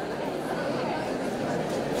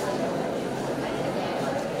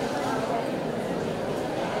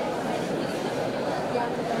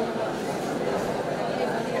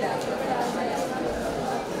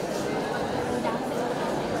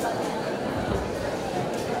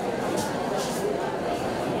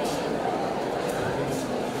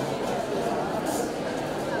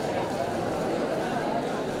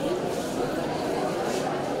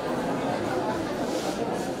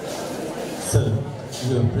 Sir,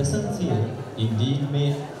 your presence here indeed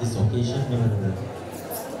made this occasion memorable.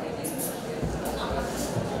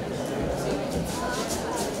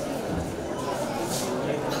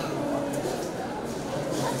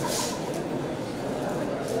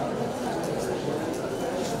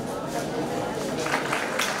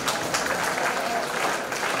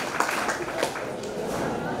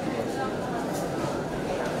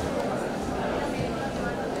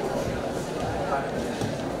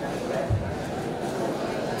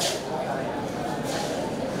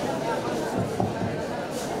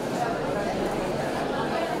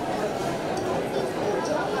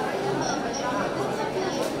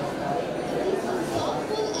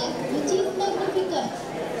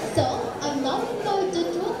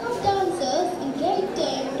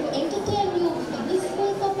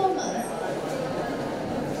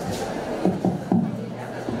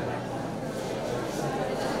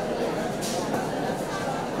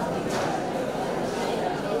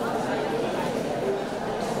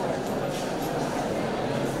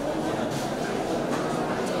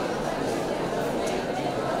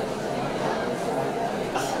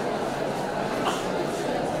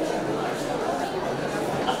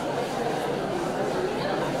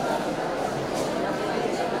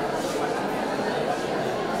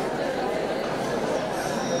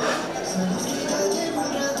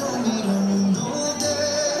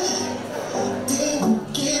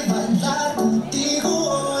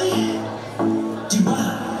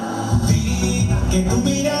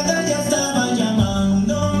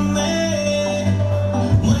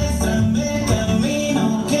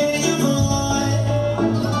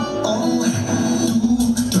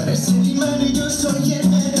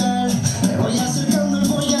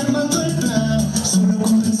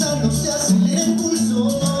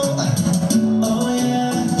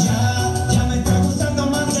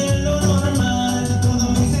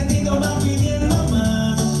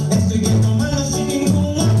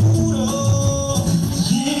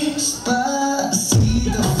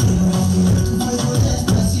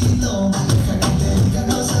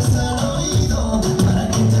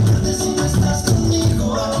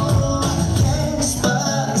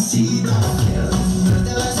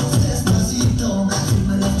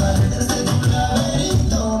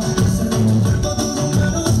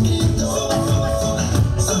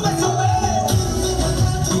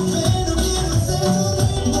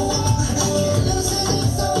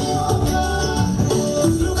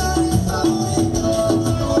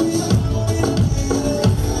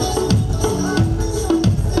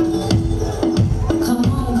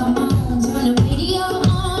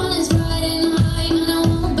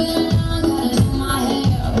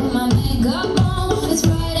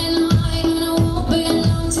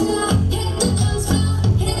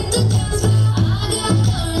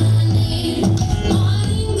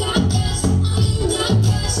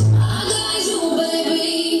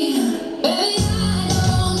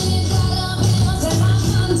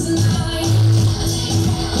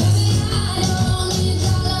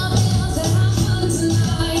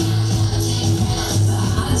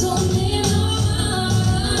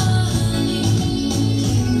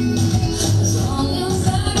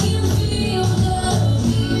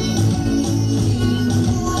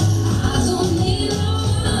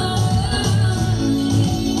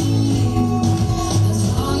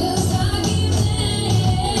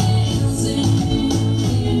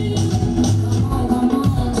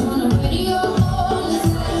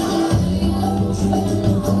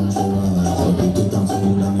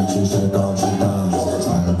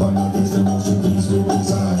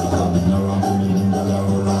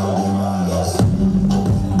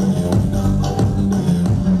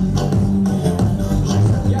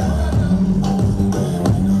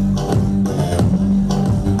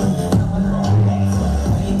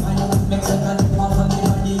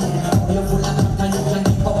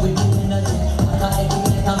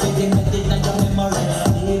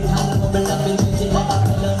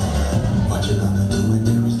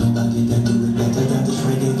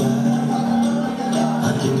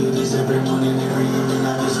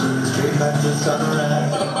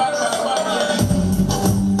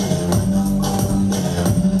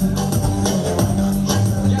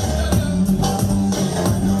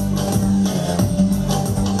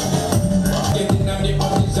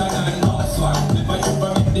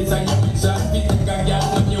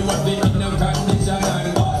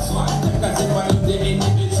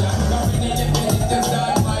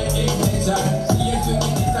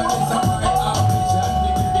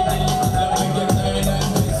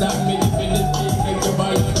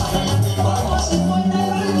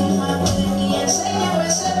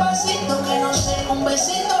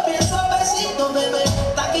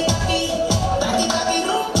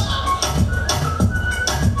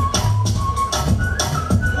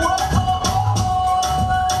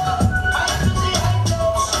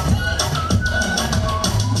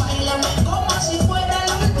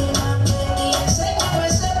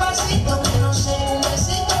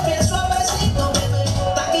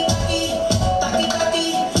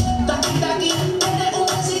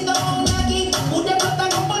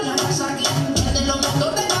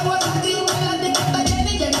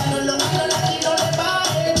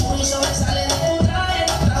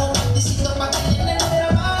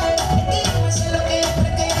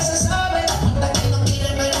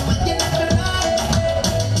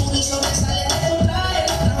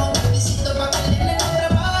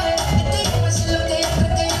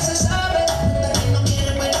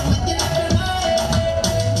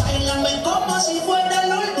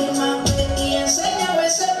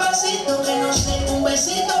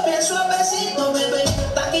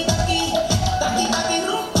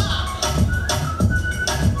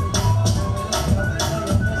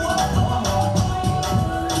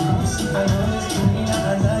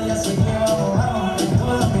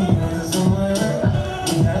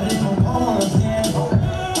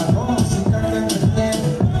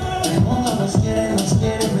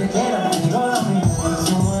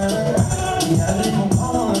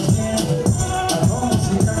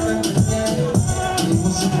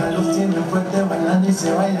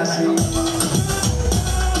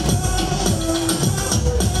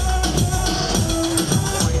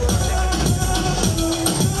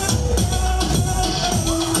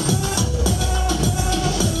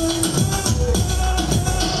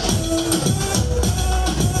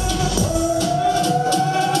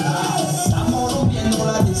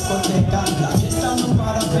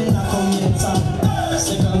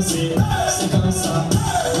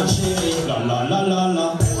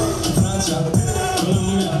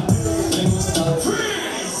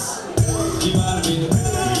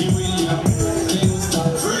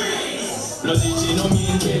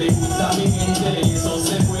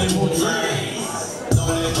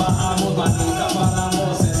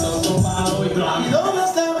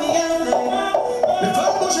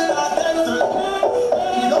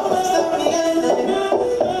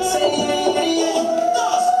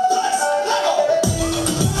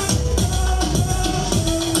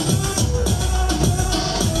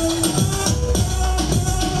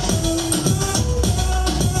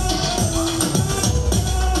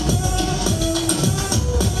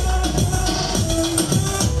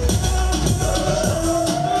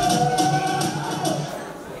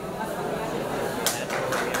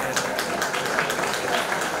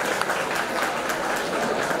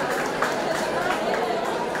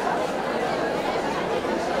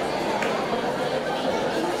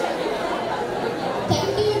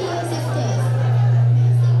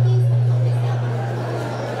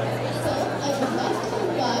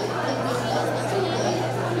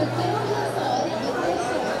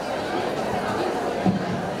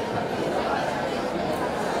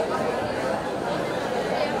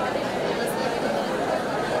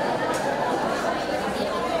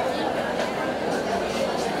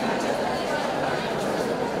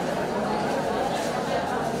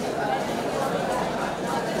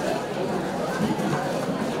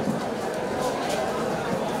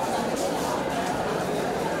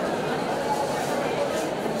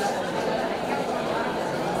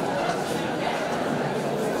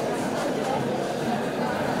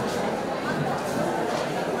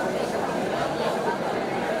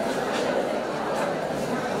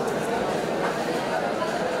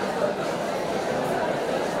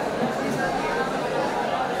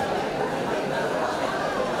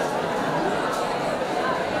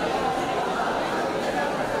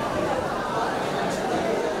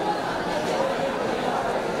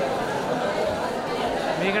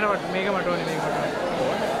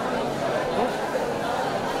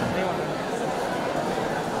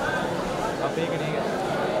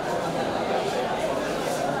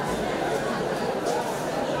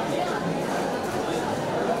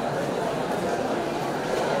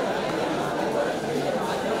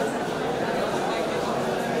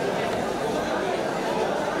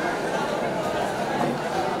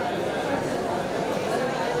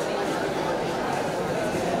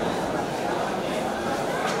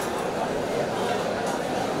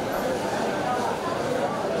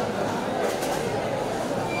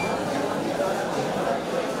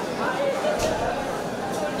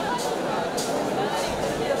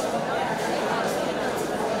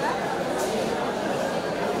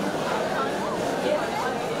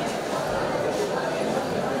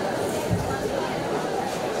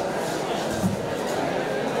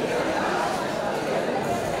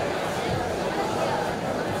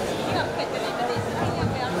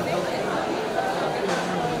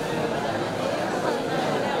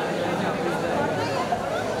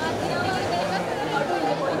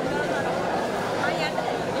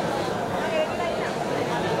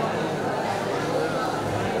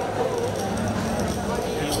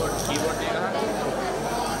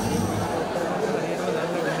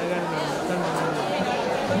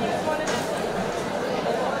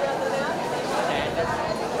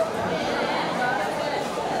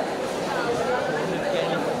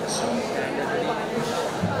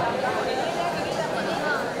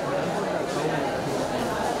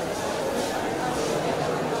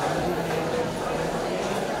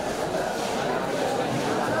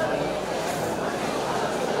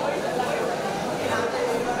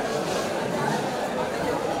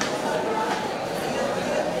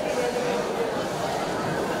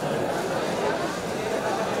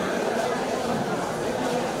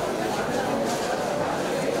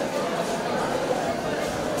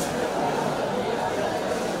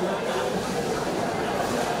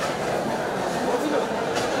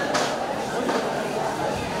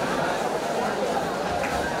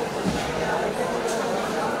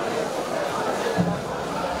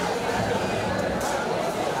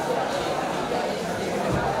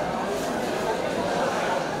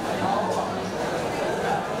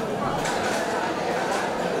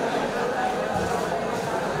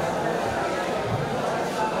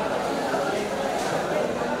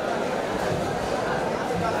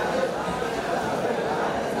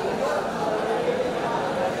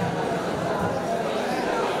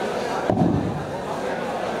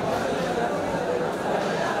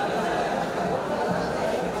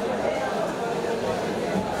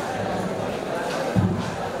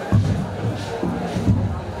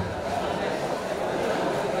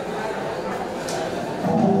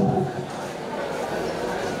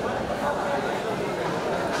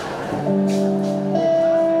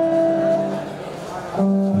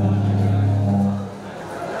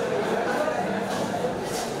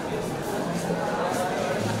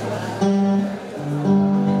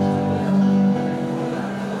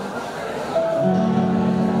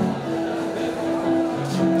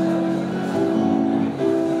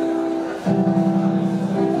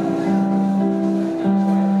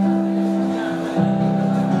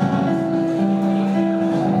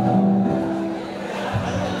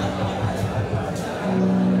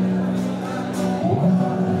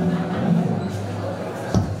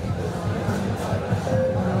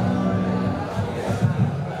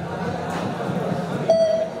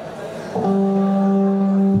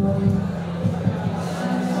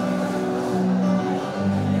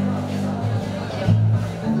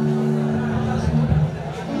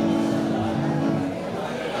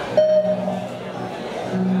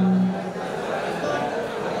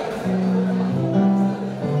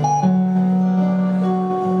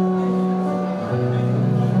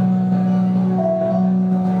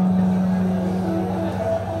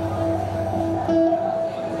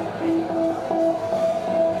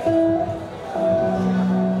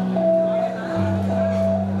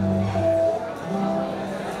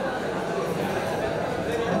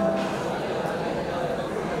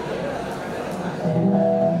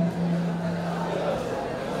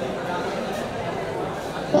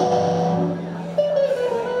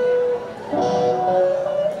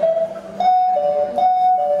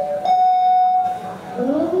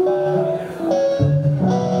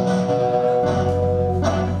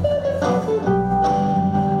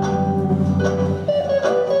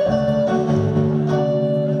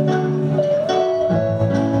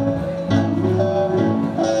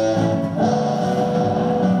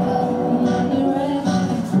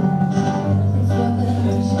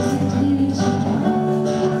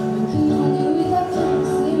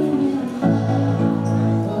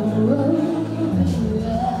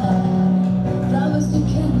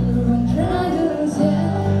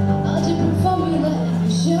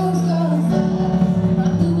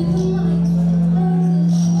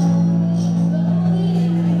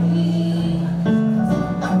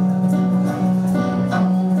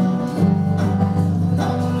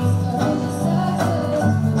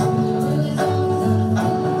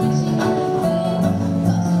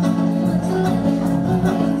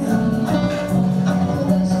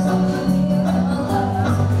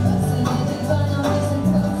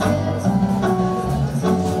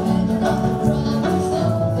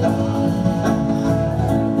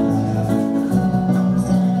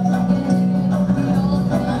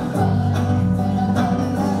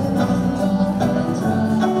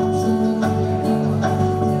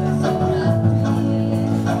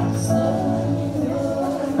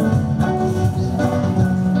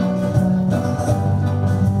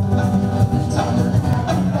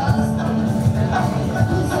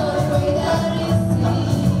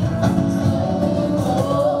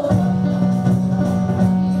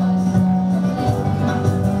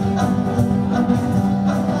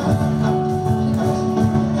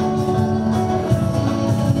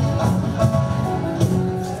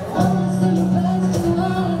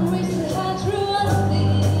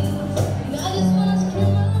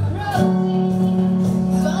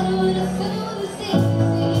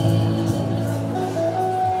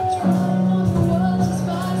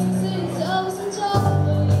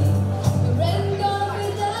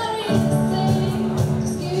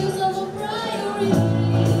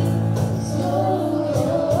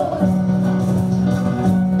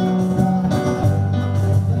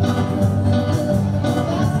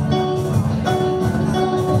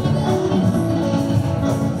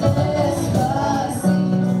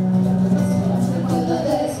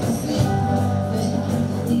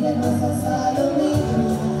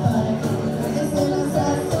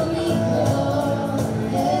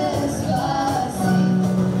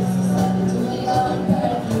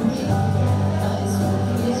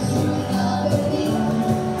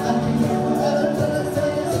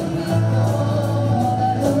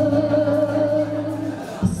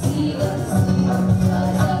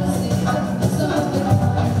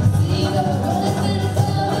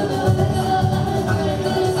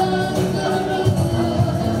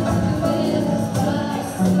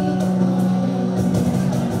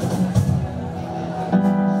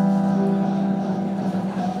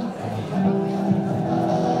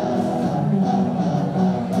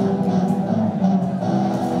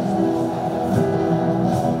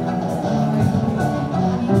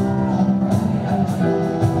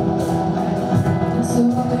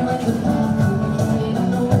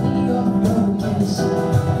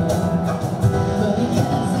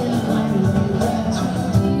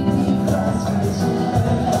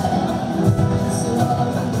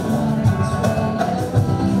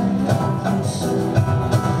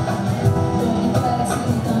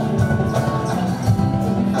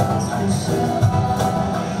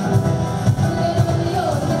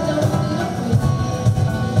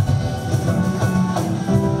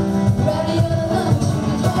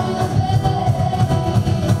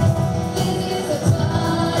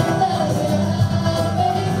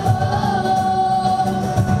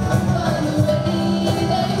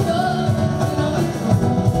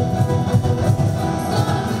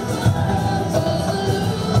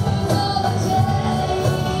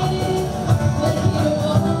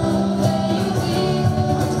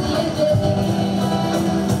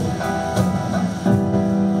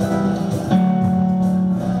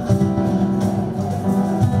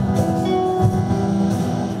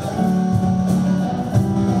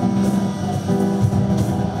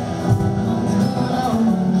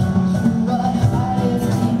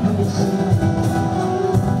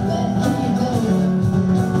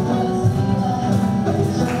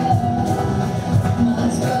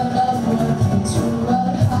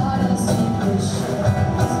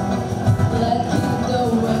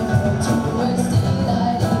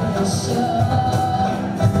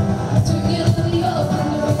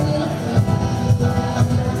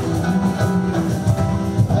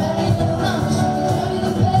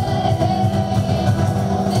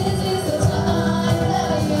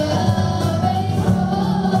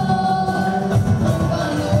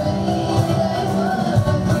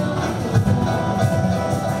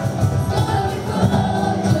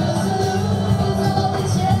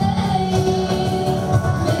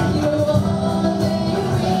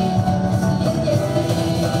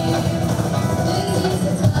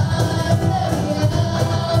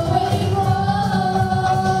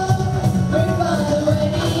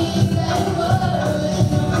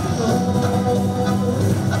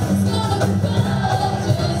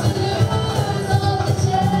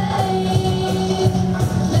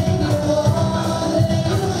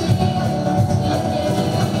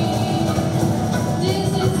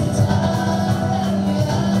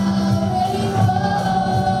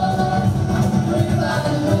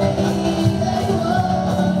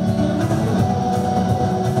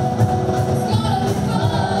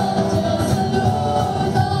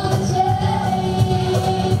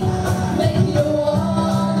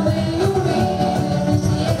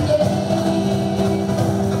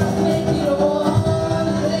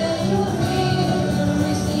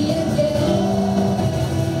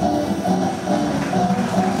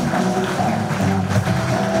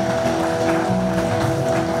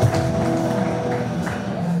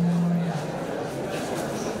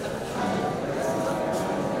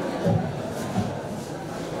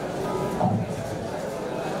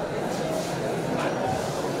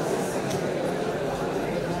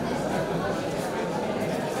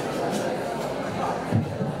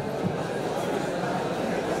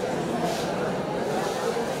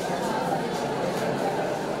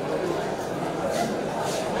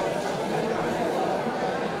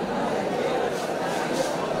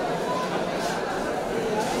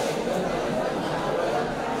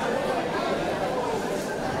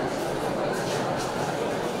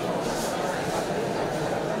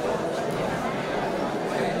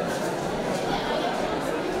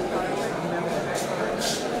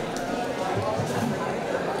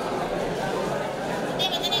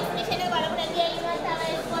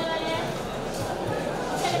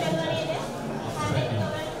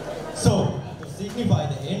 So, to signify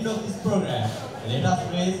the end of this program, let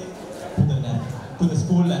us raise